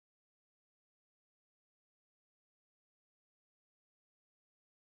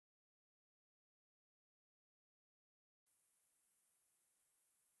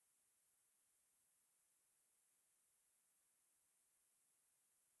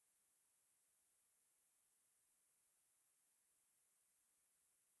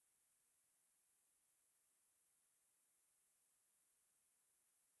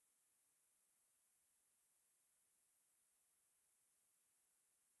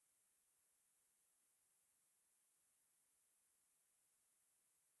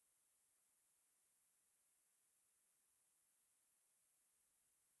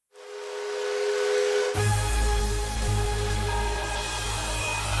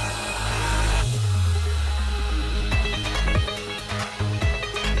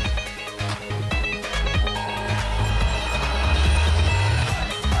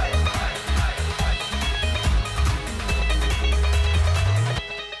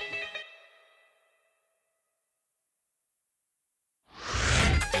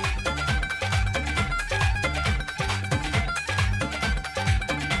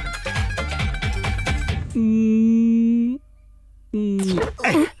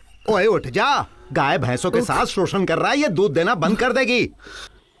ओए उठ जा, गाय भैंसों के साथ शोषण कर रहा है, ये दूध देना बंद कर देगी।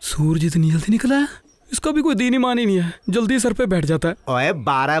 सूरज इतनी जल्दी निकला है, इसका भी कोई दीन ईमान ही नहीं है, जल्दी सर पे बैठ जाता है। ओए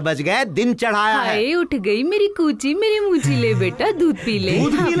 12 बज गए, दिन चढ़ाया है। उठ गई मेरी कूची, मेरी मूची, ले बेटा दूध पी ले।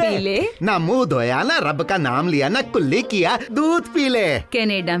 दूध पी ले। ना मुंह धोया, ना रब का नाम लिया, ना कुल्ली किया, दूध पी ले।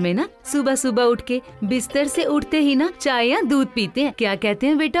 कनाडा में ना सुबह सुबह उठ के बिस्तर से उठते ही ना चाय या दूध पीते हैं। क्या कहते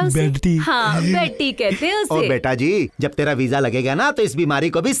हैं बेटा उसे? Bed tea. हाँ बेड टी कहते हैं उसे। और बेटा जी, जब तेरा वीजा लगेगा ना तो इस बीमारी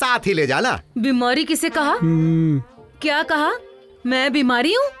को भी साथ ही ले जाना। बीमारी किसे कहा? क्या कहा? मैं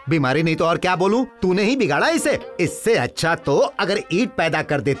बीमारी हूँ? बीमारी नहीं तो और क्या बोलूं? तूने ही बिगाड़ा इसे। इससे अच्छा तो अगर ईंट पैदा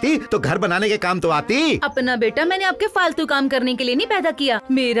कर देती तो घर बनाने के काम तो आती। अपना बेटा मैंने आपके फालतू काम करने के लिए नहीं पैदा किया।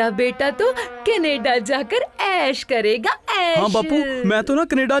 मेरा बेटा तो कनाडा जाकर ऐश करेगा, ऐश। हाँ बापू, मैं तो ना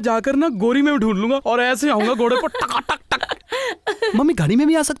कनाडा जाकर ना गोरी में ढूंढ लूंगा और ऐसे आऊंगा घोड़े पर टक टक टक। मम्मी गाड़ी में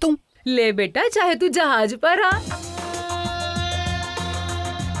भी आ सकता हूँ? ले बेटा, चाहे तू जहाज पर आ।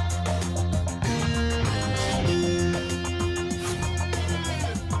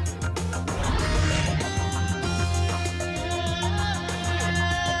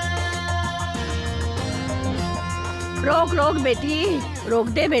 रोक रोक बेटी, रोक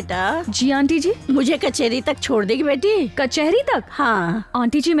दे बेटा। जी आंटी जी। मुझे कचहरी तक छोड़ देगी बेटी? कचहरी तक? हाँ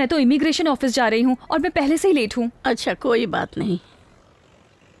आंटी जी, मैं तो इमिग्रेशन ऑफिस जा रही हूँ और मैं पहले से ही लेट हूँ। अच्छा कोई बात नहीं।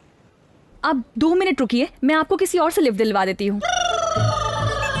 आप 2 मिनट रुकिए, मैं आपको किसी और से लिफ्ट दिलवा देती हूँ।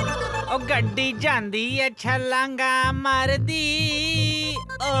 ओ गड्डी जांदी है छलांगा मार दी,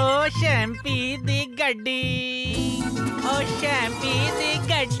 ओ शैम्पी दी गड्डी, ओ शैम्पी दी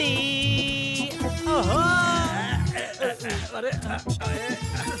गड्डी। ओहो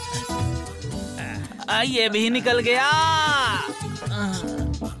ये भी निकल गया।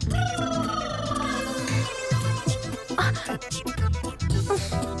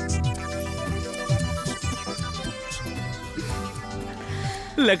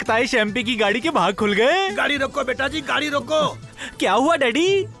 लगता है शैम्पी की गाड़ी के भाग खुल गए। गाड़ी रोको बेटा जी, गाड़ी रोको। क्या हुआ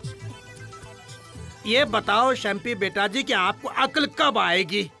डैडी? ये बताओ शैम्पी बेटा जी कि आपको अक्ल कब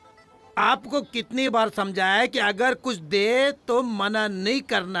आएगी? आपको कितनी बार समझाया है कि अगर कुछ दे तो मना नहीं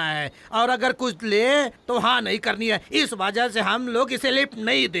करना है और अगर कुछ ले तो हाँ नहीं करनी है। इस वजह से हम लोग इसे लिफ्ट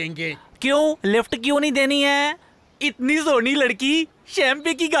नहीं देंगे। क्यों लिफ्ट क्यों नहीं देनी है? इतनी सोनी लड़की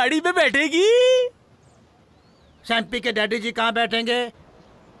शैम्पी की गाड़ी में बैठेगी। शैम्पी के डैडी जी कहाँ बैठेंगे?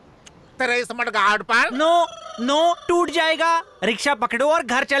 तेरे स्मार्ट गार्ड पर। नो नो, टूट जाएगा। रिक्शा पकड़ो और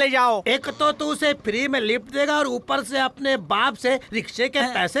घर चले जाओ। एक तो तू उसे फ्री में लिफ्ट देगा और ऊपर से अपने बाप से रिक्शे के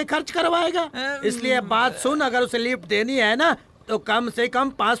पैसे खर्च करवाएगा। इसलिए बात सुन, अगर उसे लिफ्ट देनी है ना तो कम से कम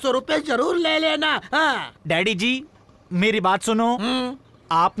 500 रुपए जरूर ले लेना। हाँ। डैडी जी मेरी बात सुनो,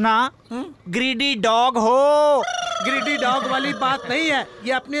 आप ना ग्रीडी डॉग हो। ग्रीडी डॉग वाली बात नहीं है,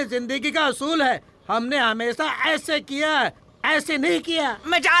 ये अपनी जिंदगी का असूल है। हमने हमेशा ऐसे किया है, ऐसे नहीं किया।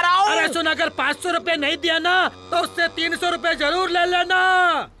 मैं जा रहा हूँ। अरे सुन, अगर 500 रुपए नहीं दिया ना तो उससे 300 रुपए जरूर ले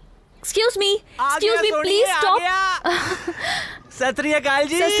लेना। Excuse me, please stop। सत श्री अकाल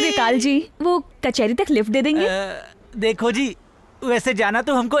जी। सत श्री अकाल जी। वो कचहरी तक लिफ्ट दे देंगे? देखो जी, वैसे जाना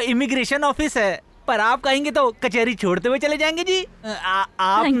तो हमको इमिग्रेशन ऑफिस है, पर आप कहेंगे तो कचहरी छोड़ते हुए चले जाएंगे जी।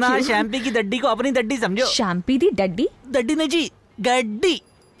 आप ना शैम्पी की दड्डी को अपनी दड्डी समझो। शैम्पी दी डड्डी? दड्डी नहीं जी, गड्डी।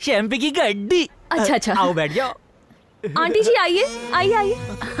 शैम्पी की गड्डी। अच्छा अच्छा, आओ बैठ जाओ। आंटी जी आइए आइए आइए।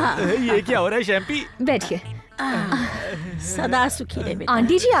 ये क्या हो रहा है शैम्पी? बैठिए। सदा सुखी रहे बेटा।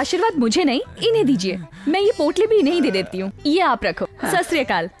 आंटी जी आशीर्वाद मुझे नहीं, इन्हें दीजिए। मैं ये पोटली भी इन्हें ही दे देती हूँ। ये आप रखो। सत श्री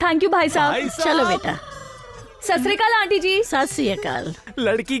अकाल। थैंक यू भाई साहब। चलो बेटा। सत श्री अकाल आंटी जी। सत श्री अकाल।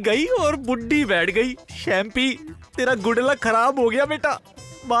 लड़की गई और बुड्ढी बैठ गई। शैम्पी तेरा गुड लक खराब हो गया बेटा।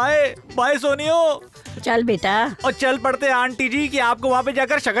 Bye bye सोनियो। चल बेटा। और चल पड़ते आंटी जी कि आपको वहाँ पे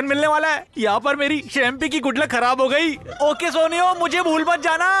जाकर शगन मिलने वाला है। यहाँ पर मेरी शैम्पी की गुड लक खराब हो गई। ओके सोनियो, मुझे भूल मत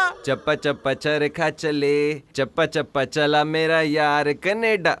जाना। चप्पा चप्पा चरखा चले, चप्पा चप्पा चला मेरा यार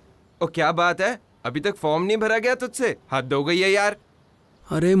कनाडा। ओ क्या बात है, अभी तक फॉर्म नहीं भरा गया तुझसे? हद हो गई है यार।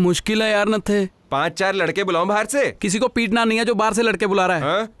 अरे मुश्किल है यार नत्थे। 5-4 लड़के बुलाऊं बाहर से? किसी को पीटना नहीं है जो बाहर से लड़के बुला रहा है।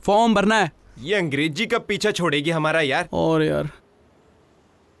 हाँ? फॉर्म भरना है। ये अंग्रेजी कब पीछा छोड़ेगी हमारा यार। और यार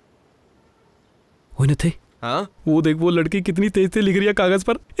थे। हाँ? वो देख, वो लड़की कितनी तेज से लिख रही है कागज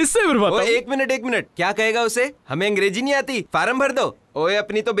पर। इससे बर्बाद। ओए एक मिनट, क्या कहेगा उसे? हमें अंग्रेजी नहीं आती, फार्म भर दो। ओए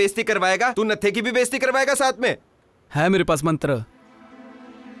अपनी तो बेइज्जती करवाएगा, तू नत्थे की भी बेइज्जती करवाएगा साथ में। है मेरे पास मंत्र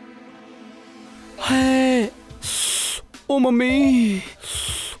है। ओ मम्मी,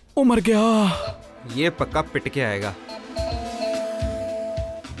 ओ मर गया। ये पक्का पिट के आएगा।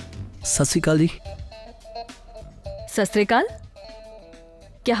 सत श्री अकाल जी। सत श्री अकाल।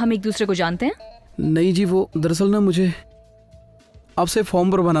 क्या हम एक दूसरे को जानते हैं? नहीं जी, वो दरअसल ना मुझे आपसे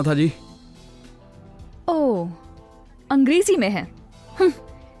फॉर्म भरवाना था जी। ओह, अंग्रेजी में है?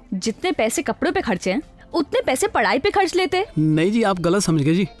 जितने पैसे कपड़ों पे खर्चे हैं उतने पैसे पढ़ाई पे खर्च लेते। नहीं जी, आप गलत समझ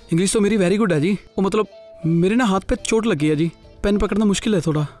गए जी। इंग्लिश तो मेरी वेरी गुड है जी। वो मतलब मेरे ना हाथ पे चोट लगी है जी, पेन पकड़ना मुश्किल है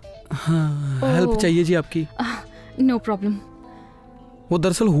थोड़ा। हाँ, हेल्प चाहिए जी आपकी। No problem. वो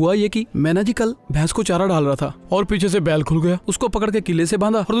दरअसल हुआ ये कि मैं ना जी कल भैंस को चारा डाल रहा था और पीछे से बैल खुल गया, उसको पकड़ के किले से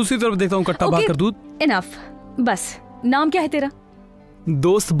बांधा और दूसरी तरफ देखता हूँ कट्टा भाग कर दूध। इनफ, बस। नाम क्या है तेरा?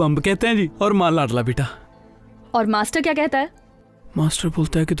 दोस्त बम्ब कहते हैं जी, और मां लाडला बेटा। और मास्टर क्या कहता है? मास्टर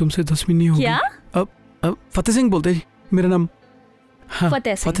बोलता है कि तुमसे 10वीं नहीं होगी। क्या? अब फतेह सिंह बोलते हैं जी मेरा नाम। हाँ,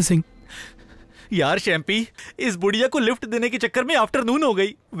 फतेह सिंह। यार शैम्पी, इस बुढ़िया को लिफ्ट देने के चक्कर में आफ्टरनून हो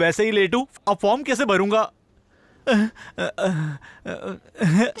गई। वैसे ही लेट हूँ, अब फॉर्म कैसे भरूंगा?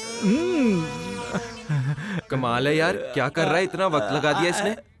 कमाल है यार, क्या कर रहा है, इतना वक्त लगा दिया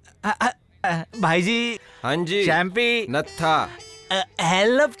इसने। भाई जी। हाँ जी। शैम्पी नत्था,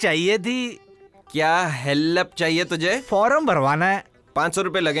 हेल्प चाहिए थी। क्या हेल्प चाहिए तुझे? फॉर्म भरवाना है। 500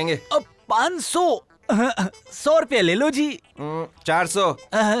 रुपए लगेंगे। 500? 100 रुपया ले लो जी। 400।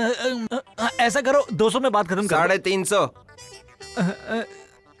 ऐसा करो 200 में बात खत्म करो। 350।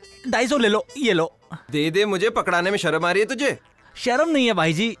 250 ले लो, ये लो। दे दे, मुझे पकड़ाने में शर्म आ रही है तुझे? शर्म नहीं है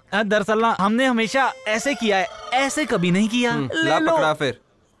भाई जी, दरअसल ना हमने हमेशा ऐसे किया है, ऐसे कभी नहीं किया। ला पकड़ा फिर।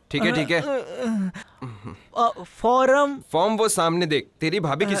 ठीक है ठीक है। फॉर्म वो सामने देख, तेरी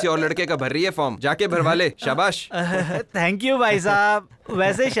भाभी किसी और लड़के का भर रही है फॉर्म, जाके भरवा ले। शाबाश। थैंक यू भाई साहब।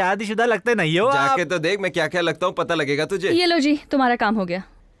 वैसे शादीशुदा लगते नहीं हो। जाके तो देख मैं क्या क्या लगता हूँ, पता लगेगा तुझे। ये लो जी, तुम्हारा काम हो गया,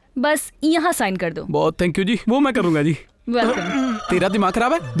 बस यहाँ साइन कर दो। बहुत थैंक यू जी, वो मैं करूँगा जी। वेलकम। तेरा दिमाग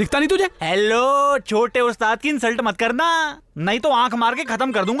खराब है, दिखता नहीं तुझे? हेलो, छोटे उस्ताद की इंसल्ट मत करना, नहीं तो आंख मार के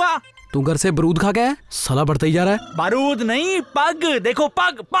खत्म कर दूंगा। तू घर से बारूद खा गया है? साला बढ़ता ही जा रहा है। बारूद नहीं, पग देखो,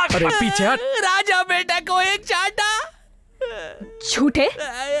 पग पग। अरे पीछे हट। राजा बेटा को एक चाटा। झूठे,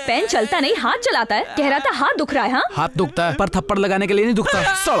 पेन चलता नहीं हाथ चलाता है। कह रहा था हाथ दुख रहा है। हाँ, हाथ दुखता है पर थप्पड़ लगाने के लिए नहीं दुखता।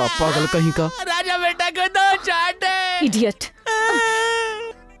 साला पागल कहीं का। राजा बेटा को 2 चाटे। इडियट।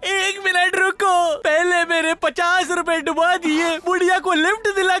 1 मिनट रुको, पहले मेरे 50 रुपए डुबा दिए बुढ़िया को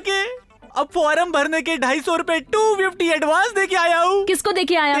लिफ्ट दिला के, अब फॉर्म भरने के 250 रुपए 250 एडवांस दे के आया हूँ। किसको दे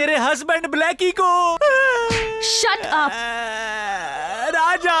के आया? तेरे हस्बैंड ब्लैकी को। Shut up.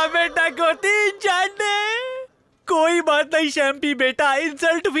 राजा बेटा को 3 चाटे। कोई बात नहीं शैम्पी बेटा,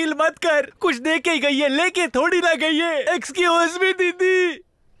 इंसल्ट फील मत कर, कुछ दे के गई है, लेके थोड़ी ना गई है। एक्सक्यूज मी दीदी।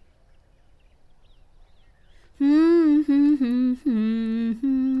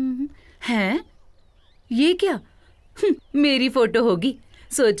 हैं? ये क्या? मेरी फोटो होगी।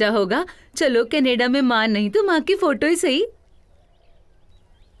 सोचा होगा चलो कनाडा में माँ नहीं तो माँ की फोटो ही सही।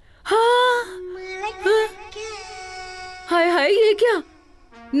 हाँ, हाय हाय, ये क्या?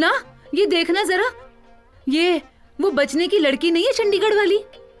 ना, ये देखना जरा, ये वो बचने की लड़की नहीं है चंडीगढ़ वाली?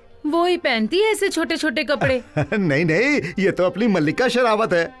 वो ही पहनती है ऐसे छोटे छोटे कपड़े। नहीं नहीं, ये तो अपनी मल्लिका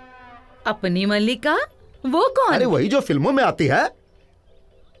शेरावत है। अपनी मल्लिका? वो कौन? अरे वही जो फिल्मों में आती है।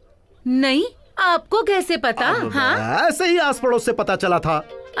 नहीं, आपको कैसे पता? हाँ, ऐसे ही आस पड़ोस से पता चला था।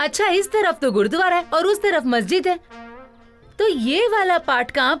 अच्छा, इस तरफ तो गुरुद्वारा है और उस तरफ मस्जिद है, तो ये वाला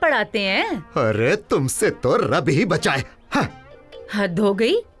पाठ कहाँ पढ़ाते हैं? अरे तुमसे तो रब ही बचाए। हाँ। हद हो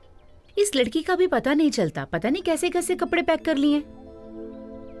गई, इस लड़की का भी पता नहीं चलता, पता नहीं कैसे कैसे कपड़े पैक कर लिए।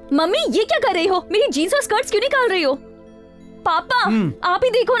 मम्मी ये क्या कर रही हो? मेरी जीन्स और स्कर्ट्स क्यों निकाल रही हो? पापा आप ही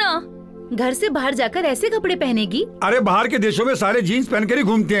देखो ना। घर से बाहर जाकर ऐसे कपड़े पहनेगी? अरे बाहर के देशों में सारे जीन्स पहनकर ही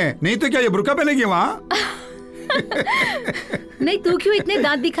घूमते हैं, नहीं तो क्या ये बुर्का पहनेगी वहाँ? नहीं, तू क्यों इतने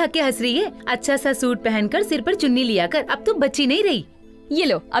दांत दिखा के हंस रही है? अच्छा सा सूट पहनकर सिर पर चुन्नी लिया कर, अब तो बच्ची नहीं रही। ये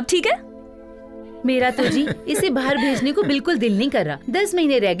लो, अब ठीक है? मेरा तो जी इसे बाहर भेजने को बिल्कुल दिल नहीं कर रहा। 10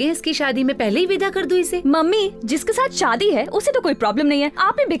 महीने रह गए इसकी शादी में, पहले ही विदा कर दूं इसे। मम्मी, जिसके साथ शादी है उसे तो कोई प्रॉब्लम नहीं है,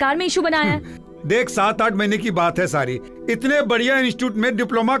 आपने बेकार में इशू बनाया है। देख 7-8 महीने की बात है सारी, इतने बढ़िया इंस्टीट्यूट में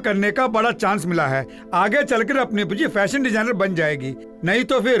डिप्लोमा करने का बड़ा चांस मिला है, आगे चलकर अपनी बुझी फैशन डिजाइनर बन जाएगी, नहीं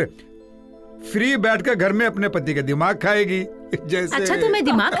तो फिर फ्री बैठकर घर में अपने पति का दिमाग खाएगी। जैसे अच्छा, तो मैं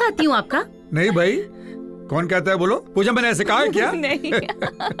दिमाग खाती हूँ आपका? नहीं भाई, कौन कहता है? बोलो, पूजा मैंने ऐसे कहा है क्या? नहीं।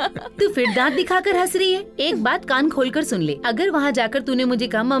 तू फिर दांत दिखाकर हंस रही है। एक बात कान खोलकर सुन ले, अगर वहाँ जाकर तूने मुझे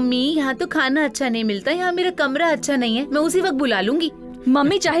कहा मम्मी यहाँ तो खाना अच्छा नहीं मिलता, यहाँ मेरा कमरा अच्छा नहीं है, मैं उसी वक्त बुला लूंगी।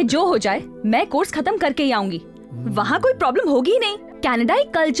 मम्मी चाहे जो हो जाए, मैं कोर्स खत्म करके ही आऊंगी। वहाँ कोई प्रॉब्लम होगी ही नहीं। कनाडा एक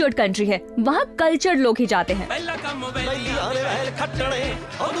कल्चर्ड कंट्री है, वहाँ कल्चर्ड लोग ही जाते हैं।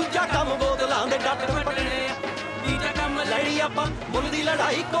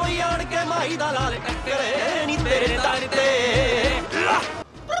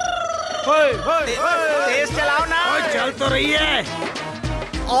 तेज चलाओ ना। चल तो रही है,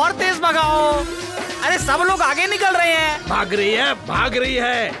 और तेज भगाओ। अरे सब लोग आगे निकल रहे हैं। भाग रही है, भाग रही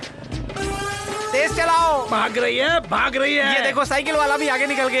है। तेज चलाओ। भाग रही है, भाग रही है। ये देखो साइकिल वाला भी आगे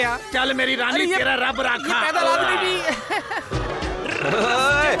निकल गया। चल मेरी रानी, तेरा रब रखा। पैदल आदमी भी।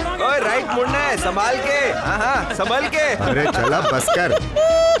 ओए राइट मुड़ना है, संभाल के। हाँ संभाल के। अरे चला बस कर।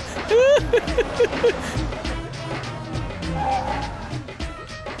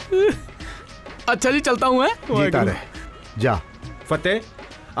 अच्छा जी चलता हूँ। जीता रहे, जा। फतेह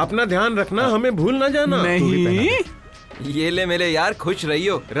अपना ध्यान रखना, हमें भूल ना जाना। नहीं। ये ले मेरे यार, खुश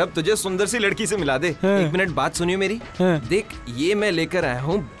रहियो। रब तुझे सुंदर सी लड़की से मिला दे। एक मिनट बात सुनियो मेरी। देख ये मैं लेकर आया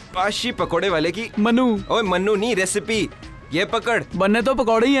हूँ बाशी पकोड़े वाले की। मनु। ओए मन्नू नहीं, रेसिपी। ये पकड़। बनने तो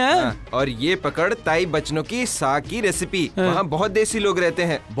पकौड़े ही हैं। और ये पकड़ ताई बचनों की साग की रेसिपी। वहाँ बहुत देसी लोग रहते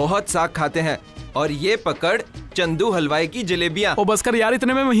हैं, बहुत साग खाते हैं। और ये पकड़ चंदू हलवाई की जलेबियाँ। ओ बस कर यार,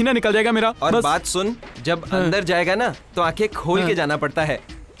 इतने में महीना निकल जाएगा मेरा। और बस। बात सुन, जब अंदर जाएगा ना तो आंखें खोल के जाना पड़ता है।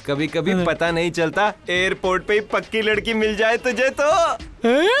 कभी कभी पता नहीं चलता, एयरपोर्ट पे ही पक्की लड़की मिल जाए तुझे तो।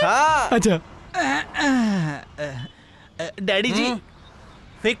 हाँ। अच्छा डैडी जी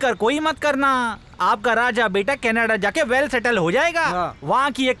फिक्र कोई मत करना, आपका राजा बेटा कनाडा जाके वेल सेटल हो जाएगा।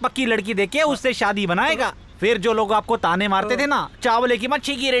 वहाँ की एक पक्की लड़की देके उससे शादी बनाएगा। फिर जो लोग आपको ताने मारते थे ना, चावले की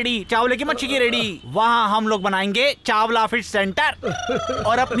मच्छी की रेडी, चावले की मच्छी की रेडी, वहाँ हम लोग बनाएंगे चावला फिश सेंटर।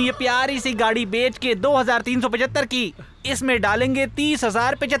 और अपनी ये प्यारी सी गाड़ी बेच के 2375 की, इसमें डालेंगे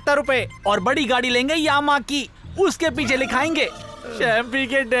 30,075 रुपए। और बड़ी गाड़ी लेंगे यामा की, उसके पीछे लिखाएंगे शैम्पी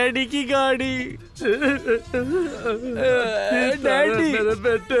के डैडी की गाड़ी। डैडी मेरे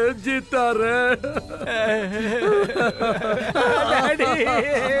बेटे जीता रहे। Daddy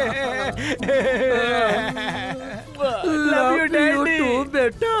love you daddy. To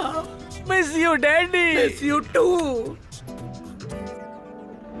बेटा, miss you daddy. Miss you to.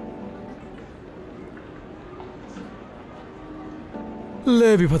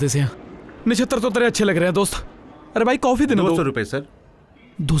 ले भी फतेह सिंह, निछत्तर तो तेरे अच्छे लग रहे हैं दोस्त। अरे भाई कॉफी देना। 200 रुपए सर।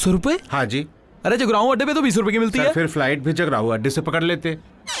 200 रुपए? हाँ जी। अरे जगराऊं अड्डे पे तो 20 रुपए की मिलती है। फिर फ्लाइट भी जगराऊं अड्डे से पकड़ लेते।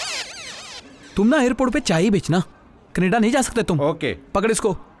 तुम ना एयरपोर्ट पे चाय ही बेचना, कनाडा नहीं जा सकते तुम। ओके। पकड़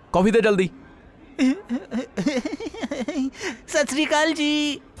इसको, कॉफी दे जल्दी। सत श्री अकाल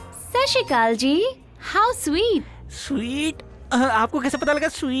जी। सत श्री अकाल जी। How sweet. स्वीट? आपको कैसे पता लगा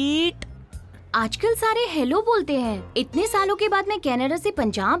स्वीट? आजकल सारे हेलो बोलते हैं। इतने सालों के बाद मैं कनाडा से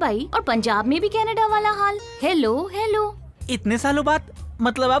पंजाब आई और पंजाब में भी कनाडा वाला हाल, हेलो हेलो। इतने सालों बाद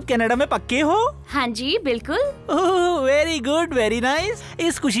मतलब आप कनाडा में पक्के हो? हाँ जी बिल्कुल। Oh very good, very nice.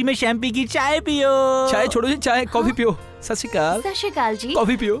 इस खुशी में शैम्पी की चाय पियो। चाय छोड़ो जी, चाय कॉफी पियो। सत श्री अकाल। सत श्री अकाल जी।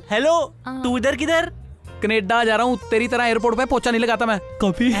 कॉफी पियो। हेलो तू इधर किधर? कनाडा जा रहा हूँ, तेरी तरह एयरपोर्ट पे पोछा नहीं लगाता मैं।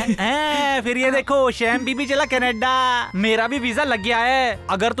 कॉफी। फिर ये देखो शैम्पी भी चला कनाडा, मेरा भी वीजा लग गया है।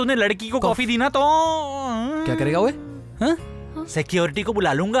 अगर तूने लड़की को कॉफी दी ना तो क्या करेगा वो? सिक्योरिटी को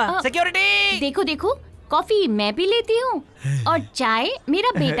बुला लूंगा। सिक्योरिटी। देखो देखो, कॉफी मैं पी लेती हूँ और चाय मेरा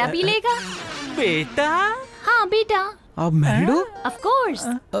बेटा पी लेगा। बेटा? हाँ बेटा। आप मैरिड हो? Of course.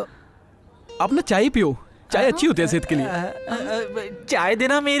 आप ना चाय पियो, चाय अच्छी होती है सेहत के लिए। चाय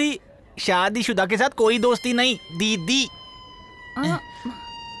देना मेरी शादीशुदा के साथ कोई दोस्ती नहीं, दीदी।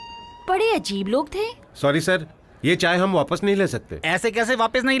 बड़े अजीब लोग थे। सॉरी सर, ये चाय हम वापस नहीं ले सकते। ऐसे कैसे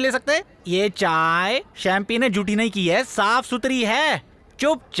वापस नहीं ले सकते? ये चाय शैम्पी ने झूठी नहीं की है, साफ सुथरी है।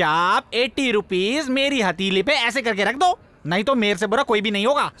 चुपचाप 80 रुपीज मेरी हथेली पे ऐसे करके रख दो, नहीं तो मेरे से बुरा कोई भी नहीं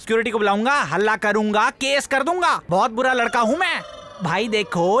होगा। सिक्योरिटी को बुलाऊंगा, हल्ला करूंगा, केस कर दूंगा। बहुत बुरा लड़का हूँ मैं। भाई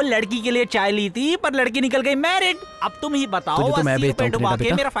देखो लड़की के लिए चाय ली थी पर लड़की निकल गई मैरिड। अब तुम ही बताओ, तो मैं 80 रुपए डुबा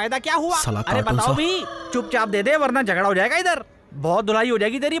के मेरा फायदा क्या हुआ? अरे बताओ भी, चुपचाप दे दे वरना झगड़ा हो जाएगा इधर। बहुत धुलाई हो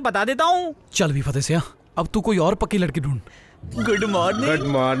जाएगी तेरी, बता देता हूँ। चल भी फतेह सिंह, अब तू कोई और पक्की लड़की ढूंढ। Good morning. Good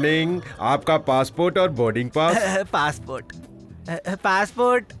morning. आपका पासपोर्ट और बोर्डिंग पास? Passport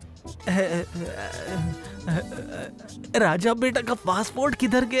passport. राजा बेटा का पासपोर्ट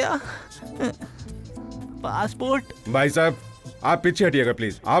किधर गया? पासपोर्ट। भाई साहब आप पीछे हटिएगा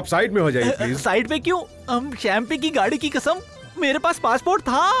प्लीज, आप साइड में हो जाइए प्लीज। साइड पे क्यों? हम शैम्पी की गाड़ी की कसम, मेरे पास पासपोर्ट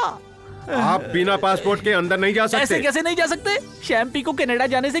था। आप बिना पासपोर्ट के अंदर नहीं जा सकते। ऐसे कैसे नहीं जा सकते? शैम्पी को कनाडा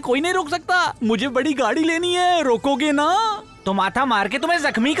जाने से कोई नहीं रोक सकता। मुझे बड़ी गाड़ी लेनी है, रोकोगे ना तो माथा मार के तुम्हें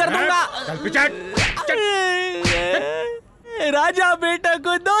जख्मी कर दूंगा। राजा बेटा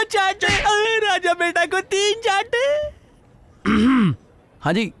को 2 चाटे, राजा बेटा को 3 चाटे।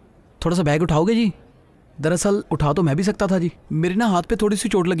 हाँ जी, थोड़ा सा बैग उठाओगे जी? दरअसल उठा तो मैं भी सकता था जी, मेरी ना हाथ पे थोड़ी सी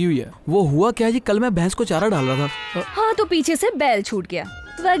चोट लगी हुई है। वो हुआ क्या है जी, कल मैं भैंस को चारा डाल रहा था। हाँ तो पीछे से बैल छूट गया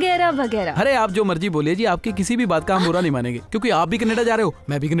वगैरह वगैरह। अरे आप जो मर्जी बोलिए जी, आपकी किसी भी बात का हम बुरा नहीं मानेंगे, क्योंकि आप भी कनाडा जा रहे हो,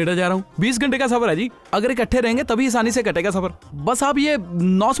 मैं भी कनाडा जा रहा हूँ। 20 घंटे का सफर है जी, अगर इकट्ठे रहेंगे तभी आसानी से कटेगा सफर। बस आप ये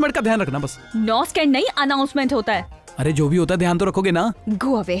अनाउंसमेंट का ध्यान रखना बस। नॉस्केंड नहीं, अनाउंसमेंट होता है। अरे जो भी होता है ध्यान तो रखोगे ना।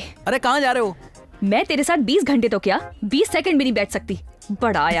 Go away. अरे कहाँ जा रहे हो? मैं तेरे साथ 20 घंटे तो क्या 20 सेकंड भी नहीं बैठ सकती।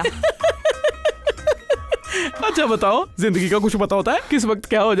 बड़ा आया। अच्छा बताओ, जिंदगी का कुछ पता होता है किस वक्त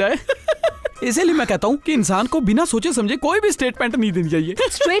क्या हो जाए? इसीलिए मैं कहता हूँ कि इंसान को बिना सोचे समझे कोई भी स्टेटमेंट नहीं देनी चाहिए।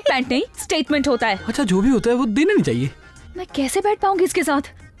 स्ट्रेट पैंट नहीं, स्टेटमेंट होता है। अच्छा जो भी होता है वो देना नहीं चाहिए। मैं कैसे बैठ पाऊंगी इसके साथ?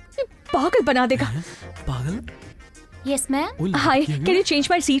 पागल बना देगा। पागल? Yes, ma'am. Hi, can you change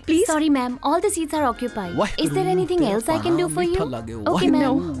my seat, please? Sorry, ma'am. All the seats are occupied. Is there anything else I can do for you? Okay,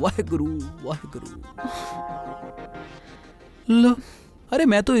 ma'am. Waheguru. लो, अरे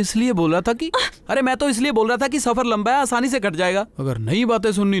मैं तो इसलिए बोल रहा था कि सफर लंबा है, आसानी से कट जाएगा। अगर नई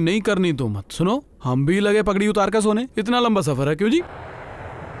बातें सुननी नहीं करनी तो मत सुनो, हम भी लगे पगड़ी उतार कर सोने। इतना लंबा सफर है क्यों जी?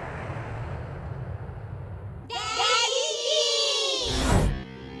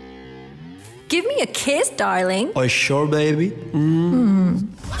 Give me a kiss, darling. Oh, sure, baby.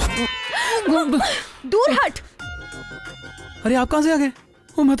 दूर हट। अरे आप कहाँ से आ गए?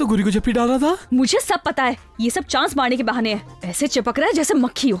 ओ, मैं तो गुरी को चप्पी डाल रहा था। मुझे सब पता है, ये सब चांस मारने के बहाने हैं। ऐसे चिपक रहा है जैसे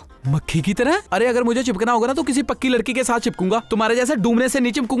मक्खी हो। मक्खी की तरह? अरे अगर मुझे चिपकना होगा ना तो किसी पक्की लड़की के साथ चिपकूंगा, तुम्हारे जैसे डूबने से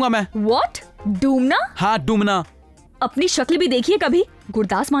नहीं चिपकूंगा मैं। What? डूबना? हाँ डूबना। अपनी शक्ल भी देखिए कभी,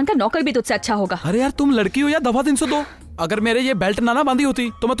 गुरदास मान का नौकर भी तुझसे अच्छा होगा। अरे यार तुम लड़की हो या दफा 302। अगर मेरे ये बेल्ट ना बांधी होती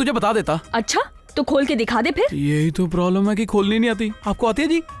तो मैं तुझे बता देता। अच्छा तो खोल के दिखा दे फिर। यही तो प्रॉब्लम है कि खोलनी नहीं आती। आपको आती है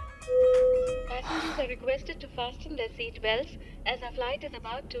जी?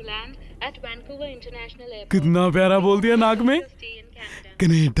 कितना प्यारा बोल दिया नाक में।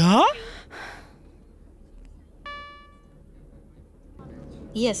 Canada?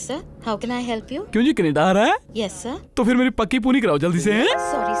 Yes, sir. How can I help you? क्यों जी कनाडा आ रहा है? Yes, sir. तो फिर मेरी पक्की पूनी कराओ जल्दी से।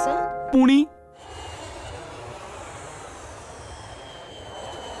 Sorry, sir. पूनी?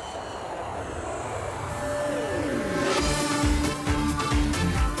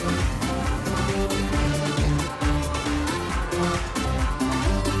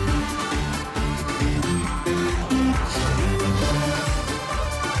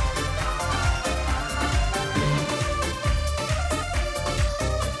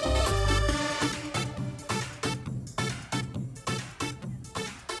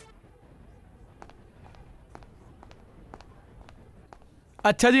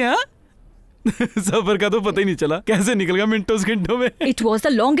 अच्छा जी हाँ। सफर का तो पता ही नहीं चला, कैसे निकल गया मिनटों सेकंडों में। It was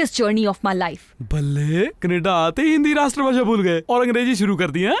the longest journey of my life. भले कनाडा आते ही हिंदी राष्ट्रभाषा भूल गए और अंग्रेजी शुरू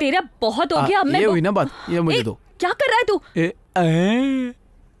कर दी है। तेरा बहुत हो गया। अब मैं ये हुई ना बात, ये मुझे दो। क्या कर रहा है तू?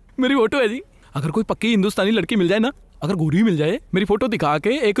 मेरी फोटो है जी। अगर कोई पक्की हिंदुस्तानी लड़की मिल जाए ना, अगर गोरी मिल जाए, मेरी फोटो दिखा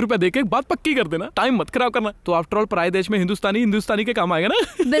के 1 रुपया दे के बात पक्की कर देना, टाइम मत खराब करना। तो आफ्टर ऑल पराये देश में हिंदुस्तानी के काम आएगा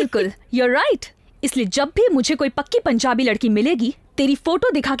ना। बिल्कुल, you're right. इसलिए जब भी मुझे कोई पक्की पंजाबी लड़की मिलेगी, तेरी फोटो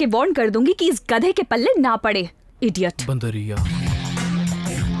दिखा के वार्न कर दूंगी कि इस गधे के पल्ले ना पड़े। इडियट। बंदरिया।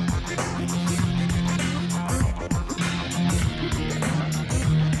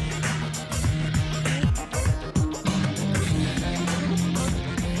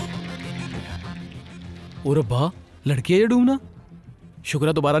 और अब्बा लड़की है ये ढूंढना, शुक्र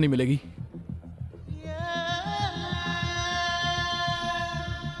है दोबारा नहीं मिलेगी।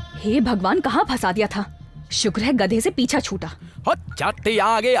 हे भगवान, कहाँ फंसा दिया था। शुक्र है गधे से पीछा छूटा।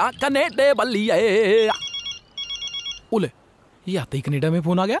 कनेडे बल्लिए। ओले, ये आते ही कनेडा में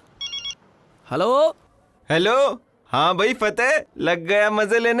फोन आ गया। हेलो। हाँ भाई फतेह, लग गया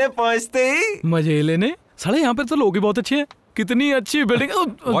मजे लेने पहुंचते ही। मजे लेने? साले यहाँ पर तो लोग ही बहुत अच्छे हैं। कितनी अच्छी building.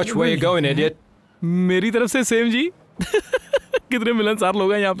 Watch where you're going, idiot. मेरी तरफ से सेम जी। कितने मिलनसार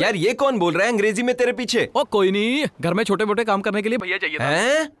लोग हैं यहाँ पे। यार ये कौन बोल रहा है अंग्रेजी में तेरे पीछे? ओ कोई नहीं, घर में छोटे मोटे काम करने के लिए भैया चाहिए था।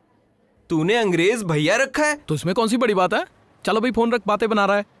 हैं? तूने अंग्रेज भैया रखा है? तो इसमें कौन सी बड़ी बात है। चलो भाई फोन रख, बातें बना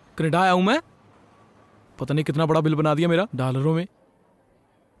रहा है। कनाडा आया हूँ मैं, पता नहीं कितना बड़ा बिल बना दिया मेरा डॉलरों में।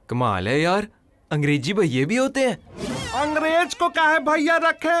 कमाल है यार, अंग्रेजी भैया भी होते हैं। अंग्रेज को काहे भैया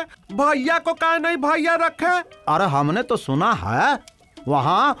रखे, भैया को काहे नहीं भैया रखे? अरे हमने तो सुना है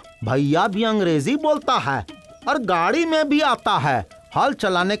वहाँ भैया भी अंग्रेजी बोलता है और गाड़ी में भी आता है, हल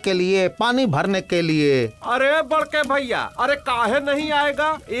चलाने के लिए, पानी भरने के लिए। अरे बड़के भैया, अरे काहे नहीं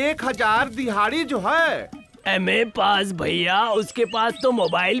आएगा? 1000 दिहाड़ी जो है। एमए पास भैया, उसके पास तो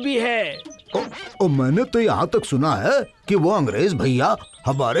मोबाइल भी है। मैंने तो यहाँ तक सुना है कि वो अंग्रेज भैया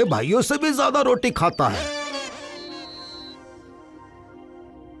हमारे भाइयों से भी ज्यादा रोटी खाता है।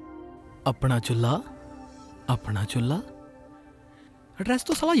 अपना चूल्हा, अपना चूल्हा। एड्रेस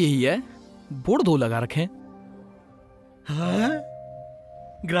तो साला यही है, बोर्ड 2 लगा रखे। हाँ?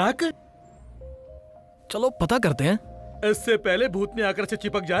 ग्राहक? चलो पता करते हैं। इससे पहले भूत में आकर से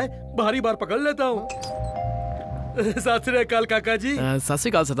चिपक जाए, बारी बार पकड़ लेता हूँ। सत श्री अकाल काका जी। सत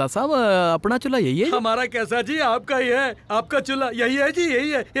श्री अकाल सरदार साहब, अपना चूल्हा यही है? हमारा कैसा जी, आपका ही है। आपका चूल्हा यही है जी, यही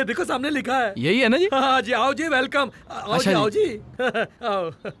है। ये देखो सामने लिखा है। यही है ना जी? हाँ जी, आओ जी, वेलकम। आओ अच्छा जी, आओ जी।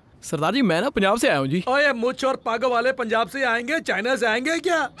 आओ। सरदार जी मैं ना पंजाब से आया हूँ जी। ओए मुझ और पागो वाले पंजाब से आएंगे, चाइना से आएंगे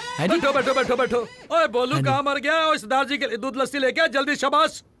क्या? बैठो बैठो बैठो बैठो। ओए बोलू कहाँ मर गया? और सरदार जी के लिए दूध लस्सी लेके आ जल्दी,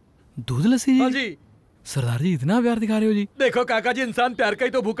 शाबाश। दूध लस्सी? हाँ जी। सरदार जी इतना प्यार दिखा रहे हो जी। देखो काका जी, इंसान प्यार का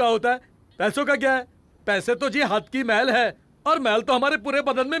ही तो भूखा होता है, पैसों का क्या है? पैसे तो जी हाथ की मैल है, और मैल तो हमारे पूरे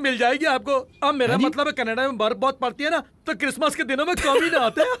बदन में मिल जाएगी आपको। अब मेरा मतलब है कनाडा में बर्फ बहुत पड़ती है ना, तो क्रिसमस के दिनों में कम ही ना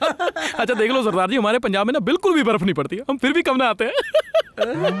आते। अच्छा देख लो सरदार जी, हमारे पंजाब में ना बिल्कुल भी बर्फ नहीं पड़ती है, हम फिर भी कम ना आते हैं।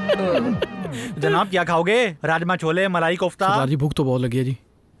 जनाब क्या खाओगे? राजमा छोले, मलाई कोफ्ता? सरदार जी भूख तो बहुत लगी है जी।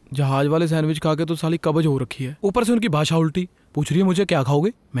 जहाज वाले सैंडविच खा के तो साली कब्ज हो रखी है, ऊपर से उनकी भाषा उल्टी। पूछ रही है मुझे क्या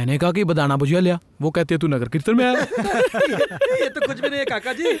खाओगे, मैंने कहा कि बदाना भुजिया लिया, वो कहती है तू नगर कीर्तन में आया। ये तो कुछ भी नहीं है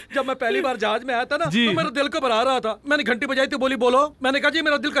काका जी। जब मैं पहली बार जहाज में आया था ना, तो मेरे दिल को भरा रहा था। मैंने घंटी बजाई थी, बोली बोलो। मैंने कहा जी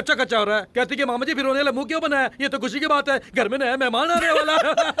मेरा दिल कच्चा कच्चा हो रहा है। कहती कि मामा जी फिर रोने लगा, मुंह क्यों बनाया? ये तो खुशी की बात है, घर में नया मेहमान आने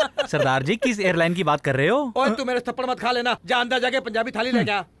वाला। सरदार जी किस एयरलाइन की बात कर रहे हो? और तू मेरे थप्पड़ मत खा लेना, जा अंदर जाके पंजाबी थाली ले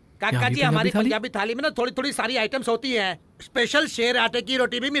जा। काका जी हमारी पंजाबी थाली में ना थोड़ी थोड़ी सारी आइटम्स होती हैं। स्पेशल शेर आटे की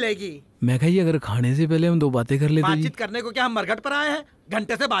रोटी भी मिलेगी। मैं कही अगर खाने से पहले हम दो बातें कर लेते। बातचीत करने को क्या हम मरघट पर आए हैं?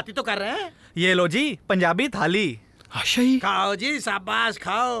 घंटे से बात ही तो कर रहे हैं। ये लो जी पंजाबी थाली। खाओ जी, शाबाश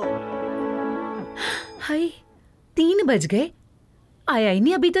खाओ। हाय 3 बज गए, आया ही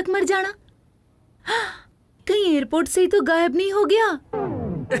नहीं अभी तक, मर जाना। कहीं एयरपोर्ट से ही तो गायब नहीं हो गया।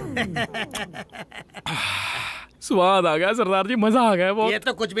 स्वाद आ गया सरदार जी, मजा आ गया बहुत। ये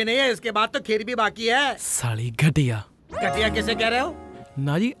तो कुछ भी नहीं है, इसके बाद तो खीर भी बाकी है। साली घटिया। घटिया किसे कह रहे हो?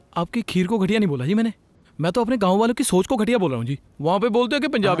 ना जी आपकी खीर को घटिया नहीं बोला जी मैंने, मैं तो अपने गांव वालों की सोच को घटिया बोल रहा हूँ जी। वहाँ पे बोलते हैं कि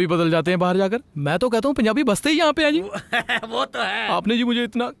पंजाबी बदल जाते हैं बाहर जाकर, मैं तो कहता हूँ पंजाबी बसते ही यहाँ पे हैं जी। वो तो है। आपने जी मुझे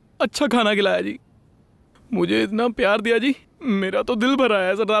इतना अच्छा खाना खिलाया जी, मुझे इतना प्यार दिया जी, मेरा तो दिल भरा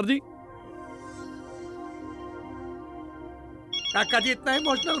है सरदार जी। काका जी इतना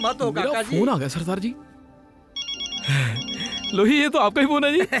इमोशनल मत हो काका जी। फोन आ गया सरदार जी। लोही ये तो आपका ही फोन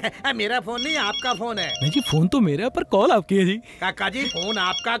है जी। मेरा फोन नहीं, आपका फोन है। नहीं जी फोन तो मेरा है, पर कॉल आपकी है जी। काका जी फोन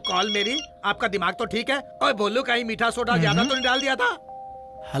आपका, कॉल मेरी। आपका दिमाग तो ठीक है। और बोलो कहीं मीठा सोडा ज्यादा तो नहीं डाल दिया था?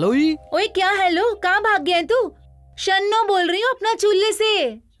 हेलो जी। ओए क्या हेलो, कहाँ भाग गया तू? शन्नो बोल रही हूँ अपना चूल्हे से।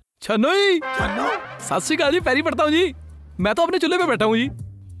 छन्नो जी। छन्नो सत श्री अकाल जी, पैरी पड़ता हूँ जी। मैं तो अपने चूल्हे पे बैठा हूँ जी।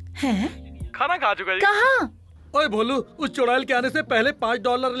 हैं? खाना खा चुका जी। कहाँ? ओए भोलू, उस चुड़ैल के आने से पहले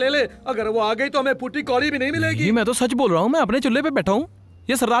 $5 ले ले। अगर वो आ गई तो हमें पुटी कौड़ी भी नहीं मिलेगी। मैं तो सच बोल रहा हूँ, मैं अपने चूल्हे पे बैठा हूँ।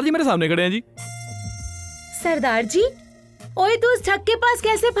 ये सरदार जी मेरे सामने खड़े हैं जी। सरदार जी? ओए तू उस ठग के पास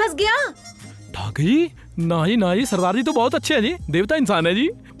कैसे फंस गया? ठग जी? ना जी, सरदार जी तो बहुत अच्छे हैं जी, देवता इंसान है जी।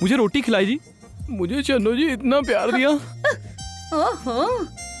 मुझे रोटी खिलाई जी, मुझे चन्नो जी इतना प्यार दिया। ओहो,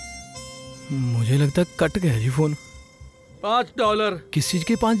 मुझे लगता कट गया जी फोन। $5। किस चीज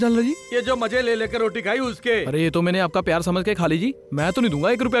के $5 जी? ये जो मजे ले लेकर रोटी खाई उसके। अरे ये तो मैंने आपका प्यार समझ के खा ली जी, मैं तो नहीं दूंगा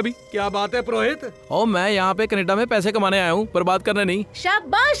 1 रुपया भी। क्या बात है पुरोहित? और मैं यहाँ पे कनाडा में पैसे कमाने आया हूँ, बर्बाद करने नहीं।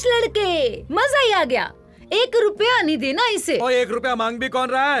 शाबाश लड़के, मजा ही आ गया। 1 रुपया नहीं देना इसे। और 1 रुपया मांग भी कौन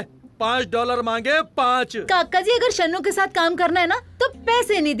रहा है? $5 मांगे 5। काका जी अगर शन्नू के साथ काम करना है ना तो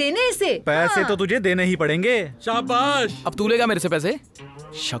पैसे नहीं देने इसे। पैसे तो तुझे देने ही पड़ेंगे। शाबाश। अब तू लेगा मेरे से पैसे?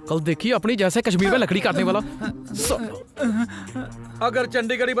 शक्ल देखी अपनी, जैसे कश्मीर में लकड़ी काटने वाला। अगर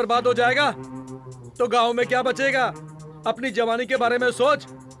चंडीगढ़ ही बर्बाद हो जाएगा तो गांव में क्या बचेगा? अपनी जवानी के बारे में सोच।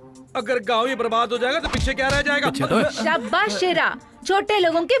 अगर गांव ही बर्बाद हो जाएगा तो पीछे क्या रह जाएगा? शाबाश शेरा, छोटे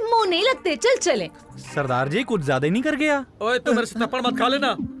लोगों के मुंह नहीं लगते। चल चले। सरदार जी कुछ ज्यादा ही नहीं कर गया? ओए तू मेरे से थप्पड़ मत खा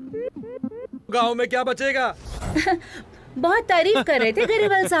लेना। गांव में क्या बचेगा? बहुत तारीफ कर रहे थे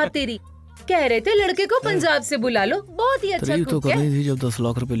गरीवाल साहब तेरी, कह रहे थे लड़के को पंजाब से बुला लो, बहुत ही अच्छा तो कर रही थी जब 10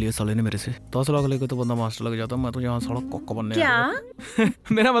 लाख रुपए लिए साले ने मेरे से। 10 लाख लेके तो बंदा मास्टर लग जाता, मैं तो यहाँ साला कोका बनने क्या?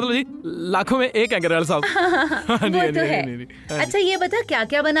 मेरा मतलब जी लाखों में एक है गरीवाल साहब। वो तो है। अच्छा ये बता क्या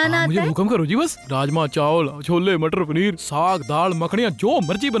क्या बनाना आता है? हुक्म करो जी बस। राजमा चावल, छोले, मटर पनीर, साग, दाल, मखनियाँ, जो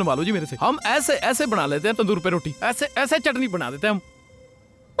मर्जी बनवा लो जी मेरे से। हम ऐसे ऐसे बना लेते हैं तंदूर पे रोटी, ऐसे ऐसे चटनी बना देते हैं हम।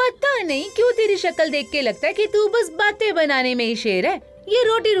 पता नहीं क्यों तेरी शक्ल देख के लगता है कि तू बस बातें बनाने में ही शेर है। ये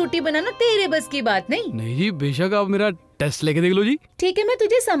रोटी रोटी बनाना तेरे बस की बात नहीं। नहीं जी बेशक, आप मेरा टेस्ट लेके देख लो जी। ठीक है मैं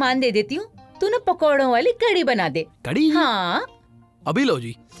तुझे सामान दे देती हूँ, तू ना पकौड़ों वाली कड़ी बना दे। कड़ी? हाँ अभी लो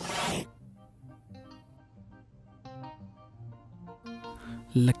जी।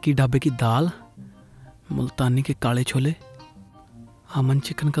 लक्की ढाबे की दाल, मुल्तानी के काले छोले, अमन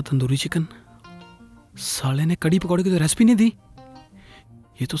चिकन का तंदूरी चिकन। साले ने कड़ी पकौड़े की तो रेसिपी नहीं दी।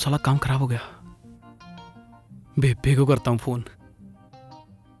 ये तो साला काम खराब हो गया। बेबे को करता हूँ फोन।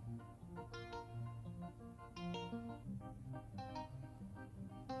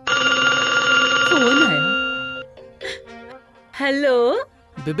 फोन आया। हेलो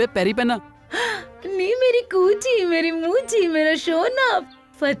बेबे पैरी पहना। नहीं मेरी कूची, मेरी मूची, मेरा सोना,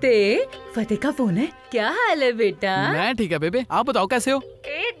 फतेह का फोन है। क्या हाल है बेटा? मैं ठीक है बेबे, आप बताओ कैसे हो?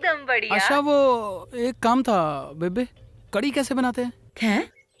 एकदम बढ़िया। अच्छा वो एक काम था बेबे, कड़ी कैसे बनाते हैं?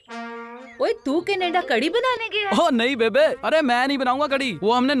 ओए तू कनाडा कड़ी बनाने गया? ओह नहीं बेबे, अरे मैं नहीं बनाऊंगा कड़ी,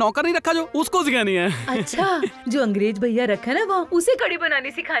 वो हमने नौकर नहीं रखा जो उसको सिखानी है। अच्छा, जो अंग्रेज भैया रखा ना वो उसे कड़ी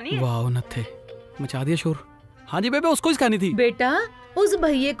बनानी सिखानी है। वाह नत्थे, मचा दिया शोर। हाँ जी बेबे, उसको ही सिखानी थी। बेटा उस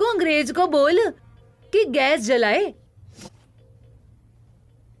भैये को अंग्रेज को बोल कि गैस जलाए।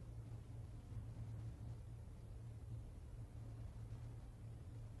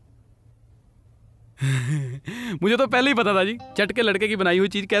 मुझे तो पहले ही पता था जी, चट के लड़के की बनाई हुई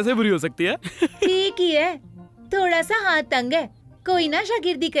चीज कैसे बुरी हो सकती है। ठीक ही है, थोड़ा सा हाथ तंग है, कोई ना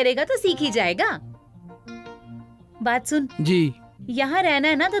शागिर्दी करेगा तो सीख ही जाएगा। बात सुन जी, यहाँ रहना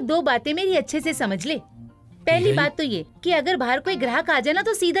है ना तो दो बातें मेरी अच्छे से समझ ले। पहली बात तो ये कि अगर बाहर कोई ग्राहक आ जाए ना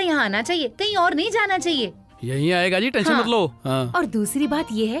तो सीधा यहाँ आना चाहिए, कहीं और नहीं जाना चाहिए। यही आएगा जी, टेंशन मत लो। हाँ। और दूसरी बात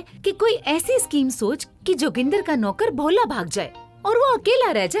ये है कि कोई ऐसी स्कीम सोच कि जोगिंदर का नौकर भोला भाग जाए और वो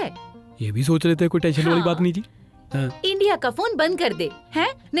अकेला रह जाए। ये भी सोच रहे थे, कोई टेंशन वाली बात नहीं जी। हाँ। इंडिया का फोन बंद कर दे, है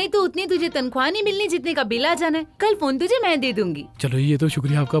नहीं तो उतनी तुझे तनख्वाह नहीं मिलनी जितने का बिल आ जाना है। कल फोन तुझे मैं दे दूंगी। चलो ये तो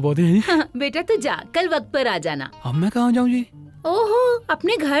शुक्रिया आपका बहुत है। हाँ, बेटा तू जा, कल वक्त पर आ जाना। अब मैं कहाँ जाऊँ जी? ओहो,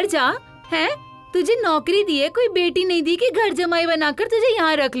 अपने घर जा। है तुझे नौकरी दी है, कोई बेटी नहीं दी कि घर जमाई बनाकर तुझे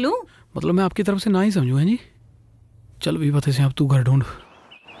यहाँ रख लूं। मतलब मैं आपकी तरफ से ना ही समझू है जी। चल भी पते से अब तू घर ढूंढ।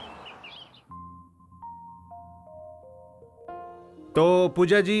 तो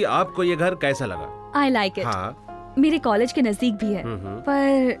पूजा जी आपको ये घर कैसा लगा? I like it. हाँ। मेरे कॉलेज के नजदीक भी है,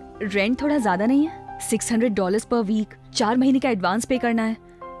 पर रेंट थोड़ा ज्यादा नहीं है। $600 पर वीक, 4 महीने का एडवांस पे करना है।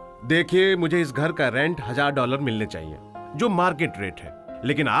 देखिए मुझे इस घर का रेंट $1000 मिलने चाहिए, जो मार्केट रेट है,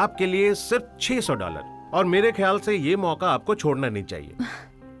 लेकिन आपके लिए सिर्फ $600, और मेरे ख्याल से ये मौका आपको छोड़ना नहीं चाहिए।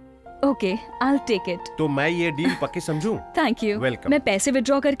 Okay, I will take it. तो मैं ये डील पक्की समझूं? Thank you. वेलकम। मैं पैसे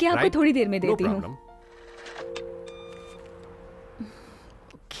विड्रॉ करके आपको थोड़ी देर में देती हूँ।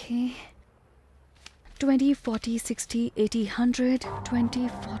 ओके, 20, 40, 60, 80, 100,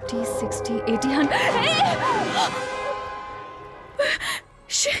 20, 40, 60, 80, 100।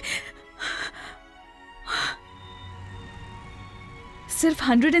 सिर्फ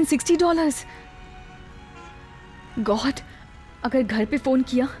 $160। गॉड, अगर घर पे फोन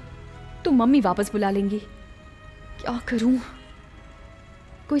किया तो मम्मी वापस बुला लेंगी। क्या करूं?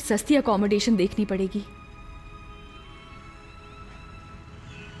 कोई सस्ती अकोमोडेशन देखनी पड़ेगी।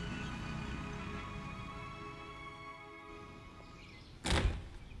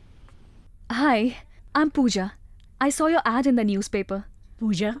 Hi, I'm Pooja. I saw your ad in the newspaper.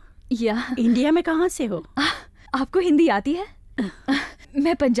 Puja? Yeah. India में कहाँ से हो? आपको हिंदी आती है?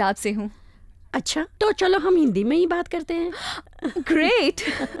 मैं पंजाब से हूँ। अच्छा, तो चलो हम हिंदी में ही बात करते हैं। ग्रेट।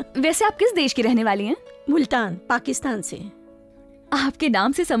 वैसे आप किस देश की रहने वाली हैं? मुल्तान, पाकिस्तान से। आपके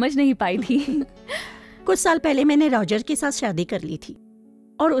नाम से समझ नहीं पाई थी। कुछ साल पहले मैंने रॉजर के साथ शादी कर ली थी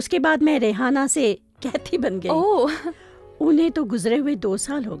और उसके बाद मैं रेहाना से कैथी बन गई। ओह। उन्हें तो गुजरे हुए 2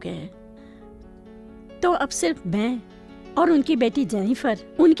 साल हो गए, तो अब सिर्फ मैं और उनकी बेटी जेनिफर,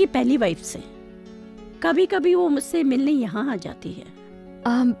 उनकी पहली वाइफ से। कभी कभी वो मुझसे मिलने यहाँ आ जाती है।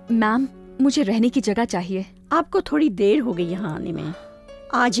 मैम, मुझे रहने की जगह चाहिए। आपको थोड़ी देर हो गई यहाँ आने में।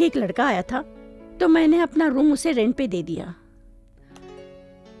 आज ही एक लड़का आया था तो मैंने अपना रूम उसे रेंट पे दे दिया।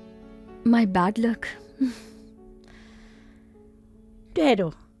 My bad luck.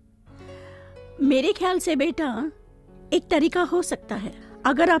 ठहरो, मेरे ख्याल से बेटा एक तरीका हो सकता है।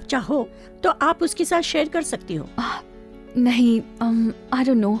 अगर आप चाहो तो आप उसके साथ शेयर कर सकती हो। नहीं, आई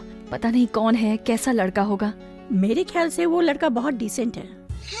डोंट नो, पता नहीं कौन है, कैसा लड़का होगा। मेरे ख्याल से वो लड़का बहुत डिसेंट है।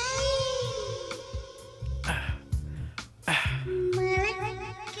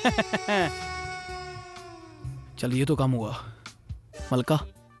 चल ये तो काम हुआ। मलका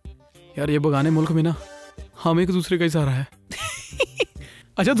यार, ये बगाने मुल्क में ना हम एक दूसरे का ही सहारा है।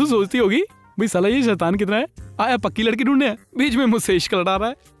 अच्छा तू सोचती होगी भाई साला ये शैतान कितना है, आया पक्की लड़की ढूंढने है, बीच में मुझसे इश्क लड़ा रहा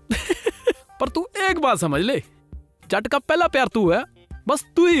है। पर तू एक बात समझ ले, जट का पहला प्यार तू है, बस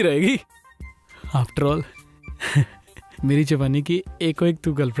तू ही रहेगी। आफ्टर ऑल मेरी जवानी की एक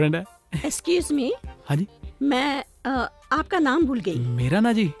तू गर्लफ्रेंड है। Excuse me. हाँ जी। मैं आपका नाम भूल गई। मेरा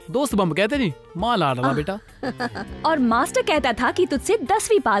ना जी दोस्त बम कहते जी, माँ ला रहा बेटा। और मास्टर कहता था कि तुझसे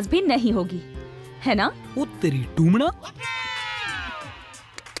 10वीं पास भी नहीं होगी, है ना? वो तेरी टूमना।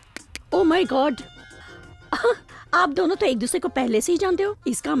 ओह माय गॉड, आप दोनों तो एक दूसरे को पहले से ही जानते हो।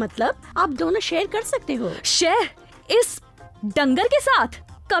 इसका मतलब आप दोनों शेयर कर सकते हो। शेयर? इस डंगर के साथ?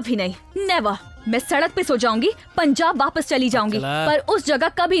 कभी नहीं, नेवर। मैं सड़क पे सो जाऊंगी, पंजाब वापस चली जाऊंगी, पर उस जगह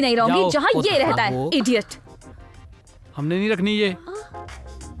कभी नहीं रहूंगी जहाँ ये रहता है। इडियट। हमने नहीं रखनी ये।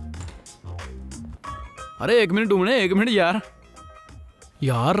 अरे 1 मिनट ढूंढने, 1 मिनट यार,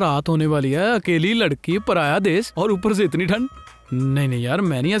 यार रात होने वाली है, अकेली लड़की, पराया देश, और ऊपर से इतनी ठंड। नहीं नहीं यार,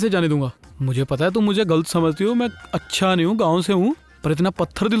 मैं नहीं ऐसे जाने दूंगा। मुझे पता है तुम मुझे गलत समझती हो, मैं अच्छा नहीं हूँ, गाँव से हूँ, पर इतना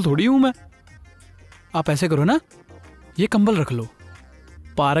पत्थर दिल थोड़ी हूँ मैं। आप ऐसे करो ना, ये कंबल रख लो,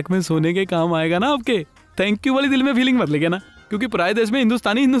 पार्क में सोने के काम आएगा ना आपके। थैंक यू वाली दिल में फीलिंग मत लेके ना, क्योंकि पराये देश में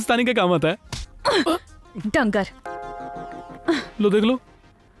हिंदुस्तानी के काम आता है। डंगर। लो देख लो,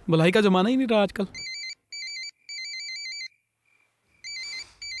 भलाई का जमाना ही नहीं रहा आजकल।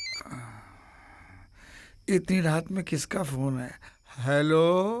 इतनी रात में किसका फोन है?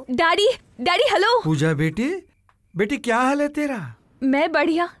 Hello daddy, daddy hello. पूजा बेटी, बेटी क्या हाल है तेरा? मैं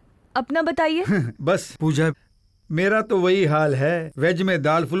बढ़िया, अपना बताइए। बस पूजा, मेरा तो वही हाल है, वेज में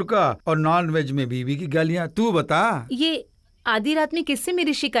दाल फुल्का और नॉन वेज में बीवी की गालियाँ। तू बता। ये आधी रात में किससे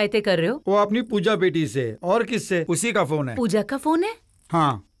मेरी शिकायतें कर रहे हो? वो अपनी पूजा बेटी से। और किससे? उसी का फोन है। पूजा का फोन है?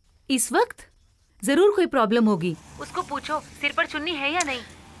 हाँ। इस वक्त जरूर कोई प्रॉब्लम होगी, उसको पूछो सिर पर चुन्नी है या नहीं।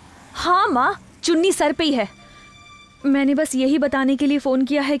 हाँ माँ, चुन्नी सर पे ही है। मैंने बस यही बताने के लिए फोन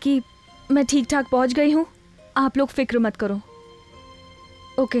किया है कि मैं ठीक ठाक पहुंच गई हूँ, आप लोग फिक्र मत करो।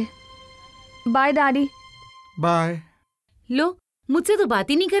 Okay bye daddy. बाय। लो, मुझसे तो बात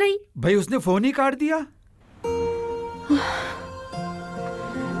ही नहीं कराई। भाई उसने फोन ही काट दिया।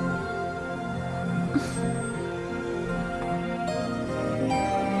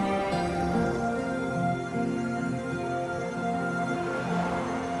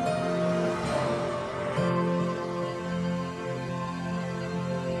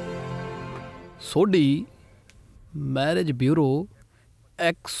 सोडी मैरिज ब्यूरो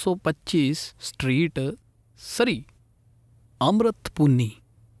 125 स्ट्रीट सरी, अमृतपुनी।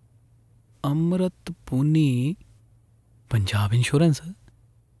 पंजाब इंश्योरेंस है,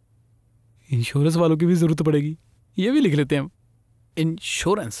 इंश्योरेंस वालों की भी जरूरत पड़ेगी, ये भी लिख लेते हैं हम,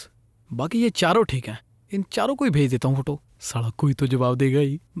 इंश्योरेंस। बाकी ये चारों ठीक हैं, इन चारों को ही भेज देता हूँ फोटो, साला कोई तो जवाब देगा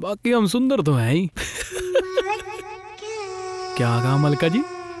ही। बाकी हम सुंदर तो हैं ही। क्या कहा मलका जी?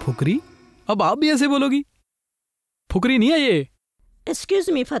 फुकरी? अब आप भी ऐसे बोलोगी? फुकरी नहीं है ये। एक्सक्यूज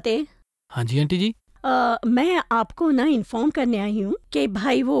मी फतेह। हाँ जी आंटी जी। मैं आपको ना इन्फॉर्म करने आई हूँ कि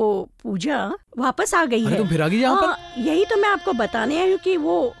भाई वो पूजा वापस आ गई है। तुम फिर आ गई यहाँ पर? यही तो मैं आपको बताने आई हूँ कि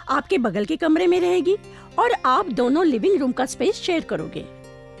वो आपके बगल के कमरे में रहेगी और आप दोनों लिविंग रूम का स्पेस शेयर करोगे।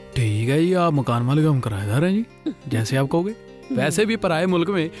 ठीक है जी, आप मकान मालिक, हम किराएदार हैं जी, जैसे आप कहोगे। वैसे भी पराये मुल्क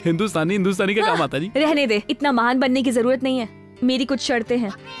में हिंदुस्तानी के काम आता जी। रहने दे, इतना महान बनने की जरूरत नहीं है। मेरी कुछ शर्तें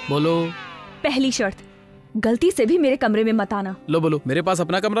हैं। बोलो। पहली शर्त, गलती से भी मेरे कमरे में मत आना। लो बोलो। मेरे पास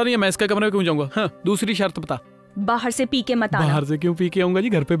अपना कमरा नहीं है, मैं इसके कमरे में क्यों जाऊंगा? हाँ, दूसरी शर्त बता। बाहर से पी के मत आना। बाहर से क्यों पी के आऊंगा जी,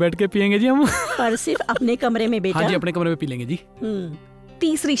 घर पे बैठ के पियेंगे जी हम। पर सिर्फ अपने कमरे में बेटा। हाँ जी, अपने कमरे में पी लेंगे जी।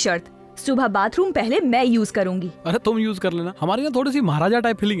 तीसरी शर्त, सुबह बाथरूम पहले मैं यूज करूंगी। अरे तुम यूज कर लेना, हमारे यहाँ थोड़ी सी महाराजा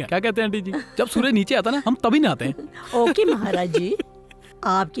टाइप फीलिंग है। क्या कहते हैं आंटी जी? जब सूर्य नीचे आता ना, हम तभी नहाते हैं। ओके महाराज जी,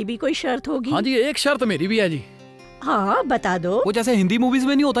 आपकी भी कोई शर्त होगी? हाँ जी, एक शर्त मेरी भी है जी। हाँ बता दो। वो जैसे हिंदी मूवीज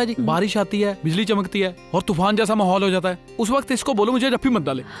में नहीं होता है जी, बारिश आती है, बिजली चमकती है और तूफान जैसा माहौल हो जाता है, उस वक्त इसको बोलो मुझे जफ्फी मत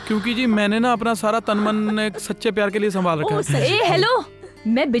डाले, क्योंकि जी मैंने ना अपना सारा तन मन एक सच्चे प्यार के लिए संभाल रखा है। ए हेलो,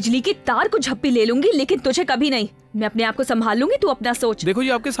 मैं बिजली की तार को झप्पी ले लूंगी, लेकिन तुझे कभी नहीं। मैं अपने आप को संभाल लूंगी, तू अपना सोच। देखो जी,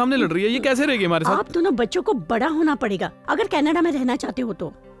 आपके सामने लड़ रही है, ये कैसे रहेगी हमारे साथ? आप दोनों बच्चों को बड़ा होना पड़ेगा अगर कनाडा में रहना चाहते हो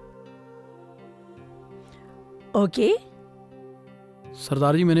तो। ओके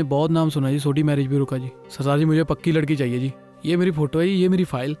सरदार जी, मैंने बहुत नाम सुना जी सोडी मैरिज ब्यूरो का जी। सरदार जी, मुझे पक्की लड़की चाहिए जी। ये मेरी फोटो है, ये मेरी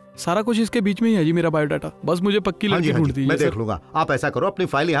फाइल, सारा कुछ इसके बीच में ही है जी, मेरा बायोडाटा। बस मुझे पक्की लड़की ढूंढ दीजिए। मैं देख लूंगा। आप ऐसा करो, अपनी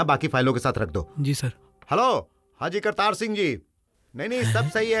फाइल यहाँ बाकी फाइलों के साथ रख दो। जी सर। हेलो हाजी करतार सिंह जी। नहीं सब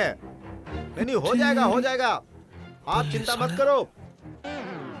सही है। नहीं हो जाएगा, हो जाएगा, आप चिंता मत करो।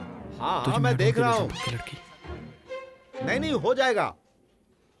 हाँ मैं देख रहा हूँ। नहीं हो जाएगा,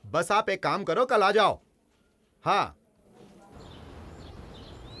 बस आप एक काम करो, कल आ जाओ। हाँ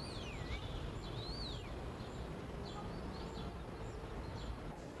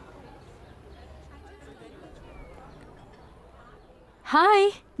हाय,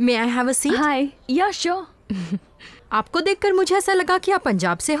 मे आई हैव अ सीट? हाय, या श्योर। आपको देखकर मुझे ऐसा लगा कि आप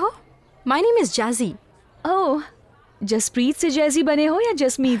पंजाब से हो। My name is jazzy. ओह, जसप्रीत से जैजी बने हो या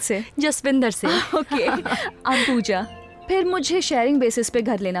जसमीत से? जसविंदर से। ओके। अब पूजा, फिर मुझे शेयरिंग बेसिस पे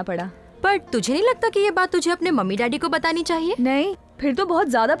घर लेना पड़ा। पर तुझे नहीं लगता कि ये बात तुझे अपने मम्मी डैडी को बतानी चाहिए? नहीं, फिर तो बहुत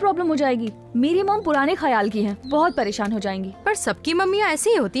ज्यादा प्रॉब्लम हो जाएगी। मेरी मॉम पुराने ख्याल की हैं, बहुत परेशान हो जाएंगी। पर सबकी मम्मियाँ ऐसी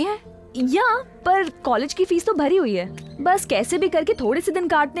ही होती हैं। या पर कॉलेज की फीस तो भरी हुई है, बस कैसे भी करके थोड़े से दिन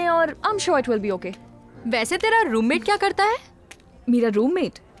काटने और I am sure it will be okay. वैसे तेरा रूममेट क्या करता है? मेरा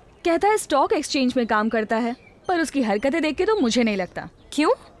रूममेट कहता है स्टॉक एक्सचेंज में काम करता है, पर उसकी हरकतें देख के तो मुझे नहीं लगता।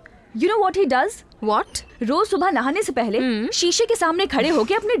 क्यों? You know what he does? What? रोज सुबह नहाने से पहले शीशे के सामने खड़े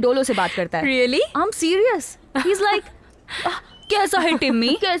होके अपने डोलों से बात करता है। Really? I am serious. He is like कैसा है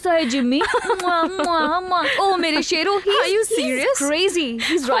टिम्मी? कैसा है जिम्मी? ओह मेरे शेरो, Are you serious? Crazy.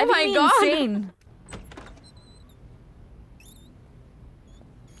 He's driving my me God. insane.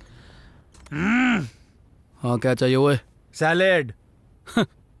 हाँ क्या चाहिए वो? सैलेड।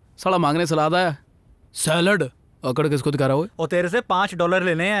 साला मांगने सलाद आया। सैलड अकड़ किसको दिखा रहा हो? और तेरे से $5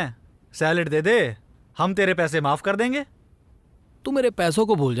 लेने हैं। सैलेड दे दे, हम तेरे पैसे माफ कर देंगे। तू मेरे पैसों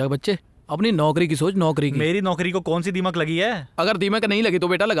को भूल जा बच्चे, अपनी नौकरी की सोच। नौकरी की। मेरी नौकरी को कौन सी दीमक लगी है? अगर दीमक नहीं लगी तो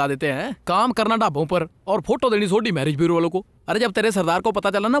बेटा लगा देते हैं। काम करना ढाबों पर और फोटो देनी छोटी मैरिज ब्यूरो वालों को। अरे जब तेरे सरदार को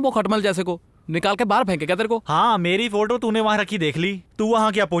पता चला ना, वो खटमल जैसे को निकाल के बाहर फेंके क्या तेरे को? हाँ, मेरी फोटो तूने वहाँ रखी देख ली। तू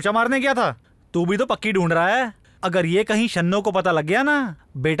वहाँ क्या पोछा मारने गया था? तू भी तो पक्की ढूंढ रहा है। अगर ये कहीं शन्नो को पता लग गया ना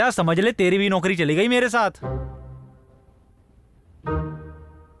बेटा, समझ ले तेरी भी नौकरी चली गई मेरे साथ।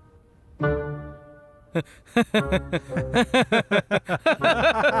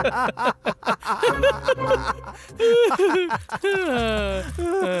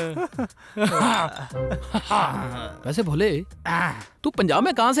 वैसे भोले, तू पंजाब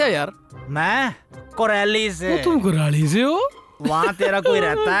में कहाँ से है यार? मैं कुरैली से। तुम कुराली से हो? वहाँ तेरा कोई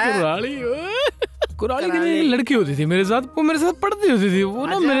रहता है? कुराली हो? कुराली की एक लड़की होती थी मेरे साथ, वो मेरे साथ पढ़ती होती थी। वो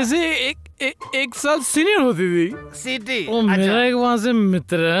ना मेरे से एक साल सीनियर होती थी। सीटी। मेरा एक वहाँ से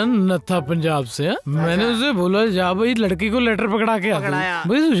मित्र नथा पंजाब से। मैंने उसे बोला जा भाई लड़की को लेटर पकड़ा के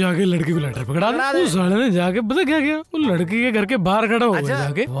भाई तू जाके लड़की को लेटर पकड़ा दे। उस साले ने जाके पता क्या किया, वो लड़की के घर के बाहर खड़ा हो गया।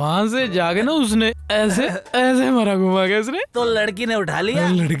 जाके वहाँ से जाके ना उसने ऐसे ऐसे मारा घुमा के उसने। तो लड़की ने उठा लिया?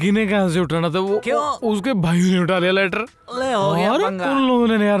 लड़की ने कहाँ से उठाना था, वो उसके भाइयों ने उठा लिया लेटर। और उन लोगों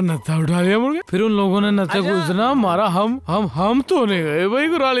ने यार नथा उठा लिया मुड़ के। फिर उन लोगों ने नथे को इतना मारा, हम तो नहीं गए भाई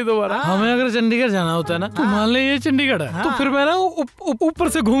कुराली दोबारा। हमें अगर चंडीगढ़ जाना होता है ना, तो मान ले ये चंडीगढ़ है, तो फिर मैं ना ऊपर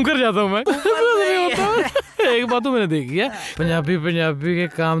से घूम कर जाता हूँ मैं। एक बात तो मैंने देखी है, पंजाबी के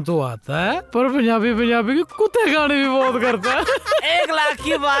काम तो आता है, पर पंजाबी के कुत्ते गाने भी बहुत करता है। 1 लाख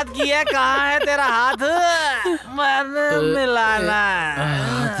की बात की है, कहाँ है तेरा हाथ? मैंने मिलाना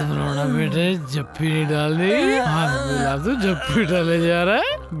हाथ मिलाना बेटे, जप्पी नहीं डालनी। हाथ मिला तो जप्पी डाले जा रहा है।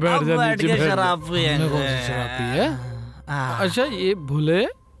 बैठ जा नीचे। शराब पी है? अच्छा ये भूले,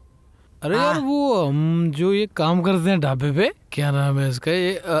 अरे यार वो हम जो ये काम करते हैं ढाबे पे, क्या नाम है इसका,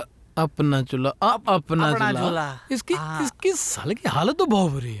 ये अपना चूल्हा। अपना चूल्हा। इसकी साले की हालत तो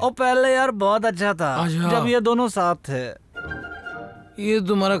बहुत बुरी है। और पहले यार बहुत अच्छा था जब ये दोनों साथ थे। ये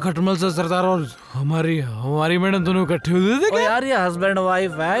तुम्हारा खटमल सा सरदार और हमारी मैडम दोनों इकट्ठे हुए थे क्या? यार ये हस्बैंड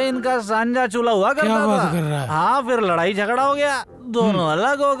वाइफ है, इनका साझा चूल्हा हुआ करता था। क्या बात कर रहा है? हाँ, फिर लड़ाई झगड़ा हो गया, दोनों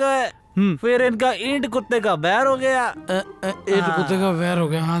अलग हो गए। फिर इनका ईंट कुत्ते का बैर हो गया। ईंट कुत्ते का बैर हो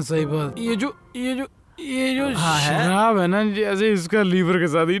गया। हाँ सही बात। ये जो शराब है ना, जैसे इसका लीवर के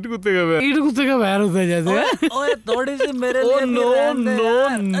साथ ईंट कुत्ते का बैर होता है जैसे। ओए थोड़ी सी मेरे लिए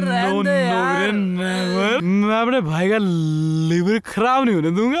मैं अपने भाई का लीवर खराब नहीं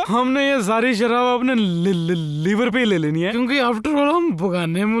होने दूंगा। हमने ये सारी शराब अपने लीवर पे ही ले लेनी है, क्योंकि आफ्टर ऑल हम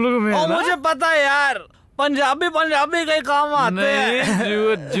बगाने मुल्क में है ना। मुझे पता है यार, पंजाबी के काम आते हैं।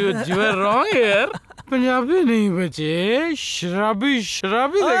 रॉन्ग यार, पंजाबी नहीं बचे, शराबी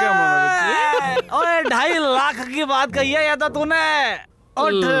देखा मानो बचे। ओए 2.5 लाख की बात कही है या तो तूने।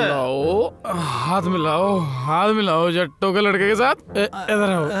 हाथ मिलाओ जट्टो के लड़के के साथ। इधर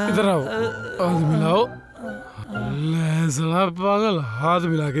आओ हाथ मिलाओ। साला पागल, हाथ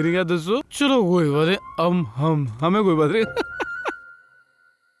मिला के नहीं गया दोस्तों। चलो कोई बात नहीं, हमें कोई बात नहीं।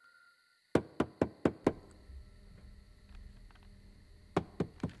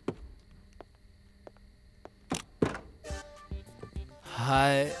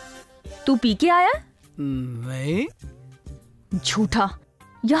 हाय। तू पी के आया? नहीं। झूठा,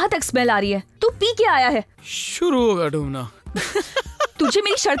 यहाँ तक स्मेल आ रही है। तू पी के आया है। शुरू होगा ढूंढना। तुझे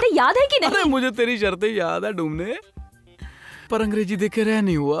मेरी शर्तें याद है कि नहीं? अरे मुझे तेरी शर्तें याद है ढूंढने, पर अंग्रेजी देखे रह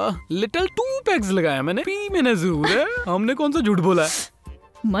नहीं हुआ। लिटिल 2 पैग्स लगाया मैंने, पी मैंने जरूर है। हमने कौन सा झूठ बोला है?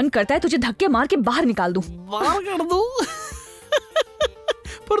 मन करता है तुझे धक्के मार के बाहर निकाल दूं। बाहर कर दूं?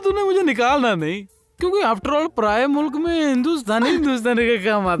 पर तूने मुझे निकालना नहीं, क्योंकि आफ्टर ऑल पराये मुल्क में हिंदुस्तानी के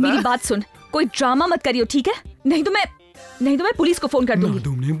काम आता है। मेरी बात सुन, कोई ड्रामा मत करियो ठीक है? नहीं तो मैं पुलिस को फोन कर दूंगी।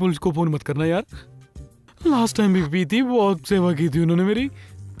 तुमने पुलिस को फोन मत करना यार। लास्ट टाइम भी पी थी, बहुत सेवा की थी उन्होंने मेरी,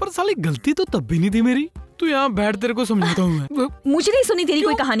 पर साली गलती तो तब भी नहीं थी मेरी। तू यहाँ बैठ, तेरे को समझाता हूँ मैं। मुझे नहीं सुनी तेरी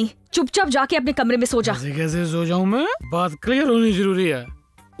कोई कहानी, चुपचाप जाके अपने कमरे में सो जा। कैसे सो जाऊँ मैं? बात क्लियर होनी जरूरी है।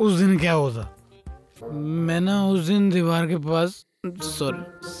 उस दिन क्या होता, मैं ना उस दिन दीवार के पास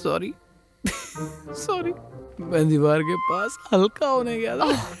सॉरी मैं दीवार के पास हल्का होने गया था।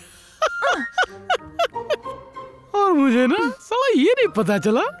 और मुझे ना साला ये नहीं पता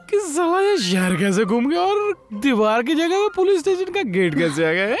चला कि साला ये शहर कैसे घूम गया और दीवार की जगह पुलिस स्टेशन का गेट कैसे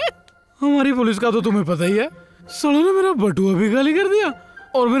आ गया है। हमारी पुलिस का तो तुम्हें पता ही है, सालों ने मेरा बटुआ भी गाली कर दिया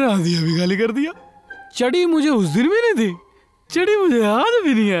और मेरा हदिया भी गाली कर दिया। चढ़ी मुझे उस दिन भी नहीं थी, चढ़ी मुझे आज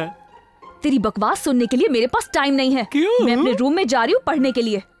भी नहीं है। तेरी बकवास सुनने के लिए मेरे पास टाइम नहीं है। क्यों? मैं अपने रूम में जा रही हूँ पढ़ने के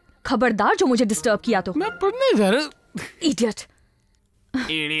लिए। खबरदार जो मुझे डिस्टर्ब किया तो। मैं पढ़ने जा रहा। Idiot.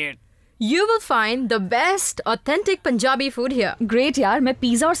 Idiot. You will find the best authentic Punjabi food here. Great यार, मैं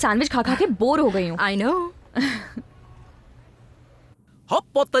पिज्जा और सैंडविच खा खा के बोर हो गई हूँ। I know. हो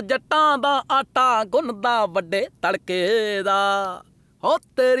पुत जट्टां दा आटा गुनदा वड्डे तड़के दा, हो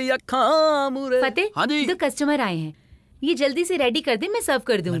तेरी अखां मूरे। फतेह, हाँ जी। 2 कस्टमर आए हैं, ये जल्दी से रेडी कर दे, मैं सर्व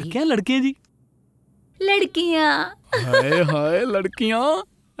कर दूंगी। क्या लड़कियां जी? लड़कियां। हाय हाय लड़कियां।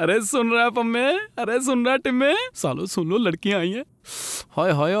 अरे सुन रहा है पम्मे, अरे सुन रहा है टिम्मे, सालो सुन लो लड़कियां आई हैं।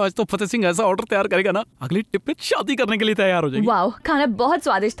 हाय हाय, आज तो फतेह सिंह ऐसा ऑर्डर तैयार करेगा ना, अगली टिप पे शादी करने के लिए तैयार हो जाएगी। वाओ, खाना बहुत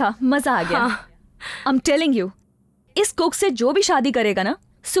स्वादिष्ट था, मजा आ गया। I'm telling you, इस कुक से जो भी शादी करेगा ना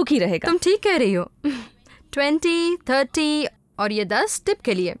सुखी रहेगा। तुम ठीक कह रही हो। 20, 30 और ये 10 टिप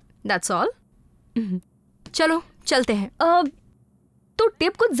के लिए। That's all. चलो चलते हैं। तो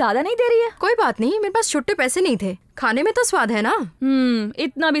टिप कुछ ज्यादा नहीं दे रही है? कोई बात नहीं, मेरे पास छुट्टे पैसे नहीं थे, खाने में तो स्वाद है ना।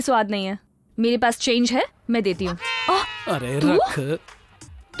 इतना भी स्वाद नहीं है। मेरे पास चेंज है, मैं देती हूँ। अरे रख।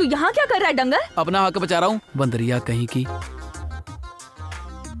 तू यहाँ क्या कर रहा है डंगर? अपना हक बचा रहा हूँ, बंदरिया कहीं की।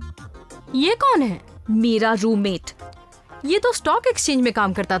 ये कौन है? मेरा रूममेट। ये तो स्टॉक एक्सचेंज में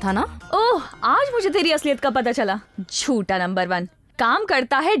काम करता था ना। ओह, आज मुझे तेरी असलियत का पता चला। झूठा नंबर 1, काम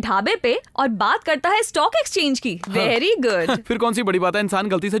करता है ढाबे पे और बात करता है स्टॉक एक्सचेंज की। Very good. फिर कौन सी बड़ी बात है, इंसान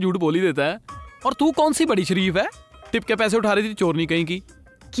गलती से झूठ बोल ही देता है। और तू कौन सी बड़ी शरीफ है, टिप के पैसे उठा रही थी चोरनी कहीं की।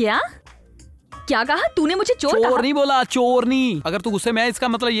 क्या क्या कहा तूने? मुझे चोर कहा? नहीं बोला, चोरनी। अगर तू गुस्से में है इसका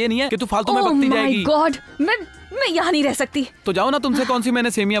मतलब ये नहीं है कि तू फालतू में बकती जाएगी। गॉड, मैं यहाँ नहीं रह सकती। तो जाओ ना, तुमसे कौन सी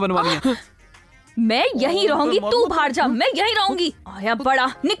मैंने सेमियां बनवानी है। मैं यहीं रहूंगी, तू बाहर जा। मैं यहीं रहूंगी। आया बड़ा,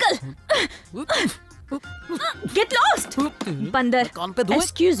 निकल। गेट लॉस्ट बंदर।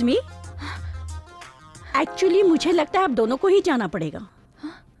 एक्सक्यूज मी, एक्चुअली मुझे लगता है आप दोनों को ही जाना पड़ेगा।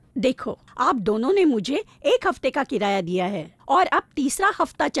 देखो, आप दोनों ने मुझे 1 हफ्ते का किराया दिया है और अब 3रा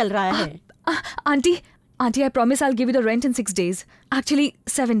हफ्ता चल रहा है। Aunty, I promise I will give you the rent in 6 days. Actually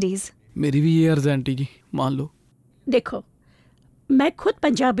 7 days. मेरी भी ये अर्ज है आंटी जी, मान लो। देखो, मैं खुद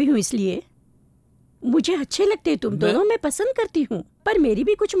पंजाबी हूँ, इसलिए मुझे अच्छे लगते तुम दोनों, मैं पसंद करती हूँ, पर मेरी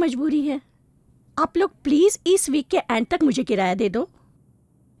भी कुछ मजबूरी है। आप लोग प्लीज इस वीक के एंड तक मुझे किराया दे दो,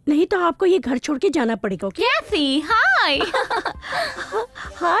 नहीं तो आपको ये घर छोड़ के जाना पड़ेगा। कैथी, हाय।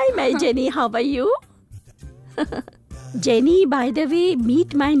 हाय, मैं jenny, how are you? Jenny, by the way,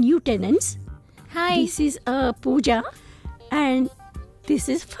 meet my new tenants. Hi, this is Puja and this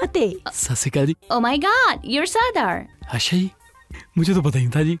is फतेह। सत श्री अकाल जी। Oh my God, you're Sardar. अच्छा जी, मुझे तो पता ही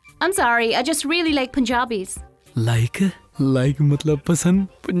नहीं था जी। I'm sorry, I just really like Punjabis. Like मतलब पसंद।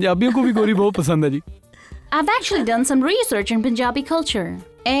 पंजाबियों को भी गोरी बहुत पसंद है जी। I've actually done some research in Punjabi culture,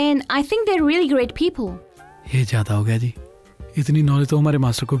 and I think they're really great people. ये ज्यादा हो गया जी, इतनी नॉलेज तो हमारे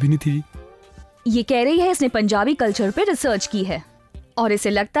मास्टर को भी नहीं थी जी। ये कह रही है इसने पंजाबी कल्चर पे रिसर्च की है और इसे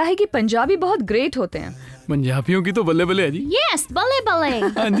लगता है कि पंजाबी बहुत ग्रेट होते हैं। पंजाबियों की तो बल्ले बल्ले है जी। Yes, बल्ले बल्ले।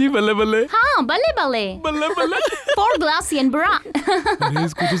 हाँ जी, बल्ले बल्ले। हाँ, बल्ले बल्ले। बल्ले बल्ले। For glassy and bra.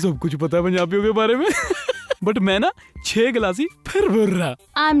 इसको तो सब कुछ पता है पंजाबियों के बारे में। बट मैं ना 6 गिलासी फिर बुर्रा।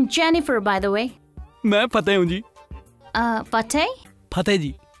 I'm Jennifer, by the way. मैं फतेह हूँ जी। फतेह? फतेह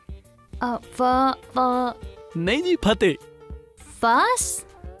जी। नहीं जी, फतेह। फस?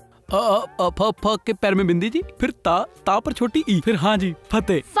 फ के पैर में बिंदी जी, फिर ता पर छोटी ई, फिर हाँ जी,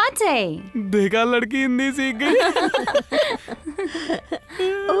 फतेह। फतेह। देखा, लड़की हिंदी सीख गई।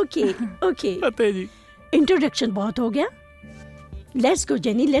 ओके फतेह जी। इंट्रोडक्शन बहुत हो गया। Let's go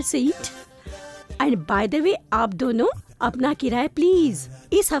jenny, let's eat. And by the way, आप दोनों अपना किराया प्लीज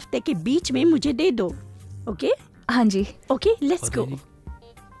इस हफ्ते के बीच में मुझे दे दो। ओके? हाँ जी। Okay, let's go.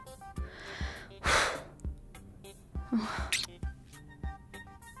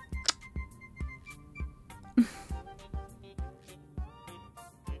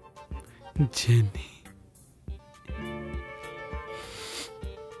 Jenny,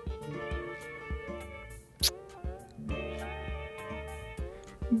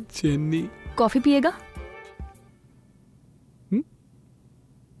 jenny. Coffee पिएगा?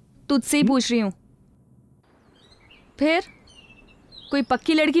 तुझसे ही पूछ रही हूँ। फिर कोई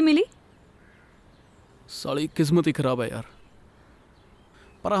पक्की लड़की मिली? साली किस्मत ही खराब है यार,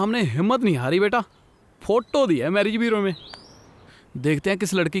 पर हमने हिम्मत नहीं हारी बेटा। फोटो दी है मैरिज ब्यूरो में, देखते हैं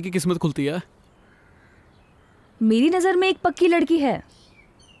किस लड़की की किस्मत खुलती है। मेरी नजर में एक पक्की लड़की है।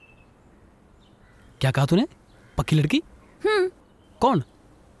 क्या कहा तूने? पक्की लड़की? कौन?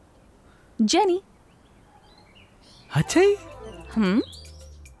 जेनी। अच्छा ही।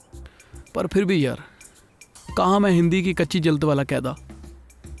 पर फिर भी यार, कहाँ मैं हिंदी की कच्ची जल्द वाला कैदा,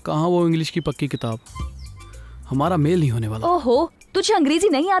 कहाँ वो इंग्लिश की पक्की किताब। हमारा मेल नहीं होने वाला। ओहो, तुझे अंग्रेजी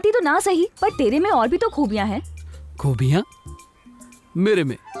नहीं आती तो ना सही, पर तेरे में और भी तो खूबियां हैं। खूबियां मेरे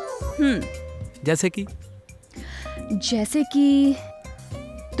में? जैसे कि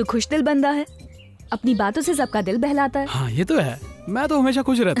तू खुश दिल बंदा है, अपनी बातों से सबका दिल बहलाता है। हाँ ये तो है, मैं तो हमेशा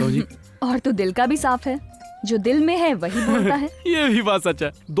खुश रहता हूँ जी। और तू दिल का भी साफ है, जो दिल में है वही बोलता है। ये भी बात सच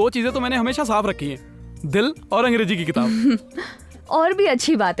है। 2 चीजें तो मैंने हमेशा साफ रखी हैं, दिल और अंग्रेजी की किताब। और भी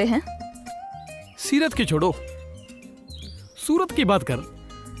अच्छी बातें हैं। सीरत की छोड़ो, सूरत की बात कर।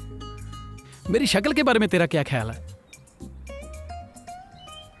 मेरी शक्ल के बारे में तेरा क्या ख्याल है?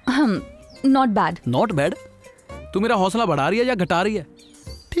 Not bad. Not bad? तू मेरा हौसला बढ़ा रही है या घटा रही है?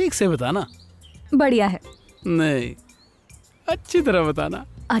 ठीक से बताना। बढ़िया है। नहीं, अच्छी तरह बताना।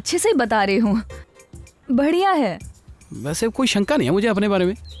 अच्छे से बता रही हूँ, बढ़िया है। वैसे कोई शंका नहीं है मुझे अपने बारे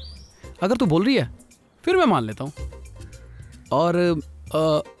में, अगर तू बोल रही है फिर मैं मान लेता हूँ। और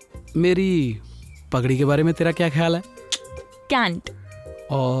मेरी पगड़ी के बारे में तेरा क्या ख्याल है? कैंट।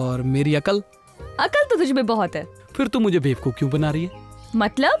 और मेरी अकल? अकल तो तुझ में बहुत है। फिर तू मुझे बेवकूफ क्यों बना रही है?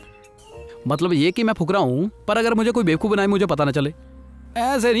 मतलब ये कि मैं फुकरा हूँ, पर अगर मुझे कोई बेवकूफ बनाए मुझे पता न चले,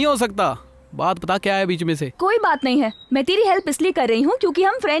 ऐसे नहीं हो सकता। बात पता क्या है बीच में से? कोई बात नहीं है, मैं तेरी हेल्प इसलिए कर रही हूँ क्योंकि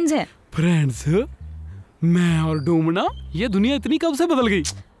हम फ्रेंड्स हैं। फ्रेंड्स? मैं और डूमना? ये दुनिया इतनी कब से बदल गई?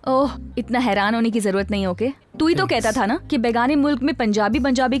 ओह, इतना हैरान होने की जरूरत नहीं। ओके, तू ही तो कहता था ना कि बेगाने मुल्क में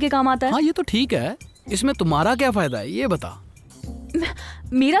पंजाबी के काम आता है। हाँ ये तो ठीक है, इसमें तुम्हारा क्या फायदा है ये बता।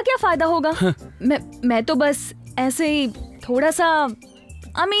 मेरा क्या फायदा होगा? मैं तो बस ऐसे ही थोड़ा सा,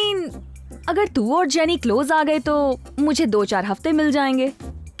 अगर तू और जेनी क्लोज आ गए तो मुझे 2-4 हफ्ते मिल जाएंगे,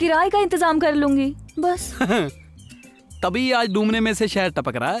 किराए का इंतजाम कर लूंगी बस। तभी आज डूमने में से शहर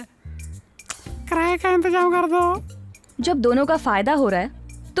टपक रहा है। किराए का इंतजाम कर दो। जब दोनों का फायदा हो रहा है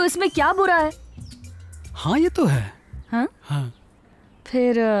तो इसमें क्या बुरा है? हाँ ये तो है। हाँ? हाँ।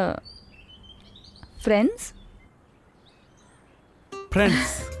 फिर फ्रेंड्स?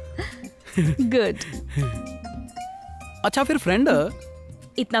 गुड। अच्छा फिर फ्रेंड?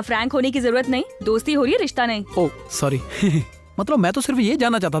 इतना फ्रैंक होने की जरूरत नहीं, दोस्ती हो रही है, रिश्ता नहीं। Oh sorry. मतलब मैं तो सिर्फ ये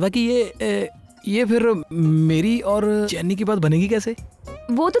जानना चाहता था कि ये फिर मेरी और जेनी की बात बनेगी कैसे?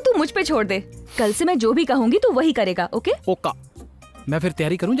 वो तो तू मुझ पे छोड़ दे, कल से मैं जो भी कहूंगी तू वही करेगा। ओके? ओका। मैं फिर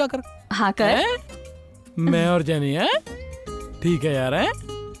तैयारी करूं जाकर? हाँ कर। मैं और जेनी है? ठीक है यार। है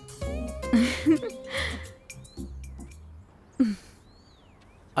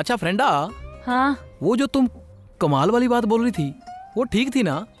अच्छा फ्रेंडा। हाँ? वो जो तुम कमाल वाली बात बोल रही थी वो ठीक थी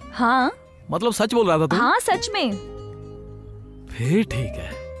ना? हाँ। मतलब सच बोल रहा था तुम? हाँ सच में। फिर ठीक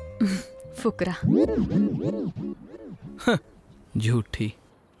है। फुकरा। झूठी।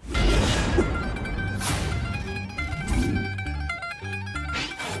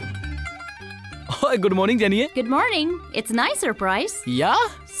 Good morning, Jenny. Good morning. It's a nice surprise. Yeah?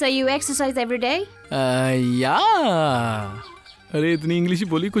 So you exercise every day? Yeah. अरे इतनी इंग्लिश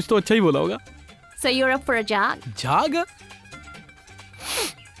बोली, कुछ तो अच्छा ही बोला होगा। So you're up for a jog? जाग?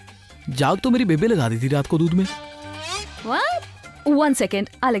 जाग तो मेरी बेबे लगा दी थी रात को दूध में। What? 1 second,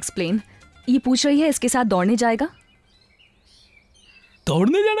 I'll explain. ये पूछ रही है इसके साथ दौड़ने जाएगा?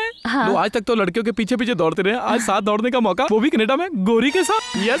 दौड़ने जाना है? हाँ। लो आज तक तो लड़कियों के पीछे पीछे दौड़ते रहे, आज साथ दौड़ने का मौका, वो भी कनाडा में गोरी के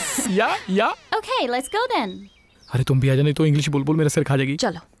साथ। यस या। Okay, let's go then. अरे तुम भी आ जा, नहीं तो इंग्लिश बोल बोल मेरा सिर खा जाएगी।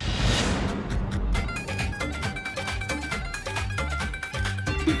 चलो।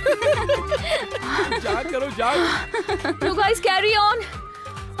 जाग करो जाग। You guys carry on.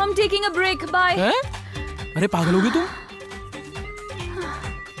 I'm taking a break. Bye. अरे पागल होगी तुम?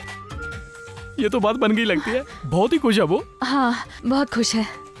 ये तो बात बन गई लगती है। बहुत ही खुश है वो। हाँ बहुत खुश है।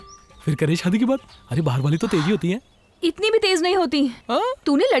 फिर करे शादी की बात? अरे बाहर वाली तो तेजी होती है। इतनी भी तेज नहीं होती।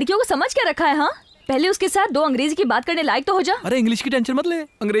 तूने लड़कियों को समझ क्या रखा है? हाँ, पहले उसके साथ 2 अंग्रेजी की बात करने लायक तो हो जा। अरे इंग्लिश की टेंशन मत ले,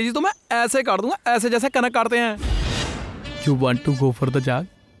 अंग्रेजी तो मैं ऐसे काट दूंगा, ऐसे जैसे कनक काटते हैं। You want to go for the jog?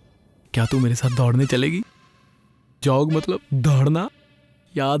 क्या तू मेरे साथ दौड़ने चलेगी? जॉग मतलब दौड़ना,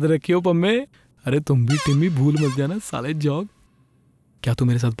 याद रखियो पम्मे। अरे तुम भी टिम्मी भूल मत जाना साले। जॉग। क्या तू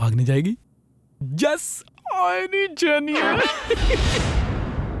मेरे साथ भागने जाएगी? Yes, I need Jenny.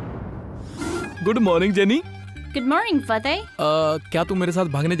 Good morning, Jenny. Good morning, Fateh. क्या तू मेरे साथ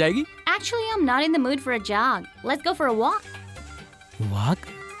भागने जाएगी? Actually, I'm not in the mood for a jog. Let's go for a walk. Walk?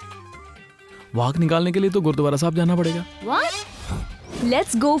 Walk निकालने के लिए तो गुरुद्वारा साहब जाना पड़ेगा। What?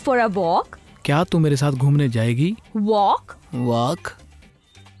 Let's go for a walk. क्या तू मेरे साथ घूमने जाएगी? Walk. Walk.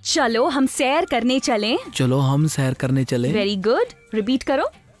 चलो हम सैर करने चलें। चलो हम सैर करने चलें। Very good. Repeat करो।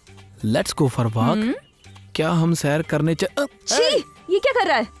 Let's go for walk. क्या हम सैर करने छी, ये क्या कर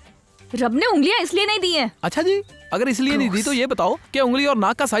रहा है? रब ने उंगलियां इसलिए नहीं दी हैं। अच्छा जी, अगर इसलिए नहीं दी तो ये बताओ कि उंगली और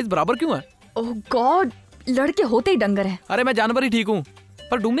नाक का साइज बराबर क्यों है? ओह गॉड, लड़के होते ही डंगर हैं। अरे मैं जानवर ही ठीक हूँ,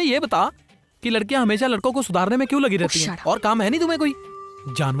 पर डूमने ये बता कि लड़कियां हमेशा लड़कों को सुधारने में क्यों लगी रहती हैं? और काम है नहीं तुम्हें कोई?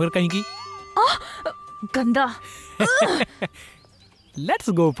 जानवर कहीं की। गंदा। Let's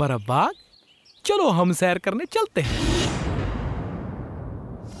go for a walk. चलो हम सैर करने चलते हैं।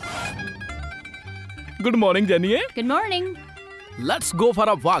 गुड मॉर्निंग जानिए। Good morning. Let's go for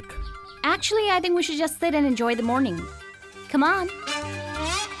a walk. Actually, I think we should just sit and enjoy the morning. Come on.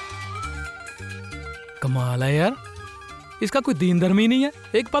 कमाल है यार, इसका कोई दीन धर्म ही नहीं है,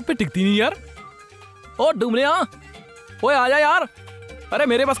 एक बात पे टिकती नहीं यार। ओ डूमने ओए आजा यार, अरे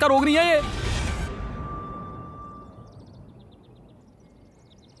मेरे बस का रोग नहीं है ये।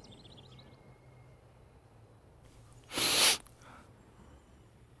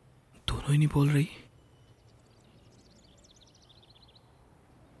 दोनों ही नहीं बोल रही।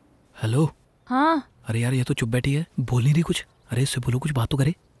 हेलो। हाँ। अरे यार ये तो चुप बैठी है, बोल नहीं रही कुछ। अरे इससे बोलो, कुछ बात तो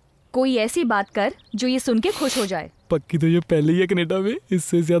करे। कोई ऐसी बात कर जो ये सुन के खुश हो जाए। पक्की तो ये पहले ही है कनाडा में,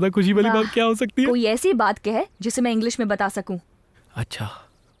 इससे ज्यादा खुशी वाली बात क्या हो सकती है? कोई ऐसी बात कह जिसे मैं इंग्लिश में बता सकूं। अच्छा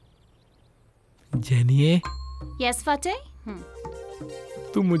जेनिए। Yes, Fateh?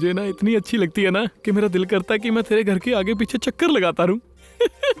 तू मुझे ना इतनी अच्छी लगती है ना कि मेरा दिल करता है कि मैं तेरे घर के आगे पीछे चक्कर लगाता रहूं।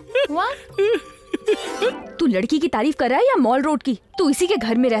 तू लड़की की तारीफ कर रहा है या मॉल रोड की? तू इसी के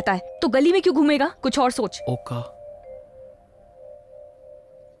घर में रहता है तो गली में क्यों घूमेगा? कुछ और सोच। ओका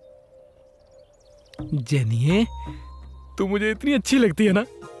जेनिए, तू मुझे इतनी अच्छी लगती है ना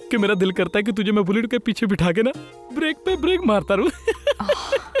कि मेरा दिल करता है कि तुझे मैं बुलेट के पीछे बिठा के ना ब्रेक पे ब्रेक मारता रहूं।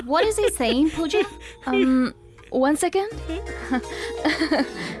 What is he saying, Pooja? One second.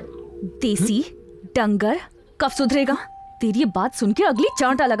 देसी डंगर कब सुधरेगा? तेरी ये बात सुन के अगली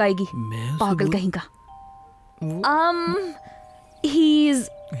चांटा लगाएगी, पागल कहीं का। He's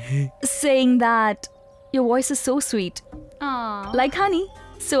saying that your voice is so sweet. Like honey,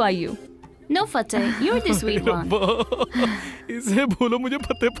 so are you. No, Fateh, you're the sweet one. इसे बोलो मुझे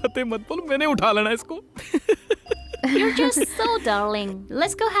फतेह फतेह मत बोल, मैंने उठा लेना इसको। You're just so darling.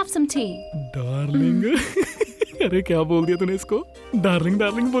 Let's go have some tea. Darling. अरे क्या बोल दिया तूने इसको? डार्लिंग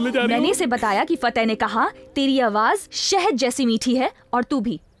डार्लिंग बोले जा रही है। मैंने इसे बताया कि फतेह ने कहा तेरी आवाज शहद जैसी मीठी है और तू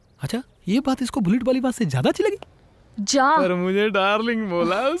भी। अच्छा ये बात इसको बुलेट वाली बात से ज्यादा अच्छी लगी? जा। पर मुझे डार्लिंग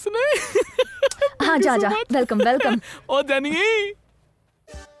बोला उसने। हाँ जा जा, वेलकम वेलकम। और जानिए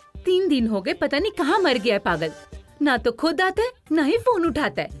 3 दिन हो गए, पता नहीं कहाँ मर गया है पागल। ना तो खुद आता है ना ही फोन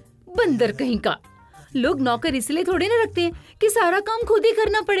उठाता है, बंदर कहीं का। लोग नौकर इसलिए थोड़े ना रखते हैं कि सारा काम खुद ही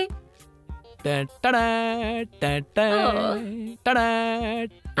करना पड़े।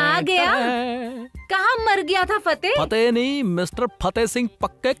 आ गया? कहाँ मर गया था फतेह? फतेह नहीं, मिस्टर फतेह सिंह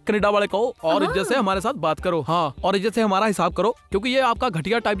पक्के कनाडा वाले को। और इज्जत से हमारे साथ बात करो। हाँ, और इज्जत से हमारा हिसाब करो, क्योंकि ये आपका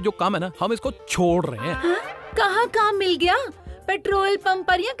घटिया टाइप जो काम है ना, हम इसको छोड़ रहे हैं। हाँ? कहाँ काम मिल गया? पेट्रोल पंप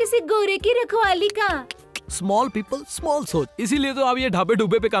पर या किसी गोरे की रखवाली का? स्मॉल पीपल स्मॉल सोच, इसीलिए तो आप ये ढाबे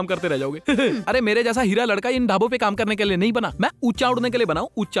ढूबे पे काम करते रह जाओगे। अरे मेरे जैसा हीरा लड़का इन ढाबों पे काम करने के लिए नहीं बना, मैं ऊंचा उड़ने के लिए बना हूँ।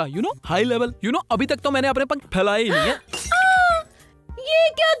 ऊंचा, you know, high level, you know. अभी तक तो मैंने अपने पंख फैलाए ही नहीं है। ये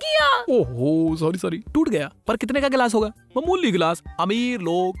क्या किया? ओहो सॉरी सॉरी, टूट गया। पर कितने का गिलास होगा? मामूली गिलास, अमीर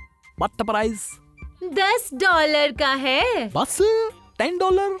लोग। What price? $10 का है बस।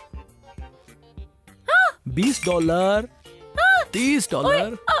 $10, $20,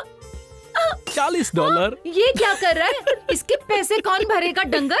 $30, $40। ये क्या कर रहा है? इसके पैसे कौन भरेगा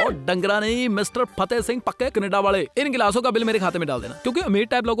डंगर? और डंगरा नहीं, मिस्टर फतेह सिंह पक्के कनाडा वाले। इन गिलासों का बिल मेरे खाते में डाल देना, क्योंकि अमीर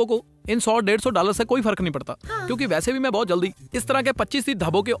टाइप लोगों को इन $100-150 से कोई फर्क नहीं पड़ता। हाँ। क्योंकि वैसे भी मैं बहुत जल्दी इस तरह के 25-30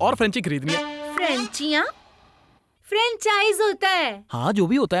 ढाबों के और फ्रेंची खरीदनी है। फ्रेंचियाँ? फ्रेंचाइज होता है। हाँ जो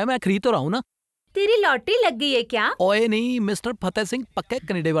भी होता है, मैं खरीद तो रहा हूँ ना। तेरी लॉटरी लग गई है क्या? ओए नहीं, मिस्टर फतेह सिंह पक्के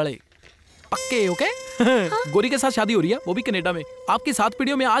कनाडा वाले, पक्के। ओके। हाँ। गोरी के साथ शादी हो रही है, वो भी कनाडा में। आपकी 7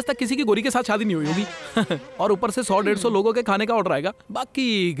 पीढ़ियों में आज तक किसी की गोरी के साथ शादी नहीं हुई होगी। और ऊपर से 100-150 लोगों के खाने का ऑर्डर आएगा,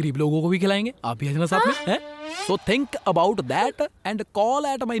 बाकी गरीब लोगों को भी खिलाएंगे। आप भी आजना साथ में। So think about that and call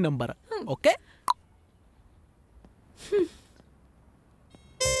at my number. Okay.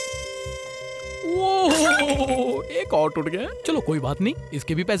 एक और टूट गया। चलो कोई बात नहीं,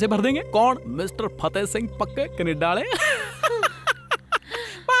 इसके भी पैसे भर देंगे। कौन? मिस्टर फतेह सिंह पक्के कनाडा वाले।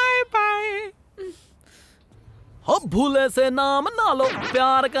 Bye bye. अब भूले से नाम ना लो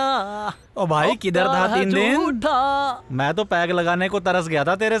प्यार का। ओ भाई किधर था 3 दिन? मैं तो पैग लगाने को तरस गया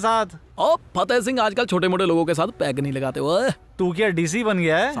था तेरे साथ। ओ फतेह सिंह आजकल छोटे मोटे लोगों के साथ पैग नहीं लगाते हो। तू क्या डीसी बन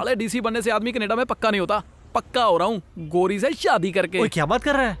गया है? साले डीसी बनने से आदमी कनाडा में पक्का नहीं होता। पक्का हो रहा हूँ गोरी से शादी करके। ओए क्या बात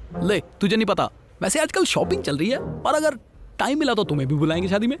कर रहा है? ले तुझे नहीं पता, वैसे आजकल शॉपिंग चल रही है, पर अगर टाइम मिला तो तुम्हें भी बुलाएंगे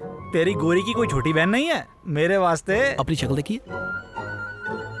शादी में। तेरी गोरी की कोई छोटी बहन नहीं है मेरे वास्ते? अपनी शक्ल देखिए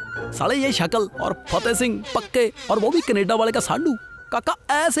साले, ये शक्ल और फतेह सिंह पक्के, और वो भी कनाडा वाले का सांडू। काका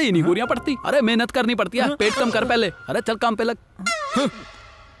ऐसे ही नहीं गोरियां पड़ती। अरे मेहनत करनी पड़ती है, पेट कम कर पहले। अरे चल काम पे लग।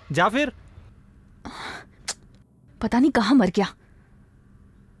 जा फिर। पता नहीं कहाँ मर गया।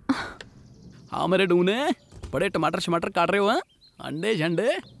 हाँ मेरे डूने, बड़े टमाटर शमाटर काट रहे हो हैं? अंडे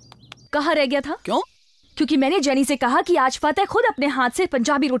झंडे कहाँ रह गया था? क्यों? क्योंकि मैंने जेनी से कहा कि आज फतेह खुद अपने हाथ से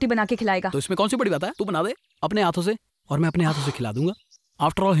पंजाबी रोटी बना के खिलाएगा। तो इसमें कौन सी बड़ी बात है? तू बना दे अपने हाथों से और मैं अपने हाथों से खिला दूंगा।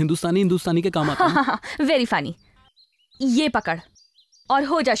 आफ्टर ऑल हिंदुस्तानी के काम आता है। Very funny. ये पकड़ और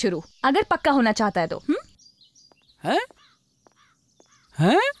हो जा शुरू, अगर पक्का होना चाहता है तो। हैं?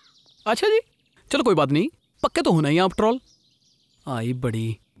 अच्छा जी, चलो कोई बात नहीं, पक्के तो होना ही आफ्टर ऑल। आई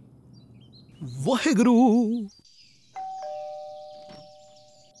बड़ी वाहेगुरु।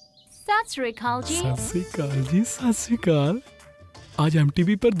 सत श्री अकाल जी। सत श्री अकाल जी, सत श्री अकाल। आज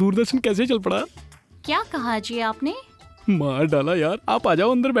एमटीवी पर दूरदर्शन कैसे चल पड़ा? क्या कहा जी आपने? मार डाला यार। आप आ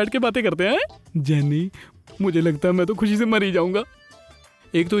जाओ, अंदर बैठ के बातें करते हैं। जेनी, मुझे लगता है मैं तो खुशी से मर ही जाऊंगा।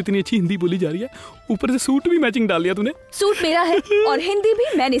 एक तो इतनी अच्छी हिंदी बोली जा रही है, ऊपर से सूट भी मैचिंग डाल लिया तूने। सूट मेरा है और हिंदी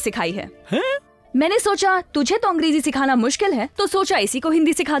भी मैंने सिखाई है। मैंने सोचा तुझे तो अंग्रेजी सिखाना मुश्किल है, तो सोचा इसी को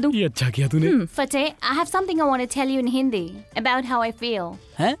हिंदी सिखा दूं। ये अच्छा किया तूने। फतेह, I have something I want to tell you in Hindi about how I feel.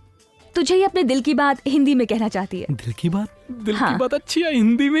 हैं? तुझे ही अपने दिल की बात हिंदी में कहना चाहती है। दिल की बात? दिल की बात अच्छी है,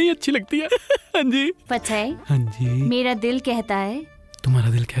 हिंदी में ही अच्छी लगती है। हाँ जी। फतेह, हाँ जी। मेरा दिल कहता है। तुम्हारा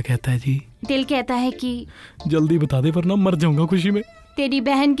दिल क्या कहता है जी? दिल कहता है कि जल्दी बता दे वरना मर जाऊंगा खुशी में। तेरी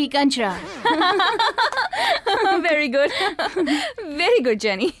बहन की कंचरा। Very good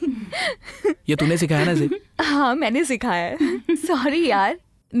jenny. ये तूने सिखाया ना इसे? हाँ मैंने सिखाया है। सॉरी यार,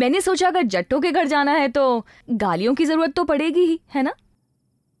 मैंने सोचा अगर जट्टों के घर जाना है तो गालियों की जरूरत तो पड़ेगी ही, है ना?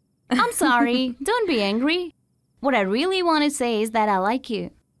 I'm sorry. Don't be angry. What I really want to say is that I like you.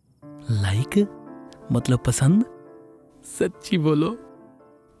 Like? मतलब पसंद? सच्ची बोलो।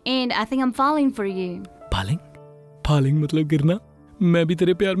 And I think I'm falling for you. Falling मतलब गिरना? मैं भी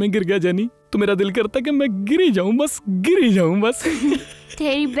तेरे प्यार में गिर गया जेनी, तो मेरा दिल करता कि मैं गिर ही जाऊं बस।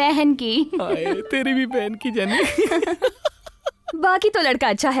 तेरी बहन की। तेरी भी बहन की जेनी। बाकी तो लड़का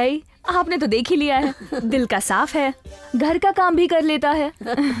अच्छा है ही, आपने तो देख ही लिया है। दिल का साफ है, घर का काम भी कर लेता है।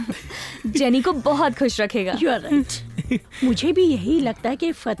 जेनी को बहुत खुश रखेगा। You are right. मुझे भी यही लगता है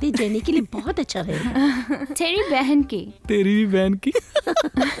कि फतेह जेनी के लिए बहुत अच्छा रहेगा। तेरी बहन की। तेरी भी बहन की।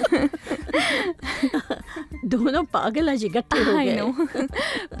 दोनों पागल आज इकट्ठे हो गए।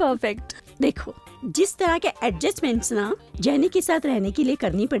 परफेक्ट। देखो, जिस तरह के एडजस्टमेंट्स ना जेनी के साथ रहने के लिए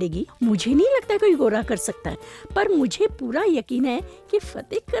करनी पड़ेगी, मुझे नहीं लगता कोई गोरा कर सकता है, पर मुझे पूरा यकीन है कि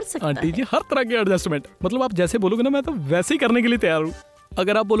फतेह कर सकता है। आंटी जी, हर तरह के एडजस्टमेंट, मतलब आप जैसे बोलोगे ना मैं तो वैसे ही करने के लिए तैयार हूँ।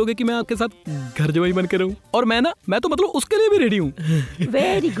 अगर आप बोलोगे कि मैं आपके साथ घर जवाई बन के रहूं, और मैं तो मतलब उसके लिए भी रेडी हूँ।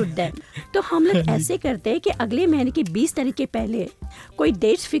 Very good then. तो हम लोग ऐसे करते हैं कि अगले महीने की 20 तारीख के पहले कोई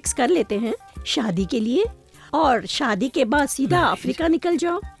डेट्स फिक्स कर लेते हैं शादी के लिए, और शादी के बाद सीधा अफ्रीका निकल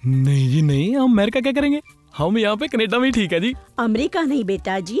जाओ। नहीं जी नहीं, हम अमेरिका क्या करेंगे? हम यहाँ पे कनाडा में ही ठीक है जी। अमेरिका नहीं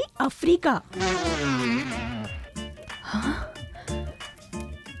बेटा जी, अफ्रीका।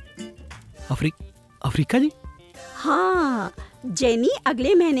 अफ्रीका जी? हाँ, जेनी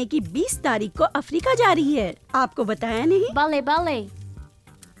अगले महीने की 20 तारीख को अफ्रीका जा रही है। आपको बताया नहीं? बल्ले।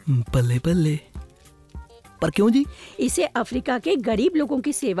 पर क्यों जी? इसे अफ्रीका के गरीब लोगों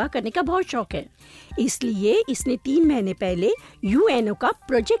की सेवा करने का बहुत शौक है, इसलिए इसने 3 महीने पहले यूएनओ का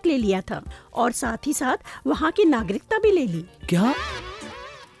प्रोजेक्ट ले लिया था और साथ ही साथ वहाँ की नागरिकता भी ले ली। क्या?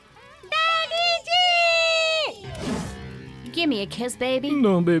 Give me a kiss, baby.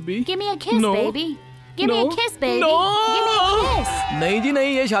 No, baby. Give me a kiss, No. baby. Give me a kiss, baby. No. Give me a kiss. नहीं जी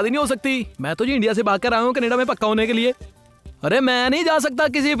नहीं, ये शादी नहीं हो सकती। मैं तो जी इंडिया से भाग कर आया हूँ कनाडा में पक्का होने के लिए। अरे मैं नहीं जा सकता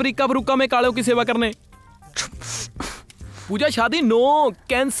किसी अफ्रीका में कालों की सेवा करने। पूजा, शादी no,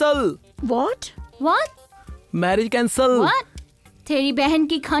 cancel. What? Marriage cancel. What? तेरी बहन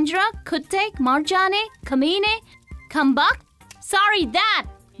की खंजरा, कुत्ते, मर जाने, कमीने, खम्बक। Sorry that,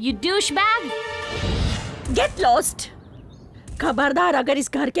 you douchebag. Get lost. खबरदार अगर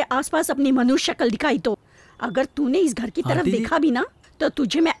इस घर के आसपास अपनी मनुष्य शक्ल दिखाई तो, अगर तूने इस घर की तरफ देखा भी ना तो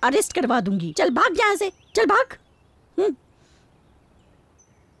तुझे मैं अरेस्ट करवा दूंगी। चल भाग यहाँ से, चल भाग।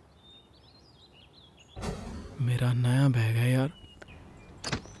 मेरा नया बैग है यार।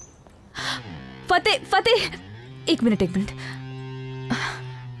 फतेह, एक मिनट।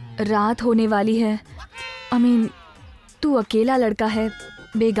 रात होने वाली है। तू अकेला लड़का है,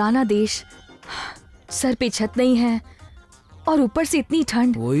 बेगाना देश, सर पे छत नहीं है और ऊपर से इतनी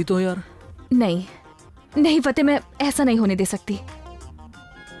ठंड। वही तो यार। नहीं फतेह, मैं ऐसा नहीं होने दे सकती।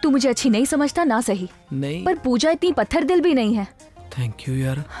 तू मुझे अच्छी नहीं समझता ना, सही नहीं, पर पूजा इतनी पत्थर दिल भी नहीं है। थैंक यू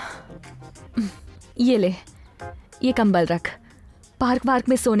यार। ये ले, ये कंबल रख, पार्क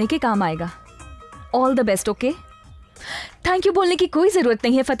में सोने के काम आएगा। All the best, okay? Thank you बोलने की कोई जरूरत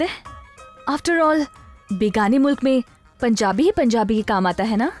नहीं है फतेह। आफ्टर ऑल बेगाने मुल्क में पंजाबी ही पंजाबी के काम आता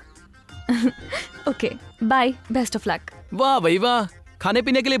है ना। Okay bye, best of luck. वाह भाई वाह, खाने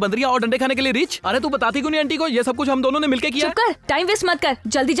पीने के लिए बंदरिया और डंडे खाने के लिए रिच। अरे तू बताती क्यों नहीं आंटी को? ये सब कुछ हम दोनों ने मिलके किया। चुप कर, टाइम वेस्ट मत कर,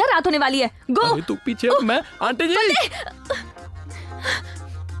 जल्दी जा, रात होने वाली है। गो। अरे तू पीछे हो, मैं आंटी जी।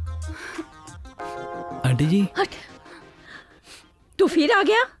 आंटी जी तू फिर आ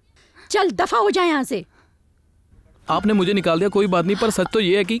गया? चल दफा हो जाए यहाँ से। आपने मुझे निकाल दिया कोई बात नहीं, पर सच तो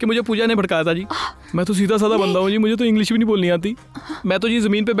ये है कि मुझे पूजा ने भड़काया था जी। मैं तो सीधा साधा बंदा हूँ जी, मुझे तो इंग्लिश भी नहीं बोलनी आती। मैं तो जी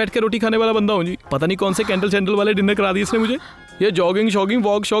जमीन पे बैठ के रोटी खाने वाला बंदा हूँ जी। पता नहीं कौन से कैंडल सैंडल वाले डिनर करा दिए इसने मुझे। ये जॉगिंग शॉगिंग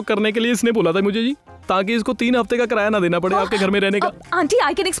वॉक शॉक करने के लिए इसने बोला था मुझे जी, ताकि इसको 3 हफ्ते का किराया ना देना पड़े आपके घर में रहने का। आंटी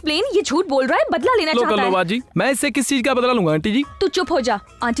आई कैन एक्सप्लेन, ये झूठ बोल रहा है, बदला लेना चाहता है। लो बात जी, मैं इससे किस चीज का बदला लूंगा आंटी जी? तू चुप हो जा।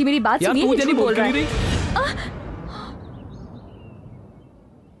 आंटी मेरी बात सुनिए, ये झूठ बोल रहा है।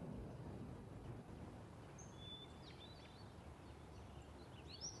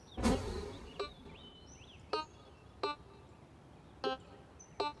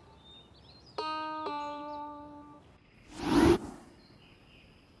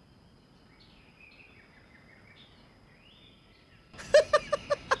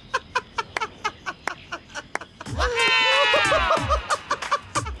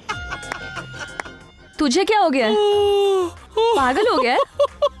 तुझे क्या हो गया? पागल हो गया?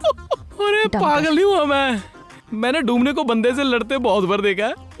 अरे पागल नहीं हुआ मैंने डूबने को बंदे से लड़ते बहुत बार देखा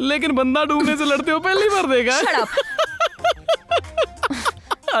है, लेकिन बंदा डूबने से लड़ते हो पहली बार देखा है।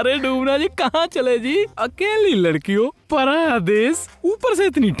 अरे डूबना जी कहाँ चले जी, अकेली लड़की हो, पराया देश, ऊपर से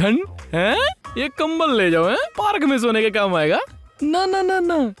इतनी ठंड है। ये कंबल ले जाओ, है पार्क में सोने के काम आएगा। ना ना ना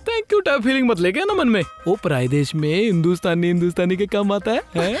ना, थैंक यू टाइप फीलिंग मत लेके ना मन में। वो पराए देश में हिंदुस्तानी के काम आता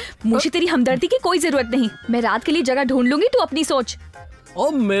है? मुझे तेरी हमदर्दी की कोई जरूरत नहीं, मैं रात के लिए जगह ढूंढ लूंगी, तू अपनी सोच। ओ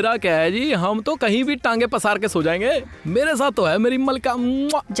मेरा क्या है जी, हम तो कहीं भी टांगे पसार के सो जाएंगे। मेरे साथ तो है मेरी मलका।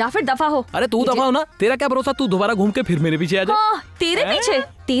 जा फिर दफा हो। अरे तू दफा हो ना, तेरा क्या भरोसा तू दोबारा घूम के फिर मेरे पीछे आ जाए।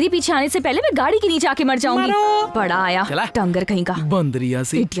 तेरे पीछे आने से पहले मैं गाड़ी के नीचे आके मर जाऊंगी। बड़ा आया टंगर कहीं का, बंदरिया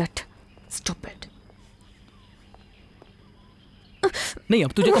से। Idiot, stupid. नहीं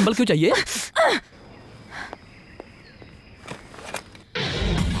अब तुझे कंबल क्यों चाहिए?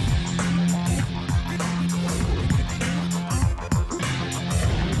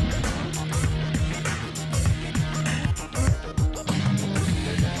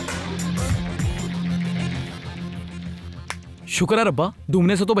 शुक्र है रब्बा,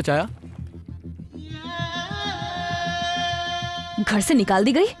 डूबने से तो बचाया। घर से निकाल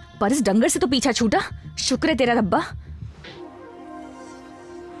दी गई, पर इस डंगर से तो पीछा छूटा। शुक्र है तेरा रब्बा।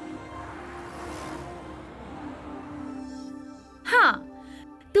 हाँ,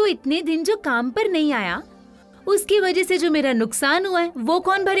 तू इतने दिन जो काम पर नहीं आया, उसकी वजह से जो मेरा नुकसान हुआ है वो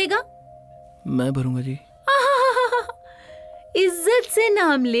कौन भरेगा? मैं भरूंगा जी। इज्जत से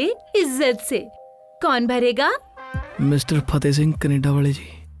नाम ले, इज्जत से। कौन भरेगा? मिस्टर फतेह सिंह कनाडा वाले जी।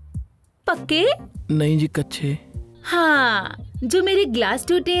 पक्के? नहीं जी, कच्चे। हाँ, जो मेरे ग्लास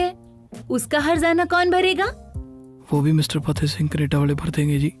टूटे हैं उसका हर्जाना कौन भरेगा? वो भी मिस्टर फतेह सिंह कनाडा वाले भर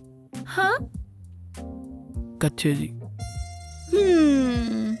देंगे जी। हाँ, कच्चे जी।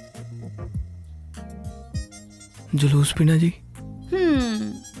 जुलूस पीना जी।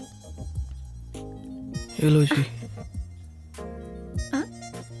 ये लो जी।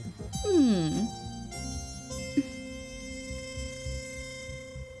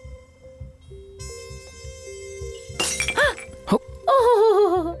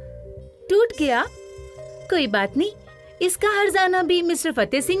 टूट गया, कोई बात नहीं, इसका हर्जाना भी मिस्टर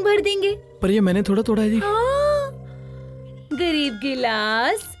फतेह सिंह भर देंगे। पर ये मैंने थोड़ा तोड़ा है जी। गरीब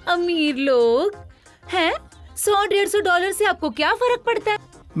गिलास, अमीर लोग हैं। $100-150 से आपको क्या फर्क पड़ता है?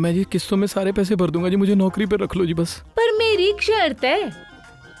 मैं जी किस्तों में सारे पैसे भर दूंगा जी, मुझे नौकरी पे रख लो जी बस। पर मेरी एक शर्त है,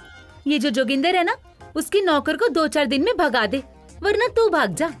 ये जो जोगिंदर है ना, उसके नौकर को 2-4 दिन में भगा दे, वरना तू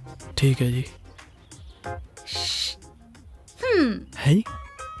भाग जा। ठीक है जी। है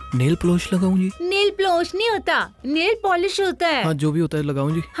नेल पॉलिश लगाऊं जी? नेल पॉलिश नहीं होता, नेल पॉलिश होता है। हाँ जो भी होता है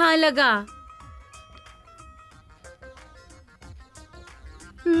लगाऊं जी। हाँ लगा।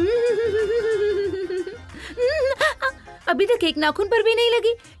 अभी तक एक नाखून पर भी नहीं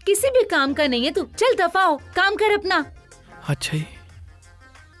लगी, किसी भी काम का नहीं है तू। चल दफा हो, काम कर अपना। अच्छा जी,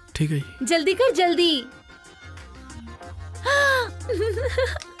 ठीक है जी। जल्दी कर, जल्दी।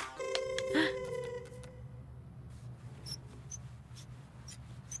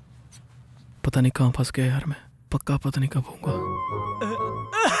 पता नहीं कहाँ फंस गया यार मैं, पक्का पता नहीं कब होऊंगा।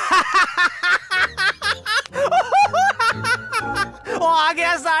 वो आ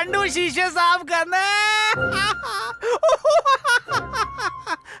गया सांडू, शीशे साफ करने।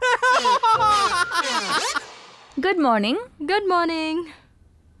 Good morning. Good morning.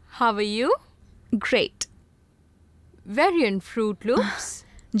 How are you? Great. Very fruit loops.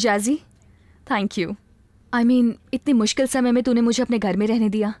 Jazzy, thank you. I mean इतनी मुश्किल समय में तूने मुझे अपने घर में रहने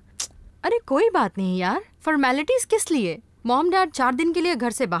दिया। अरे कोई बात नहीं यार, फॉर्मेलिटीज किस लिए? मॉम डैड 4 दिन के लिए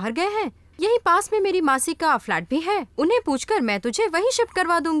घर से बाहर गए हैं। यही पास में मेरी मासी का फ्लैट भी है, उन्हें पूछकर मैं तुझे वहीं शिफ्ट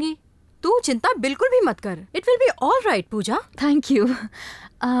करवा दूंगी। तू चिंता बिल्कुल भी मत कर। It will be all right Puja. Thank you.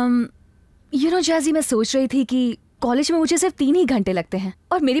 You know jazzy, मैं सोच रही थी कि कॉलेज में मुझे सिर्फ 3 ही घंटे लगते हैं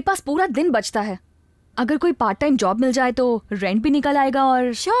और मेरे पास पूरा दिन बचता है। अगर कोई पार्ट टाइम जॉब मिल जाए तो रेंट भी निकल आएगा।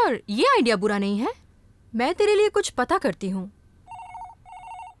 और श्योर, ये आइडिया बुरा नहीं है। मैं तेरे लिए कुछ पता करती हूँ।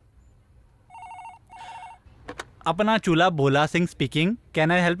 अपना चूल्हा Bhola Singh speaking.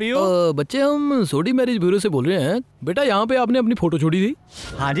 Can I help you? बच्चे, हम सोडी मैरिज ब्यूरो से बोल रहे हैं। बेटा, यहाँ पे आपने अपनी फोटो छोड़ी थी।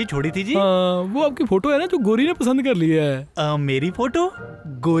 हाँ जी, छोड़ी थी जी। वो आपकी फोटो है ना, जो गोरी ने पसंद कर ली है। मेरी फोटो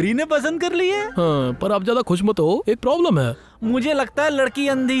गोरी ने पसंद कर ली है? हाँ, पर आप ज्यादा खुश मत हो, एक प्रॉब्लम है। मुझे लगता है लड़की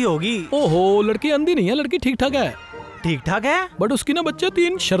अंधी होगी। ओहो, लड़की अंधी नहीं है, लड़की ठीक ठाक है। ठीक ठाक है, बट उसकी ना बच्चे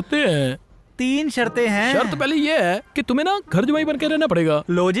 3 शर्तें हैं। 3 शर्तें हैं? शर्त पहले ये है कि तुम्हें ना घर जवाई बन के रहना पड़ेगा।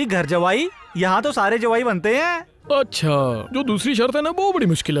 लो जी, घर जवाई? यहाँ तो सारे जवाई बनते हैं। अच्छा, जो दूसरी शर्त है ना, वो बड़ी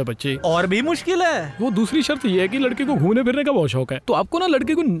मुश्किल है बच्चे। और भी मुश्किल है? वो दूसरी शर्त ये है कि लड़के को घूमने फिरने का बहुत शौक है, तो आपको ना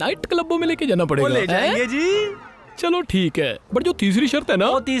लड़के को नाइट क्लबों में लेके जाना पड़ेगा। ले जाएंगे जी। चलो ठीक है, बट जो तीसरी शर्त है ना,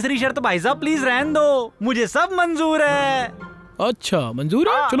 वो तीसरी शर्त भाई साहब प्लीज रहने दो, मुझे सब मंजूर है। अच्छा, मंजूर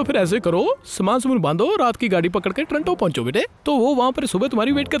है। चलो फिर ऐसे करो, सामान बांधो, रात की गाड़ी पकड़ के टोरंटो पहुंचो बेटे। तो वो वहाँ पर सुबह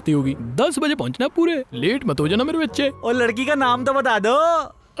तुम्हारी वेट करती होगी। 10 बजे पहुंचना पूरे, लेट मत हो जाना मेरे बच्चे। और लड़की का नाम तो बता दो।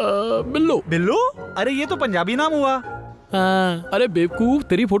 बिल्लो। बिल्लो? अरे ये तो पंजाबी नाम हुआ। अरे बेवकूफ,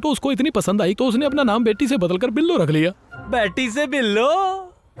 तेरी फोटो उसको इतनी पसंद आई तो उसने अपना नाम बेटी से बदलकर बिल्लो रख लिया। बेटी से बिल्लो?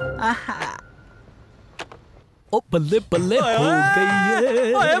 ओ बल्ले बल्ले हो गई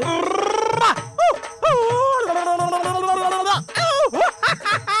है।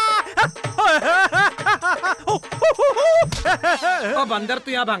 ओ बंदर,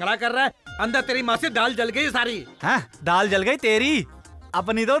 तू यहाँ भंगड़ा कर रहा है? अंदर तेरी माँ से दाल जल गई सारी। हाँ, दाल जल गई तेरी?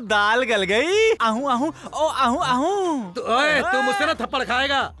 अपनी तो दाल गल गई। आहू आहू, ओ आहू आहू। ओए, तू मुझसे ना थप्पड़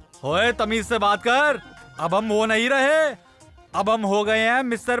खाएगा। ओए, तमीज से बात कर। अब हम वो नहीं रहे, अब हम हो गए हैं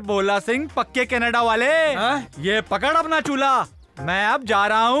मिस्टर भोला सिंह, पक्के कनाडा वाले। ये पकड़ अपना चूल्हा, मैं अब जा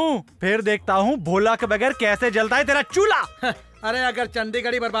रहा हूँ, फिर देखता हूँ भोला के बगैर कैसे जलता है तेरा चूल्हा। अरे अगर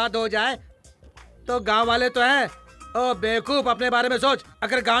चंडीगढ़ बर्बाद हो जाए तो गांव वाले तो हैं। ओ बेवकूफ, अपने बारे में सोच।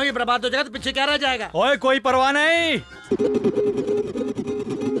 अगर गांव ही बर्बाद हो जाएगा तो पीछे क्या रह जाएगा? ओए, कोई परवाह नहीं।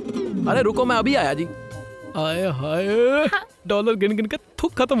 अरे रुको, मैं अभी आया जी। आए हाय, डॉलर गिन गिन के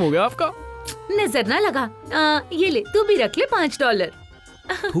थूक खत्म हो गया आपका। नजर ना लगा। ये ले, तू भी रख ले $5।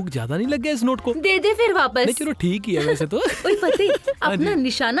 थूक ज्यादा नहीं लग गया इस नोट को? दे दे फिर वापस। नहीं, चलो ठीक ही है वैसे तो। ओए फतेह, अपना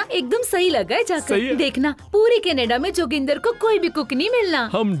निशाना एकदम सही लगा है जाकर। देखना, पूरे कनाडा में जोगिंदर को कोई भी कुक नहीं मिलना।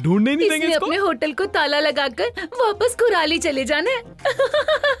 हम ढूंढने नहीं देंगे इसको। अपने होटल को ताला लगाकर वापस कुराली चले जाना है।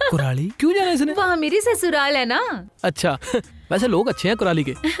 कुराली क्यों जाना है इसने? वहाँ मेरी ससुराल है ना। अच्छा, वैसे लोग अच्छे हैं कुराली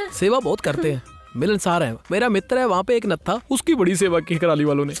के, सेवा बहुत करते हैं, मिलनसार है। मेरा मित्र है वहाँ पे एक नत्था, उसकी बड़ी सेवा की कुराली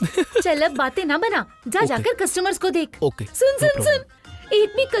वालों ने। चल अब बातें ना बना, जा जाकर कस्टमर्स को देख। ओके। सुन, एक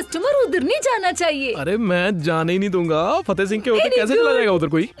भी कस्टमर उधर नहीं जाना चाहिए। अरे मैं जाने ही नहीं दूंगा, फतेह सिंह के होते कैसे चला जाएगा उधर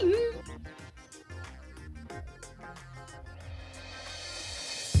कोई?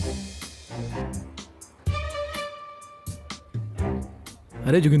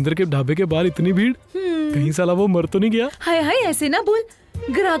 अरे जोगिंदर के ढाबे के बाहर इतनी भीड़, कहीं साला वो मर तो नहीं गया? हाय हाय, ऐसे ना बोल।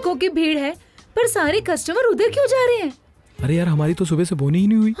 ग्राहकों की भीड़ है, पर सारे कस्टमर उधर क्यों जा रहे हैं? अरे यार, हमारी तो सुबह से बोनी ही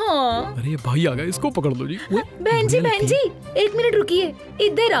नहीं हुई। हाँ। अरे ये भाई आ गया, इसको पकड़ लो जी। बहन जी 1 मिनट रुकिए,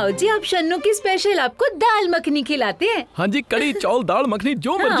 इधर आओ जी। आप शन्नू की स्पेशल आपको दाल मखनी खिलाते हैं। हाँ जी, कड़ी चावल दाल मखनी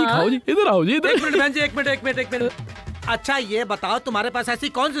जो मर्जी खाओ जी। इधर आओ जी, इधर। एक मिनट बहन जी, एक मिनट। अच्छा ये बताओ, तुम्हारे पास ऐसी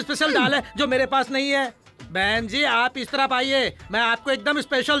कौन सी स्पेशल दाल है जो मेरे पास नहीं है? बहन जी आप इस तरफ आइए, मैं आपको एकदम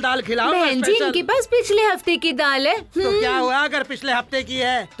स्पेशल दाल खिलाऊंगा। बहन जी, इनके पास पिछले हफ्ते की दाल है। तो क्या हुआ अगर पिछले हफ्ते की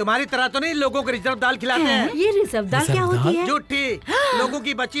है? तुम्हारी तरह तो नहीं लोगों को रिजर्व दाल खिलाते हैं। ये रिजर्व दाल क्या होती है? झूठी, लोगों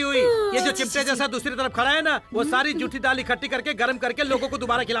की बची हुई। ये जो चिमटे जैसा दूसरी तरफ खड़ा है ना, वो सारी झूठी दाल इकट्ठी करके गर्म करके लोगों को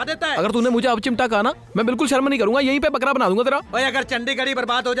दोबारा खिला देता है। अगर तूने मुझे अब चिमटा कहा ना, मैं बिल्कुल शर्म नहीं करूंगा, यहीं पे बकरा बना दूंगा तेरा। और अगर चंडीगढ़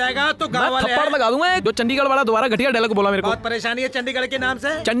बर्बाद हो जाएगा तो गाँव वाले थप्पड़ लगा दूंगा। जो चंडीगढ़ वाला दोबारा घटिया डायलॉग बोला मेरे को। बहुत परेशानी है चंडीगढ़ के नाम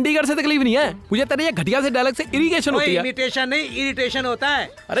से। चंडीगढ़ से तकलीफ नहीं है मुझे, तेरे ये घटिया से डायलॉग से इरिटेशन होती है। इरिटेशन नहीं, इरिटेशन होता है।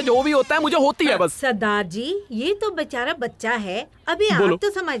 अरे जो भी होता है मुझे होती है बस। सरदार जी, ये तो बेचारा बच्चा है, अभी आप तो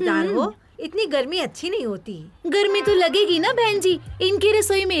समझदार हो, इतनी गर्मी अच्छी नहीं होती। गर्मी तो लगेगी ना बहन जी, इनकी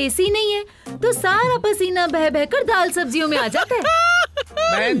रसोई में एसी नहीं है, तो सारा पसीना बह बह कर दाल सब्जियों में आ जाता है।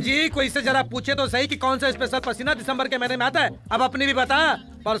 बहन जी कोई से जरा पूछे तो सही कि कौन सा स्पेशल पसीना दिसंबर के महीने में आता है। अब अपनी भी बता,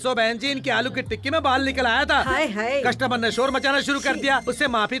 परसों बहन जी इनकी आलू की टिक्की में बाल निकल आया था। हाय हाय। कस्टमर ने शोर मचाना शुरू कर दिया। उससे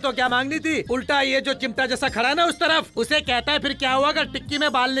माफी तो क्या मांगनी थी, उल्टा ये जो चिमटा जैसा खड़ा है ना उस तरफ, उसे कहता है फिर क्या हुआ अगर टिक्की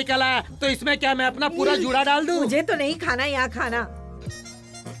में बाल निकल आया तो इसमें क्या मैं अपना पूरा जूड़ा डाल दूं? मुझे तो नहीं खाना यहाँ खाना।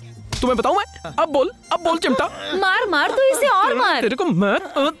 तुम्हें बताऊं मैं? अब बोल चिमटा। मार मार तो इसे और मार। तेरे को मार।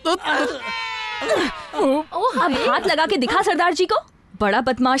 अब हाथ लगा के दिखा सरदार जी को। बड़ा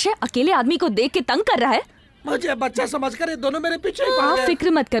बदमाश है, अकेले आदमी को देख के तंग कर रहा है। मुझे बच्चा समझकर ये दोनों मेरे पीछे ही पड़ आप गए।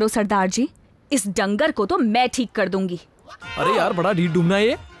 फिक्र मत करो सरदार जी, इस डंगर को तो मैं ठीक कर दूंगी। अरे यार बड़ा ढीठ ढूंढना है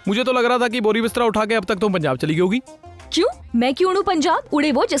ये। मुझे तो लग रहा था कि बोरी बिस्तरा उठा के अब तक तुम पंजाब चली गई होगी। क्यों? मैं क्यों उड़ूं पंजाब?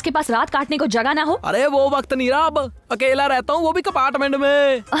 उड़े वो जिसके पास रात काटने को जगह ना हो। अरे वो वक्त नहीं रहा, अब अकेला रहता हूँ, वो भी कंपार्टमेंट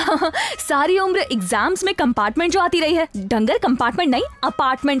में। सारी उम्र एग्जाम्स में कंपार्टमेंट जो आती रही है। डंगर कंपार्टमेंट नहीं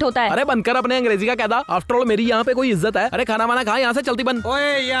अपार्टमेंट होता है। अरे बनकर अपने अंग्रेजी का कहता। आफ्टर ऑल मेरी यहाँ पे कोई इज्जत है। अरे खाना वाना खा, यहाँ से चलती बन।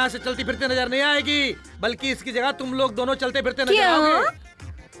 ओए यहाँ से चलती फिरते नजर नहीं आएगी, बल्कि इसकी जगह तुम लोग दोनों चलते फिरते नजर आओगे।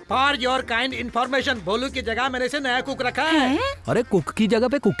 फॉर योर काइंड इन्फॉर्मेशन, भोलू की जगह मैंने से नया कुक रखा है। अरे कुक की जगह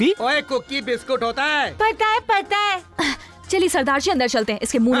पे कुकी? ओए कुकी बिस्कुट होता है। पता है। चलिए सरदार जी अंदर चलते हैं,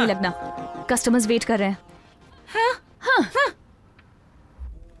 इसके मुंह नहीं लगना। कस्टमर्स वेट कर रहे हैं। हाँ।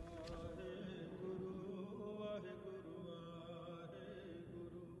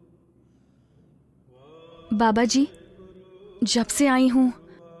 बाबा जी, जब से आई हूँ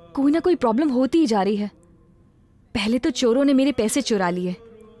कोई ना कोई प्रॉब्लम होती ही जा रही है। पहले तो चोरों ने मेरे पैसे चुरा लिए,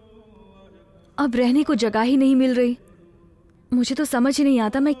 अब रहने को जगह ही नहीं मिल रही। मुझे तो समझ ही नहीं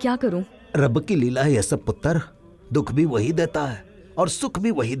आता मैं क्या करूं। रब की लीला है यह सब पुत्र, दुख भी वही देता है और सुख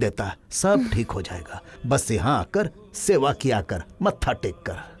भी वही देता है। सब ठीक हो जाएगा, बस यहाँ आकर सेवा किया कर, मत्था टेक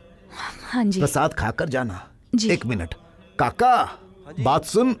कर। हाँ जी। प्रसाद खाकर जाना। जी। 1 मिनट काका, बात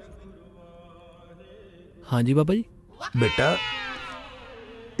सुन। हाँ जी बाबा जी। बेटा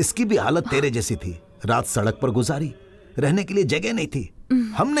इसकी भी हालत तेरे जैसी थी, रात सड़क पर गुजारी, रहने के लिए जगह नहीं थी,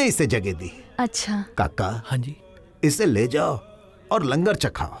 हमने इसे जगह दी। अच्छा काका। हाँ जी। इसे ले जाओ और लंगर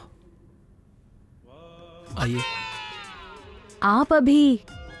चखाओ। आइए। आप अभी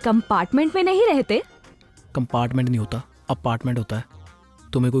कंपार्टमेंट में नहीं रहते? कंपार्टमेंट नहीं होता, अपार्टमेंट होता है।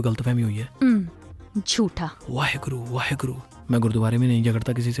 तुम्हें कोई गलतफहमी हुई है। झूठा। वाहेगुरु वाहेगुरु। मैं गुरुद्वारे में नहीं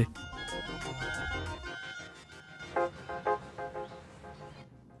झगड़ता किसी से।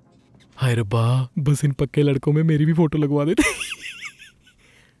 हाय रब्बा, बस इन पक्के लड़कों में मेरी भी फोटो लगवा देते।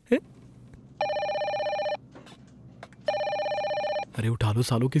 अरे उठा लो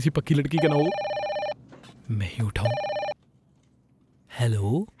सालो, किसी पक्की लड़की का ना हो। मैं ही उठाऊं।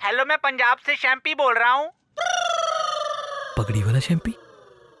 हेलो हेलो, मैं पंजाब से शैम्पी बोल रहा हूँ। पगड़ी वाला शैम्पी?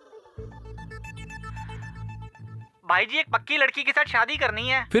 भाई जी एक पक्की लड़की के साथ शादी करनी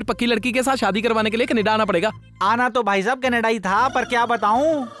है। फिर पक्की लड़की के साथ शादी करवाने के लिए कनाडा आना पड़ेगा। आना तो भाई साहब कनाडा ही था, पर क्या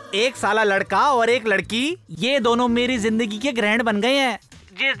बताऊं, 1 साला लड़का और 1 लड़की, ये दोनों मेरी जिंदगी के ग्रहण बन गए हैं।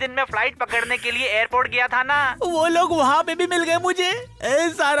 जिस दिन मैं फ्लाइट पकड़ने के लिए एयरपोर्ट गया था ना, वो लोग वहाँ पे भी मिल गए मुझे।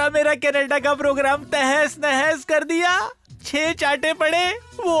 सारा मेरा कनाडा का प्रोग्राम तहस नहस कर दिया। 6 चाटे पड़े,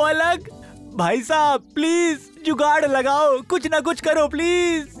 वो अलग। भाई साहब प्लीज जुगाड़ लगाओ, कुछ ना कुछ करो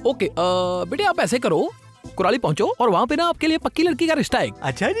प्लीज। ओके बेटे आप ऐसे करो, कुराली पहुंचो और वहाँ पे ना आपके लिए पक्की लड़की का रिश्ता है।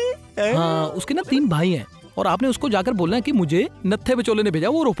 अच्छा जी। हाँ, उसके ना 3 भाई हैं और आपने उसको जाकर बोलना है कि मुझे नत्थे बिचोले ने भेजा,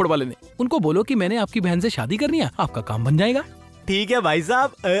 वो रोपड़ वाले ने। उनको बोलो कि मैंने आपकी बहन से शादी करनी है, आपका काम बन जाएगा। ठीक है भाई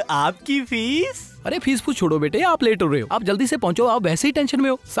साहब। आपकी फीस? अरे फीस पूछ छोड़ो बेटे, आप लेट हो रहे हो, आप जल्दी से पहुंचो, आप वैसे ही टेंशन में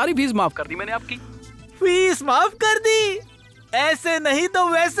हो। सारी फीस माफ कर दी मैंने आपकी। फीस माफ कर दी? ऐसे नहीं तो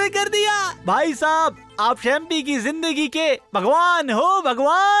वैसे कर दिया। भाई साहब आप शैम्पी की जिंदगी के भगवान हो,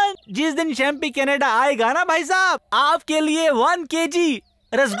 भगवान। जिस दिन शैम्पी कनाडा आएगा ना भाई साहब, आपके लिए 1 kg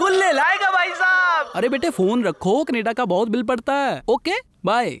रसगुल्ले लाएगा भाई साहब। अरे बेटे फोन रखो, कनाडा का बहुत बिल पड़ता है। Okay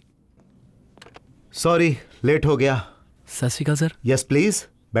bye. सॉरी लेट हो गया। सत श्री अकाल सर। यस प्लीज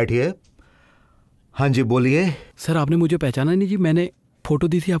बैठिए। हाँ जी बोलिए। सर आपने मुझे पहचाना नहीं जी, मैंने फोटो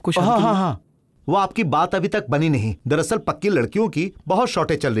दी थी आपको। हाँ, वो आपकी बात अभी तक बनी नहीं। दरअसल पक्की लड़कियों की बहुत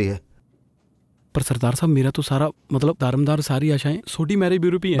शॉर्टेज चल रही है। पर सरदार साहब मेरा तो सारा मतलब दारमदार सारी आशाएं छोटी मैरिज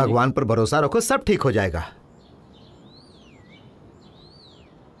ब्यूरो पे हैं। भगवान पर भरोसा रखो, सब ठीक हो जाएगा।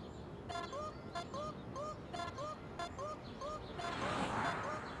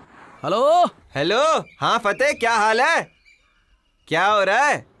 Hello hello. हाँ फतेह, क्या हाल है? क्या हो रहा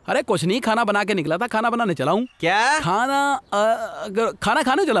है? अरे कुछ नहीं, खाना बना के निकला था, खाना बनाने चला हूँ। क्या खाना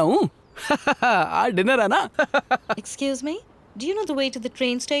खाने चला हूँ। आज डिनर है ना। Excuse me, do you know the way to the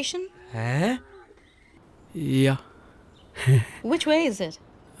train station? है? या Which way is it?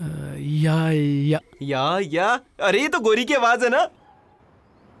 या अरे ये तो गोरी की आवाज है ना।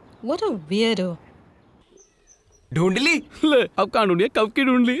 What a weirdo. ढूंढ ली? ले अब कहाँ ढूंढी, कब की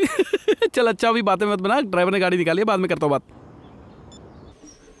ढूंढ ली। चल अच्छा अभी बातें मत बना, ड्राइवर ने गाड़ी निकाली है, बाद में करता हूँ बात।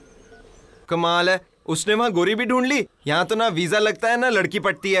 कमाल है, उसने वहाँ गोरी भी ढूंढ ली। यहाँ तो ना वीजा लगता है ना लड़की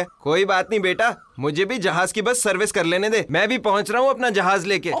पटती है। कोई बात नहीं बेटा, मुझे भी जहाज की बस सर्विस कर लेने दे, मैं भी पहुँच रहा हूँ अपना जहाज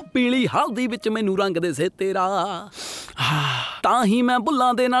लेके। पीली हल्दी विच मैनू रंग दे से तेरा, ताही मैं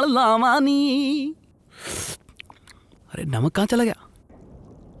बुल्लां दे नाल लावां नी। अरे नमक कहाँ चला गया?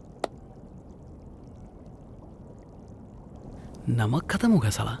 नमक खत्म हो गया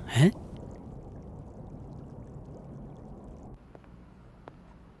साला हैं?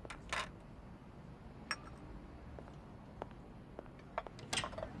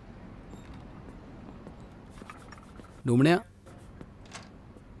 ढूंढने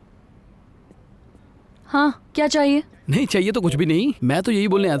हाँ, क्या चाहिए? नहीं चाहिए तो कुछ भी नहीं, मैं तो यही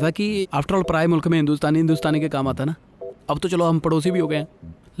बोलने आया था कि आफ्टर ऑल पराए मुल्क में हिंदुस्तानी के काम आता ना। अब तो चलो हम पड़ोसी भी हो गए हैं,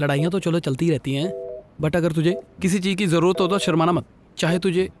 लड़ाइयाँ तो चलो चलती रहती हैं, बट अगर तुझे किसी चीज़ की ज़रूरत हो तो शर्माना मत। चाहे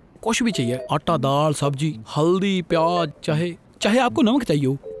तुझे कुछ भी चाहिए, आटा दाल सब्जी हल्दी प्याज, चाहे आपको नमक चाहिए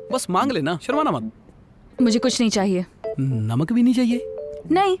हो, बस मांग लेना, शर्माना मत। मुझे कुछ नहीं चाहिए। नमक भी नहीं चाहिए?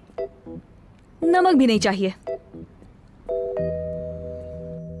 नहीं, नमक भी नहीं चाहिए।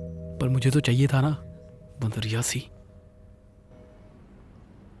 पर मुझे तो चाहिए था ना बंदरिया सी।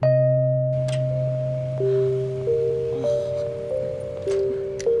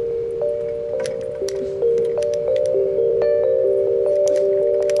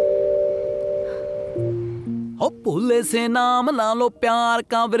 हो भूले से नाम ला लो प्यार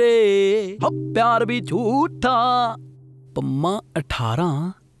का वीरे, हो प्यार भी झूठा। पम्मा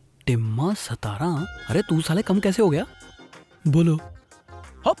 18 टिम्मा 17। अरे तू साले कम कैसे हो गया? बोलो।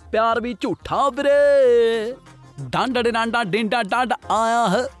 हो प्यार भी झूठा वीरे, डांडा डांडा डिंडा डांडा आया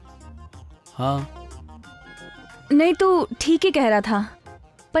है। हाँ नहीं तो ठीक ही कह रहा था,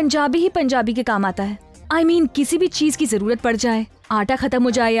 पंजाबी ही पंजाबी के काम आता है। I mean, किसी भी चीज की जरूरत पड़ जाए, आटा खत्म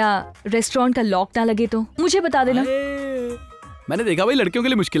हो जाए या रेस्टोरेंट का लॉक ना लगे तो मुझे बता देना। मैंने देखा भाई लड़कियों के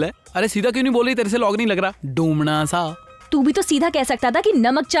लिए मुश्किल है। अरे सीधा क्यों नहीं बोल रही? तेरे से लॉक नहीं लग रहा डूमना सा। तू भी तो सीधा कह सकता था कि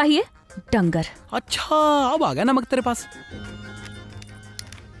नमक चाहिए, डंगर। अच्छा अब आ गया नमक तेरे पास,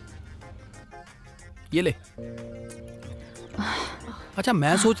 ये ले। अच्छा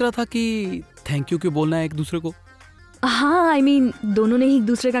मैं सोच रहा था कि थैंक यू क्यों बोलना है एक दूसरे को। हाँ I mean, दोनों ने ही एक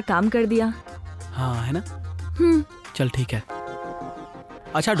दूसरे का काम कर दिया। हाँ है ना। चल ठीक है।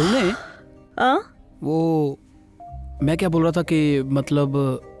 अच्छा ढूंढे वो मैं क्या बोल रहा था कि मतलब